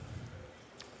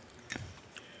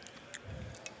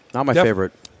 Not my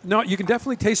favorite. No, you can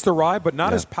definitely taste the rye, but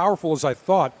not as powerful as I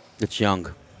thought. It's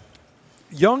young.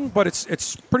 Young, but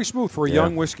it's pretty smooth for a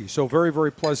young whiskey. So very,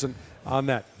 very pleasant on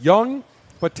that. Young,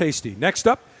 but tasty. Next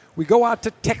up, we go out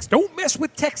to Texas. Don't mess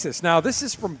with Texas. Now, this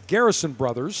is from Garrison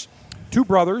Brothers. 2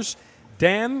 brothers,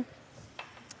 Dan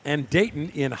and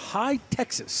Dayton in High,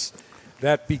 Texas,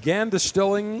 that began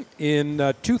distilling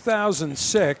in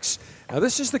 2006. Now,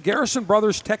 this is the Garrison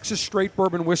Brothers Texas Straight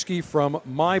Bourbon Whiskey from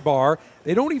My Bar.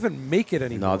 They don't even make it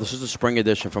anymore. No, this is the spring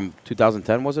edition from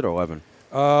 2010, was it, or 11?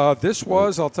 This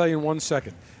was, I'll tell you in 1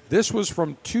 second. This was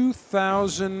from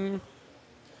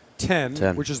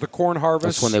 2010, which is the Corn Harvest.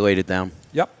 That's when they laid it down.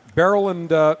 Yep. Barrel and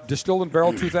distilled in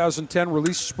barrel 2010,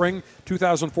 released spring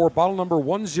 2004, bottle number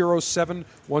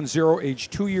 10710,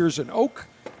 aged 2 years in oak.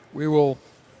 We will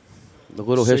The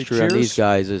little say history cheers. on these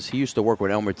guys is he used to work with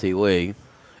Elmer T. Lee.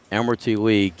 Elmer T.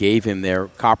 Lee gave him their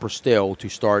copper still to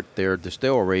start their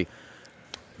distillery.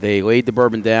 They laid the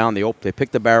bourbon down. They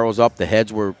picked the barrels up. The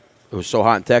heads were, it was so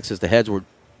hot in Texas, the heads were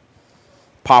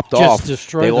popped off.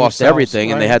 Destroyed They lost themselves,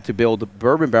 everything, and they right? had to build the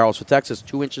bourbon barrels for Texas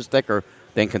 2 inches thicker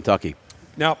than Kentucky.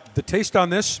 Now, the taste on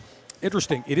this,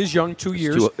 interesting. It is young, 2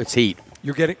 years. It's heat.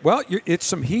 You're getting, it's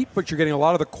some heat, but you're getting a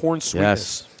lot of the corn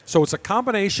sweetness. Yes. So it's a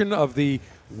combination of the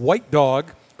White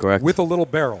Dog Correct. with a little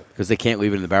barrel. Because they can't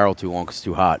leave it in the barrel too long because it's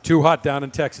too hot. Too hot down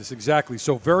in Texas, exactly.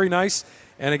 So very nice.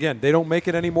 And again, they don't make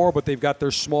it anymore, but they've got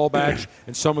their small batch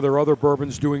and some of their other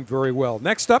bourbons doing very well.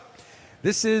 Next up,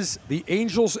 this is the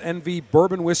Angel's Envy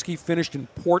Bourbon Whiskey finished in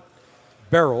port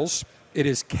barrels. It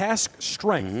is cask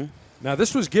strength. Now,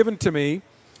 this was given to me.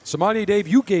 Sommelier Dave,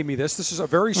 you gave me this. This is a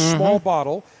very small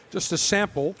bottle, just a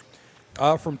sample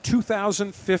from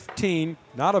 2015.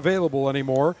 Not available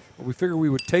anymore, but we figured we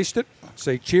would taste it.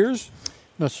 Say cheers.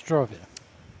 Nostrovia.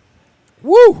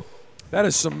 Woo! That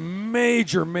is some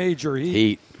major, major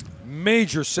heat.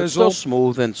 Major It's sizzle. still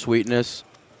smooth and sweetness.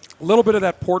 A little bit of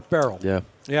that port barrel. Yeah.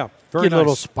 Yeah, very Get nice. a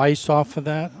little spice off of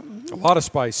that. A lot of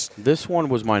spice. This one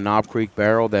was my Knob Creek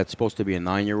barrel that's supposed to be a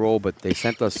 9-year-old, but they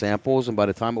sent us samples, and by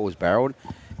the time it was barreled,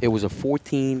 it was a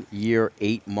 14-year,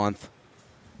 8-month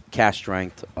cask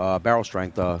strength, barrel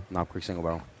strength Knob Creek single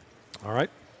barrel. All right.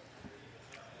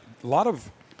 A lot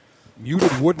of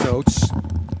muted wood notes.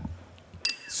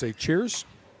 say cheers.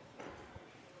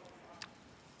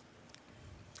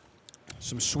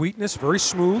 Some sweetness, very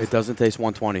smooth. It doesn't taste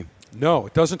 120. No,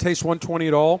 it doesn't taste 120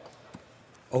 at all.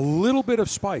 A little bit of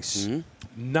spice.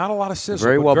 Not a lot of sizzle.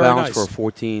 Very but well very balanced nice. for a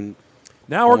 14.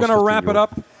 Now we're going to almost wrap it 15-year-old.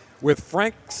 up with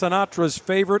Frank Sinatra's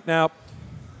favorite. Now,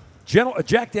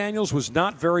 Jack Daniels was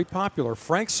not very popular.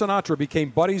 Frank Sinatra became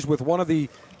buddies with one of the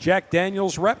Jack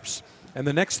Daniels reps, and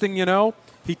the next thing you know,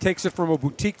 he takes it from a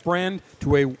boutique brand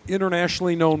to a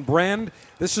internationally known brand.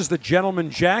 This is the Gentleman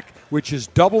Jack, which is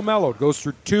double mellowed. Goes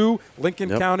through 2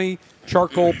 Lincoln County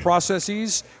charcoal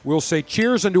processes. We'll say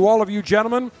cheers, and to all of you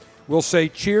gentlemen, we'll say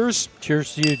cheers.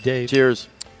 Cheers to you, Dave. Cheers.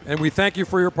 And we thank you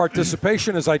for your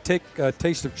participation as I take a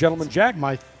taste of Gentleman Jack.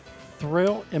 My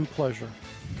thrill and pleasure.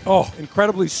 Oh,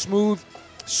 incredibly smooth,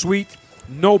 sweet,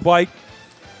 no bite.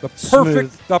 The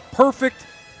Smooth. perfect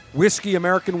whiskey,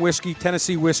 American whiskey,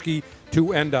 Tennessee whiskey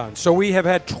to end on. So we have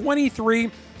had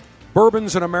 23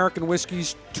 bourbons and American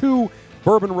whiskeys, 2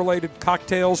 bourbon-related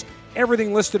cocktails,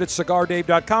 everything listed at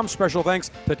CigarDave.com. Special thanks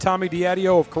to Tommy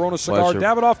Diadio of Corona Cigar, Pleasure.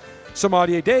 Davidoff,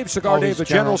 Sommelier Dave, Cigar Always Dave, the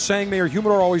General. General saying, may your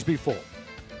humidor always be full.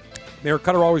 May your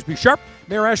cutter always be sharp.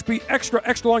 May your ash be extra,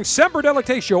 extra long. Semper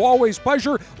Delectatio, always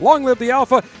pleasure. Long live the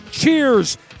Alpha.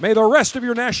 Cheers. May the rest of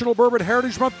your National Bourbon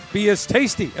Heritage Month be as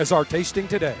tasty as our tasting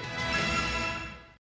today.